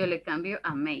ayer, yo le cambio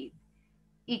a made.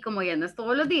 Y como ya no es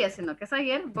todos los días, sino que es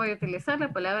ayer, voy a utilizar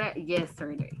la palabra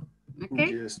yesterday.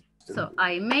 Okay? Yesterday. So,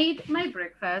 I made my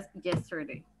breakfast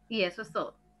yesterday. Y eso es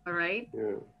todo. All right?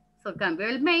 Yeah. So, cambio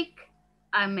el make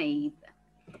a made.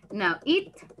 Now,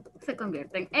 eat se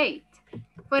convierte en ate.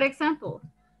 For example,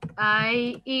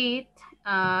 I eat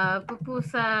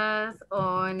pupusas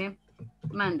on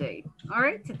Monday. All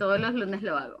right? Si todos los lunes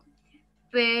lo hago.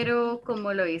 Pero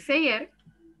como lo hice ayer,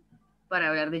 para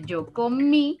hablar de yo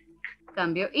comí,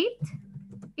 cambio eat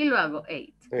y lo hago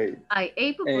ate. I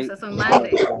ate pupusas on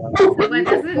Monday. So what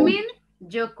does it mean?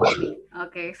 Yo comí.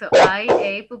 Okay, so I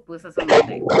ate pupusas on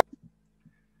Monday.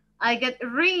 I get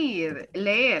read,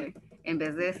 leer. En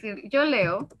vez de decir yo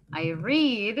leo, I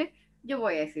read, yo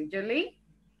voy a decir yo leí.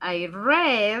 I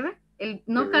read,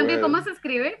 no cambia cómo se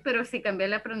escribe, pero sí cambia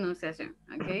la pronunciación.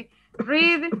 Okay,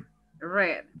 read,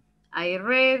 read. I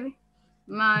read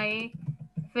my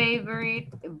favorite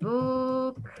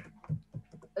book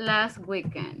last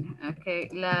weekend. Okay,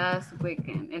 last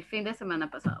weekend, el fin de semana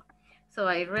pasado. So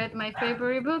I read my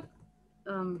favorite book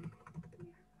on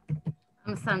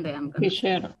Sunday. I'm going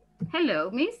to...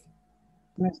 Hello, Miss.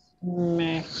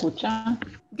 ¿Me escucha?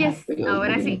 Yes,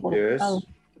 ahora sí. Yes.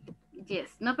 Yes.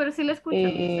 No, pero sí lo escucho,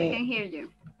 Miss. I can hear you.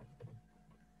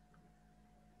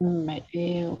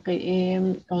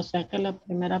 O sea que la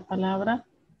primera palabra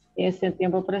es en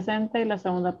tiempo presente y la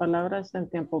segunda palabra es en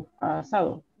tiempo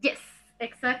pasado. Yes,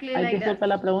 exactly like that. Disculpa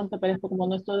la pregunta, pero es como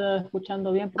no estoy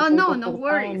escuchando bien. Oh, no, no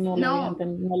worries. No,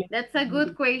 that's a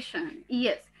good question.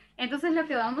 Yes. Entonces lo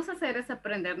que vamos a hacer es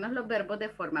aprendernos los verbos de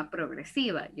forma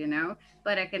progresiva, you know,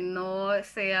 para que no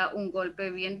sea un golpe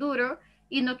bien duro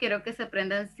y no quiero que se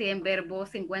aprendan 100 verbos,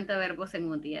 50 verbos en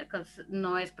un día, porque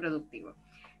no es productivo.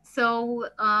 So,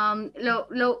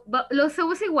 lo se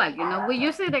usa igual, you know, we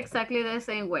use it exactly the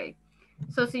same way.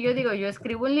 So, si yo digo, yo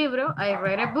escribo un libro, I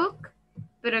read a book,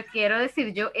 pero quiero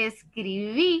decir, yo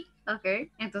escribí, ok,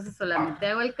 entonces solamente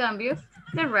hago el cambio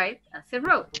de write a se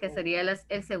wrote, que sería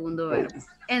el segundo verbo,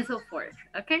 and so forth,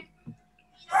 ok.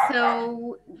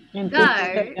 So,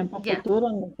 entonces, el tiempo futuro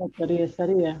no se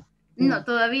autorizaría. No,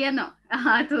 todavía no.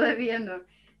 Ajá, todavía no.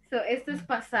 So, esto es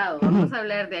pasado. Vamos a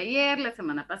hablar de ayer, la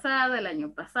semana pasada, el año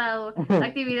pasado,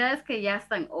 actividades que ya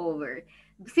están over.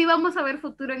 Sí vamos a ver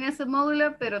futuro en ese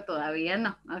módulo, pero todavía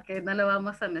no. Ok, no lo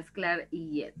vamos a mezclar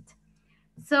yet.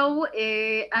 So,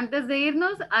 antes de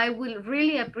irnos, I will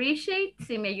really appreciate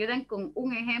si me ayudan con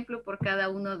un ejemplo por cada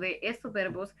uno de estos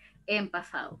verbos en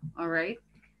pasado. All right?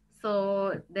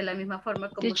 So, de la misma forma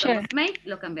como usamos made,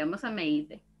 lo cambiamos a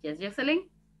made. Yes, Jocelyn?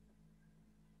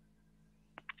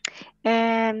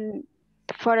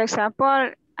 For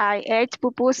example, I ate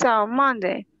pupusa on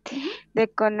Monday. The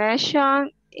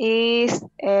connection is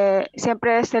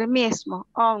siempre es el mismo,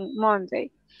 on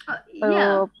Monday.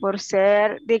 Yeah. Por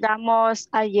ser, digamos,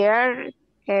 ayer,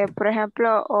 por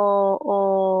ejemplo,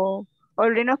 o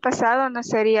el lunes pasado no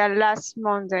sería last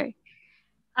Monday.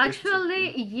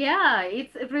 Actually, yeah,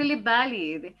 it's really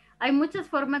valid. Hay muchas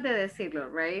formas de decirlo,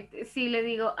 right? Si le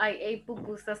digo, I ate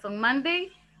pupusas on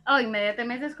Monday,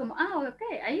 inmediatamente es como, ok,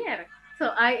 ayer.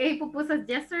 So, I ate pupusas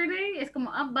yesterday, es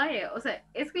como, vaya. O sea,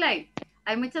 es like,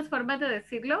 hay muchas formas de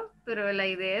decirlo, pero la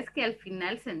idea es que al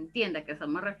final se entienda que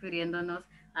estamos refiriéndonos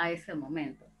a ese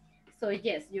momento. So,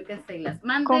 yes, you can say last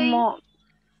Monday. Como,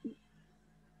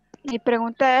 mi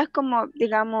pregunta es como,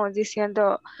 digamos,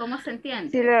 diciendo... ¿Cómo se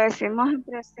entiende? Si lo decimos en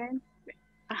presente,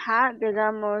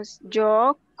 digamos,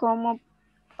 yo como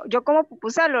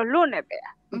pupusa los lunes,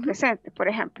 vea, en presente, por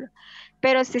ejemplo.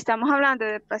 Pero si estamos hablando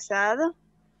de pasado,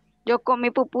 yo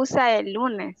comí pupusa el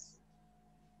lunes.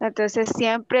 Entonces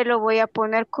siempre lo voy a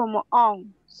poner como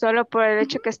on, solo por el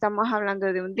hecho que estamos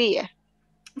hablando de un día.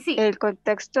 Sí. El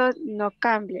contexto no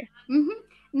cambia.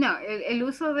 No, el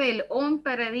uso del on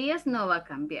para días no va a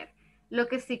cambiar. Lo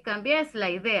que sí cambia es la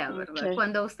idea, ¿verdad? Okay.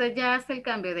 Cuando usted ya hace el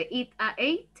cambio de eat a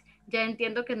ate, ya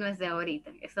entiendo que no es de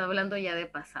ahorita. Está hablando ya de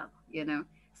pasado, you know.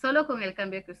 Solo con el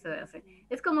cambio que usted hace.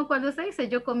 Es como cuando usted dice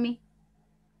yo comí.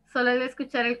 Solo al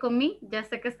escuchar el comí, ya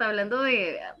sé que está hablando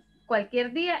de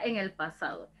cualquier día en el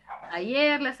pasado.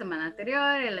 Ayer, la semana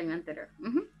anterior, el año anterior.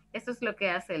 Eso es lo que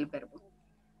hace el verbo.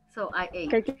 So, I ate.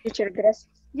 Okay, teacher, gracias.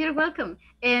 You're welcome.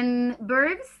 And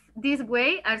verbs this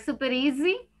way are super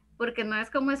easy porque no es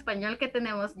como español que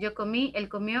tenemos yo comí, él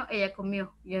comió, ella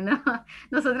comió, you know.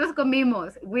 Nosotros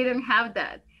comimos. We don't have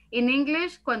that. In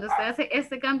English, cuando usted hace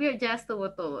este cambio, ya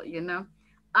estuvo todo, you know.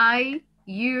 I,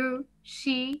 you,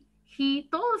 she, he,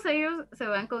 todos ellos se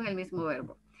van con el mismo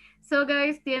verbo. So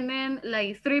guys, tienen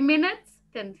like 3 minutes.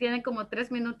 Tienen como 3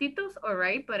 minutitos, all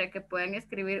right, para que puedan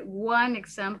escribir one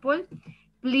example.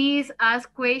 Please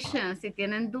ask questions. Si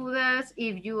tienen dudas,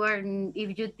 if you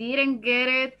didn't get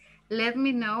it, let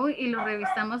me know y lo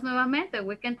revisamos nuevamente.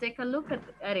 We can take a look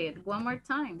at it one more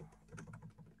time.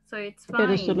 So it's fine.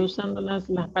 Pero solo usando las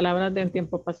palabras del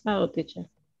tiempo pasado, teacher.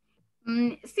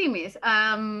 Sí, miss.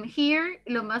 Here,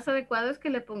 lo más adecuado es que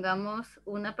le pongamos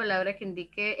una palabra que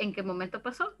indique en qué momento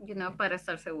pasó, you know, para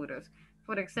estar seguros.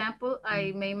 For example,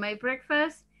 I made my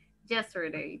breakfast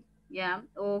yesterday, ¿ya?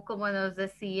 O como nos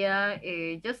decía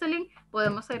Jocelyn,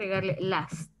 podemos agregarle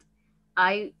last.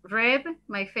 I read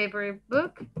my favorite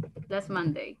book last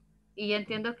Monday. Y ya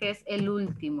entiendo que es el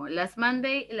último. Last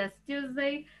Monday, last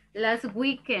Tuesday, last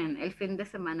weekend, el fin de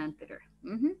semana anterior.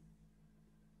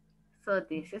 So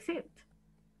this is it.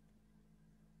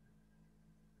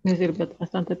 Me sirve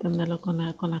bastante tenerlo con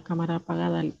la cámara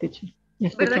apagada, el teacher.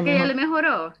 ¿Verdad que ya le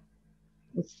mejoró?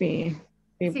 Sí,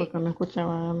 porque no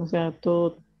escuchaba, o sea,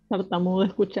 todo tartamudo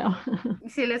escuchaba.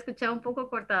 Sí, le escuchaba un poco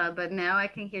cortada, but now I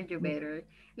can hear you better.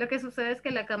 Lo que sucede es que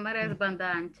la cámara es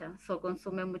banda ancha, so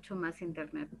consume mucho más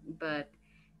internet, but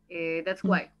that's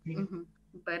why.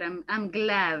 But I'm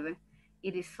glad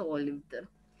it is solved.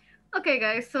 Okay,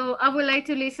 guys, so I would like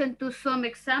to listen to some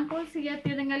examples, si ya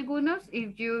tienen algunos,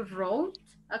 if you wrote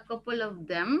a couple of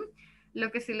them. Lo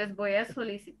que sí les voy a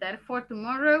solicitar for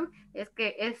tomorrow es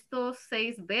que estos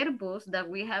 6 verbos that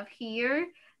we have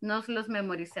here nos los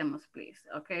memoricemos, please,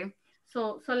 okay?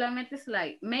 So, solamente es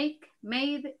like make,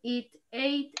 made, eat,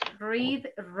 ate,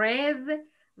 read, read,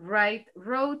 write,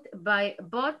 wrote, buy,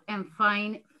 bought, and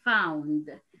find, found,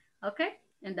 okay?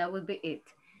 And that would be it.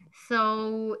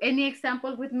 So, any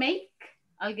example with make?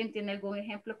 ¿Alguien tiene algún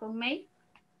ejemplo con make?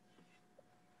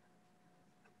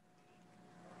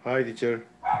 Hi, teacher.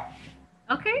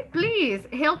 Okay, please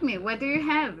help me. What do you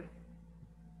have?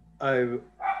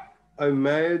 I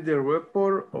made the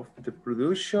report of the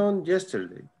production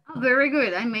yesterday. Oh, very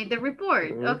good. I made the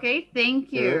report. Okay,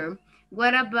 thank you.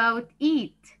 What about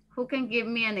eat? Who can give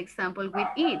me an example with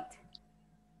eat?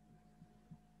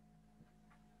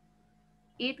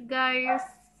 Eat, guys.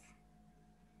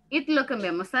 Eat lo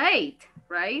cambiamos a ate,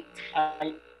 right?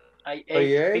 I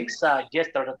ate pizza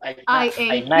yesterday. I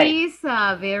ate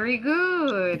pizza. Very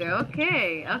good.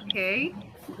 Okay, okay.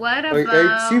 What about...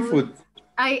 I ate seafood.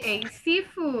 I ate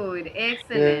seafood.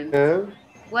 Excellent.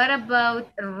 What about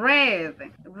read?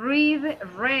 Read,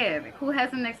 read. Who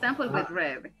has an example with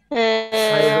read?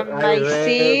 My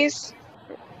sis.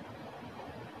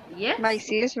 Yes. My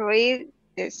sis read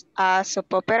is a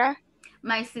soap opera.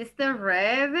 My sister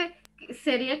read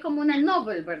sería como una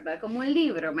novel, ¿verdad? Como un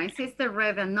libro. My sister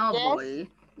read a novel. Yes.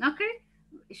 Okay.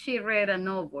 She read a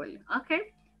novel.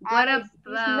 Okay. What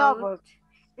about...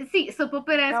 Sí, soap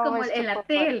opera es como en la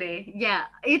tele. Yeah,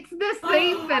 it's the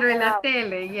same, pero en la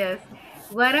tele, yes.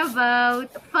 What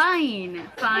about find?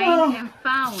 Find and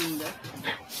found.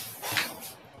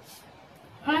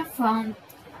 I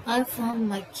found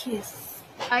my keys.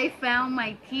 I found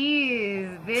my keys.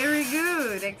 Very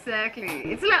good. Exactly.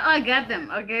 It's like, oh, I got them.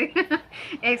 Okay.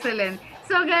 Excellent.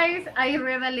 So, guys, I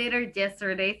read a letter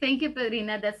yesterday. Thank you,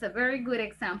 Pedrina. That's a very good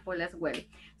example as well.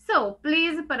 So,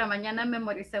 please, para mañana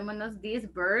memoricémonos these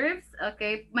verbs.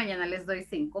 Okay. Mañana les doy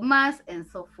 5 más and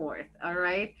so forth. All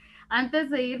right. Antes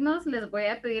de irnos, les voy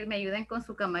a pedir me ayuden con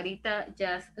su camarita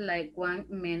just like 1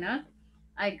 minute.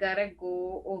 I gotta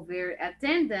go over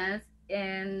attendance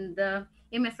and...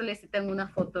 y me solicitan una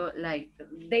foto like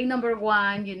day number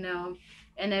 1, you know,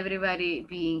 and everybody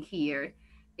being here.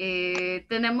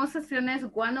 Tenemos sesiones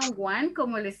one-on-one,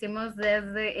 como lo hicimos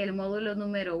desde el módulo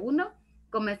número 1.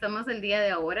 Comenzamos el día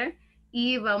de ahora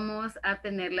y vamos a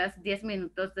tenerlas 10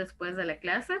 minutos después de la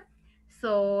clase.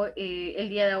 So, el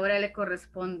día de ahora le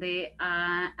corresponde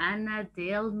a Ana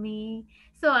Delmi.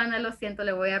 So, Ana, lo siento,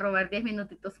 le voy a robar 10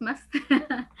 minutitos más.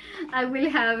 I will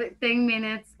have 10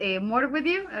 minutes more with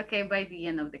you, okay, by the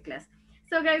end of the class.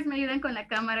 So, guys, me ayudan con la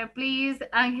cámara, please.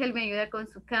 Ángel me ayuda con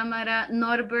su cámara.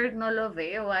 Norbert, no lo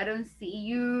veo. I don't see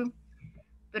you.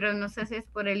 Pero no sé si es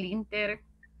por el Inter.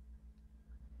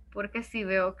 Porque sí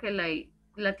veo que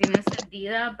la tiene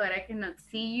encendida, but I cannot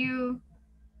see you.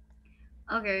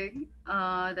 Okay,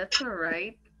 that's all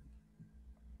right.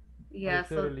 Yeah,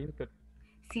 so...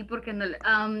 Sí, porque no...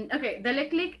 ok, dale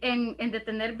clic en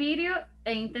detener vídeo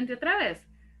e intente otra vez.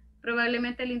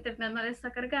 Probablemente el internet no le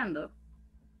está cargando.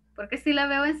 Porque sí la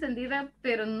veo encendida,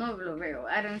 pero no lo veo.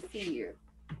 I don't see you.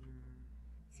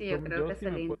 Sí, yo creo que es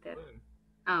el Inter.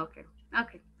 Ah, ok.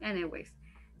 Ok, anyways.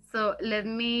 So let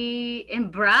me,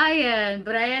 and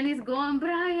Brian is gone,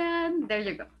 Brian. There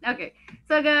you go. Okay,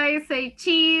 so guys, say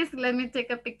cheese. Let me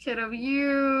take a picture of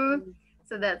you.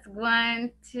 So that's 1,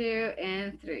 2,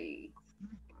 and 3.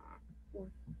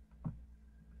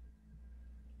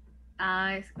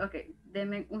 Okay,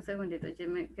 deme un segundito. Give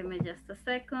me just a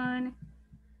second.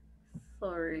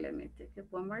 Sorry, let me take it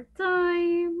one more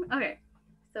time. Okay,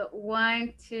 so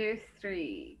 1, 2,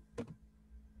 3.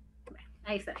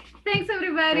 Ahí está. Thanks,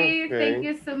 everybody. Okay. Thank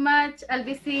you so much. I'll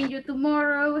be seeing you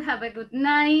tomorrow. Have a good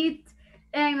night.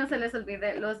 And no se les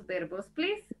olvide los verbos,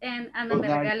 please. And Ana me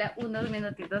regala unos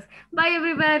minutitos. Bye,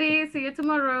 everybody. See you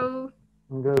tomorrow.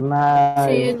 Good night.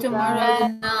 See you tomorrow.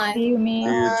 Good night. See you, me.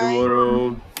 See you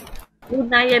tomorrow. Good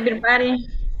night, everybody.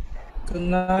 Good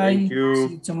night. Thank you.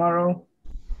 See you tomorrow.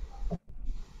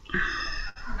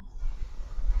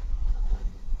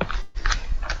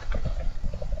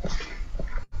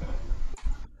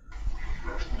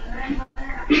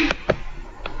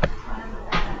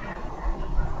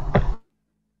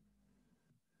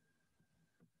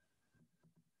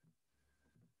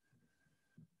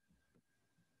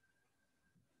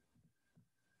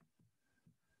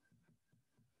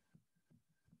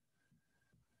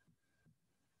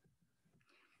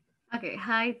 Okay,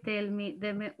 hi, tell me.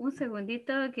 Deme un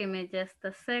segundito. Give me just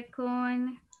a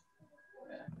second.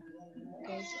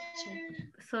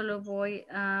 Solo voy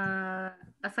a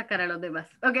sacar a los demás.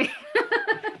 Okay.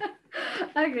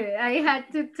 Okay, I had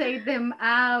to take them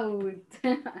out.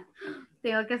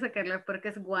 Tengo que sacarlo porque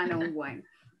es one-on-one.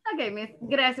 Ok,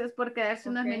 gracias por quedarse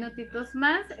unos minutitos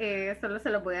más. Solo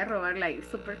se los voy a robar like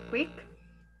super quick.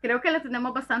 Creo que la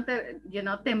tenemos bastante,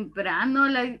 temprano,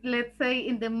 like, let's say,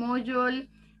 in the module.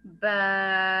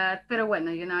 Pero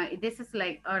bueno, this is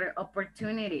like our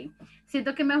opportunity.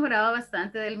 Siento que he mejorado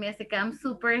bastante del mío, así que I'm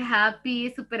super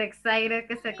happy, super excited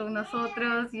que esté con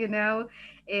nosotros, y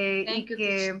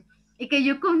que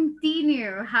you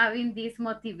continue having this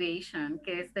motivation,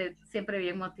 que esté siempre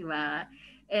bien motivada.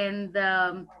 And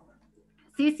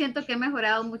sí, siento que he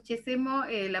mejorado muchísimo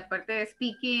la parte de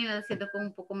speaking, lo siento con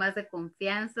un poco más de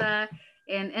confianza.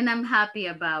 And I'm happy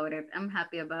about it. I'm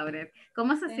happy about it.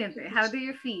 ¿Cómo se siente? How do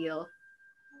you feel?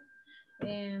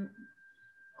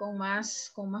 Con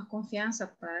más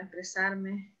confianza para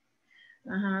expresarme.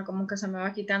 Ajá, como que se me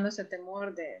va quitando ese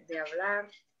temor de hablar.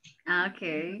 Ok,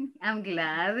 I'm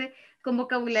glad. ¿Con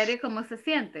vocabulario cómo se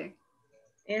siente?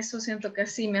 Eso siento que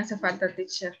sí me hace falta,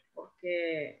 teacher,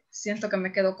 porque siento que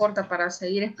me quedo corta para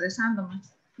seguir expresándome.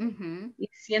 Y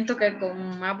siento que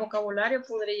con más vocabulario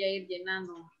podría ir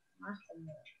llenando más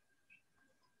como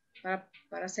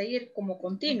para seguir como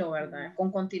continuo, ¿verdad?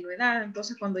 Con continuidad.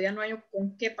 Entonces cuando ya no hay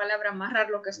con qué palabra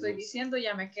amarrar lo que estoy diciendo,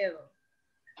 ya me quedo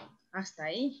hasta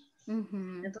ahí.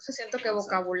 Entonces siento que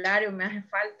vocabulario me hace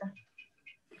falta.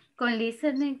 ¿Con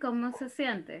listening cómo se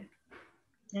siente?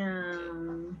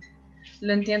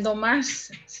 Lo entiendo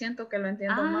más. Siento que lo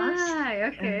entiendo más.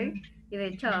 Ok. Y de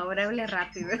hecho ahora hablé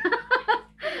rápido.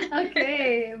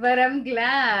 Okay, but I'm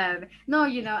glad. No,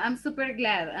 I'm super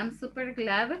glad. I'm super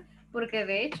glad porque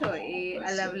de hecho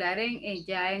al hablar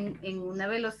ya en una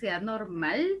velocidad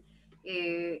normal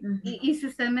y si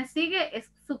usted me sigue es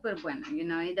súper bueno,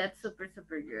 y that's super,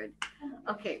 super good.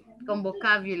 Okay, con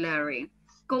vocabulary.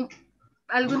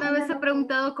 ¿Alguna vez ha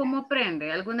preguntado cómo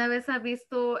aprende? ¿Alguna vez ha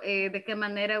visto de qué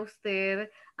manera usted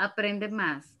aprende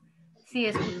más? Si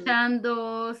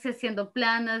escuchando, si haciendo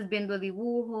planas, viendo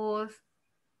dibujos.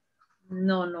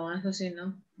 No, eso sí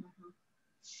no.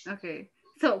 Ok.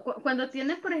 So, cuando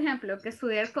tiene, por ejemplo, que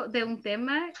estudiar de un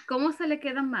tema, ¿cómo se le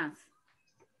queda más?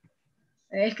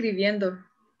 Escribiendo.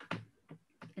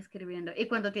 Escribiendo. ¿Y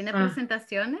cuando tiene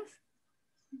presentaciones?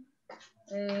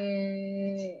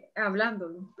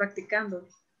 Hablando, practicando.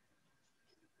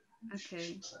 Ok,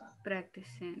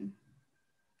 practicing.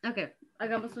 Ok,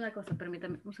 hagamos una cosa,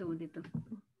 permítame un segundito.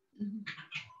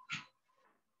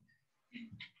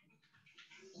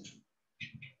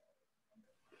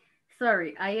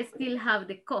 Sorry, I still have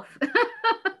the cough.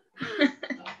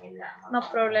 No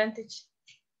problem, teacher.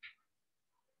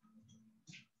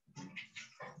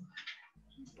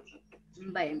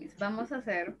 Vaya, vamos a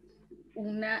hacer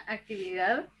una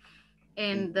actividad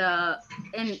en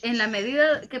la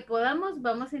medida que podamos,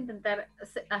 vamos a intentar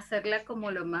hacerla como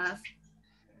lo más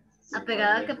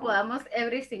apegada que podamos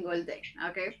every single day,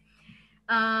 ¿ok?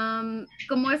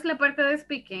 Como es la parte de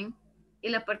speaking, y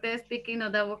la parte de speaking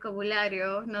nos da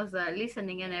vocabulario, nos da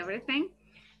listening and everything,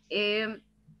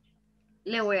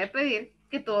 le voy a pedir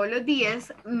que todos los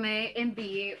días me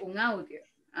envíe un audio,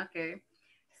 ¿ok?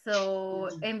 So,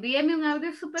 envíeme un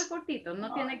audio súper cortito,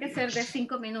 no tiene que ser de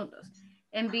 5 minutos.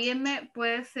 Envíeme,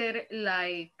 puede ser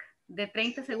like de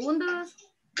 30 segundos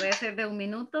puede ser de 1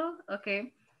 minuto, ok,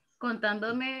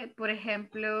 contándome, por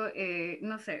ejemplo,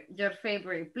 no sé, your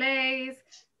favorite place,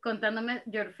 contándome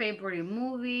your favorite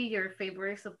movie, your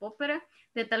favorite soap opera,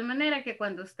 de tal manera que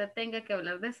cuando usted tenga que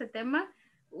hablar de ese tema,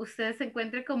 usted se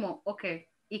encuentre como, ok,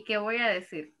 ¿y qué voy a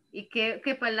decir? ¿Y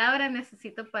qué palabra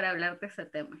necesito para hablar de ese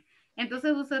tema?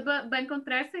 Entonces usted va a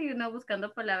encontrarse y uno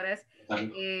buscando palabras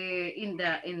in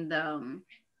the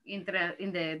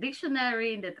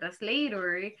dictionary, in the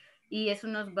translator, y eso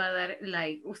nos va a dar,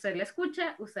 like, usted la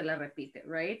escucha, usted la repite,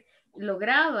 right? Lo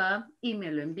graba y me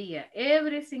lo envía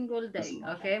every single day,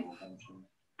 ¿ok?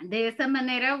 De esta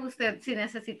manera usted, si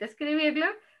necesita escribirlo,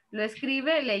 lo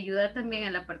escribe, le ayuda también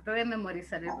en la parte de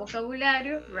memorizar el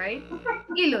vocabulario, right?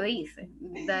 Y lo dice.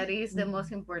 That is the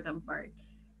most important part.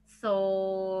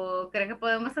 So, ¿cree que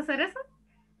podemos hacer eso?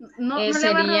 No le va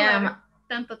a robar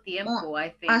tanto tiempo,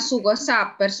 I think. A su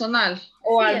WhatsApp personal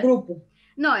o Sí, al grupo.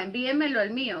 No, envíemelo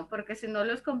al mío, porque si no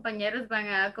los compañeros van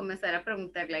a comenzar a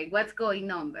preguntar, like, what's going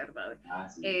on, ¿verdad?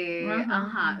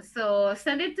 So,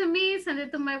 send it to me, send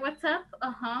it to my WhatsApp,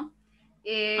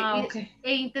 Okay.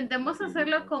 E intentemos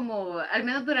hacerlo como, al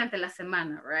menos durante la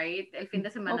semana, right? El fin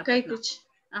de semana. Okay, pues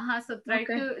no. So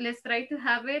let's try to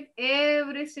have it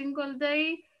every single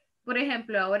day. Por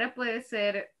ejemplo, ahora puede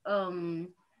ser,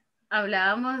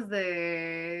 hablábamos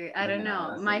de, I don't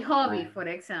know, my hobby, for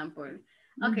example.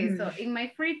 Okay, so in my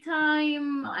free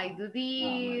time, I do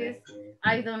this,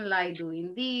 I don't like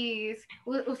doing this.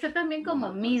 Usted también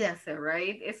como mídase,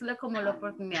 right? Es como la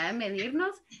oportunidad de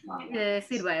medirnos, de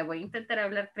decir, vaya, voy a intentar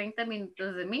hablar 30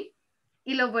 minutos de mí.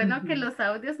 Y lo bueno que los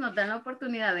audios nos dan la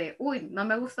oportunidad de, uy, no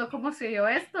me gustó cómo se oyó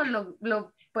esto,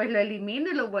 pues lo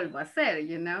elimino y lo vuelvo a hacer,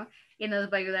 you know? Y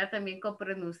nos va a ayudar también con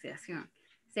pronunciación.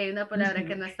 Si hay una palabra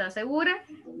que no está segura,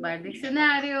 va al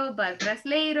diccionario, va al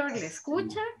translator, le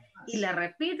escucha y la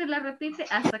repite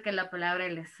hasta que la palabra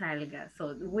le salga.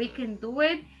 So we can do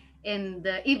it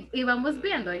y vamos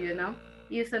viendo, you know.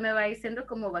 Y usted me va diciendo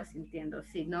cómo va sintiendo.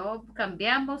 Si no,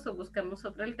 cambiamos o buscamos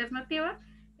otra alternativa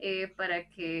para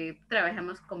que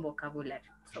trabajemos con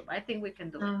vocabulario. So I think we can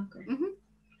do it.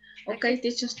 Okay,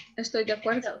 teacher, estoy de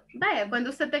acuerdo. So, vaya, cuando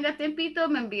usted tenga tiempito,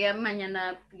 me envía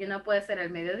mañana, puede ser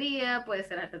al mediodía, puede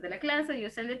ser antes de la clase,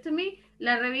 you send it to me,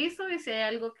 la reviso y si hay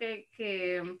algo que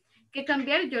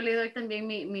cambiar, yo le doy también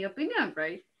mi opinión,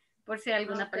 right? Por si hay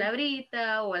alguna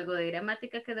palabrita o algo de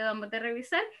gramática que debamos de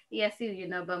revisar y así,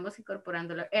 vamos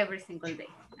incorporándolo every single day,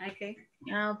 okay?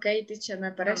 Okay, teacher,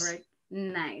 me parece. Right.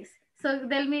 Nice. So,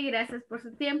 Delmi, gracias por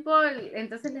su tiempo.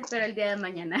 Entonces, le espero el día de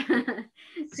mañana.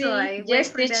 Sí,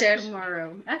 yes, teacher.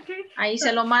 Okay. Ahí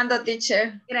se lo mando,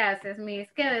 teacher. Gracias,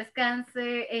 Miss. Que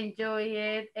descanse, enjoy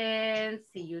it, and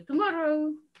see you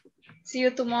tomorrow. See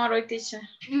you tomorrow, teacher.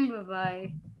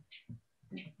 Bye-bye.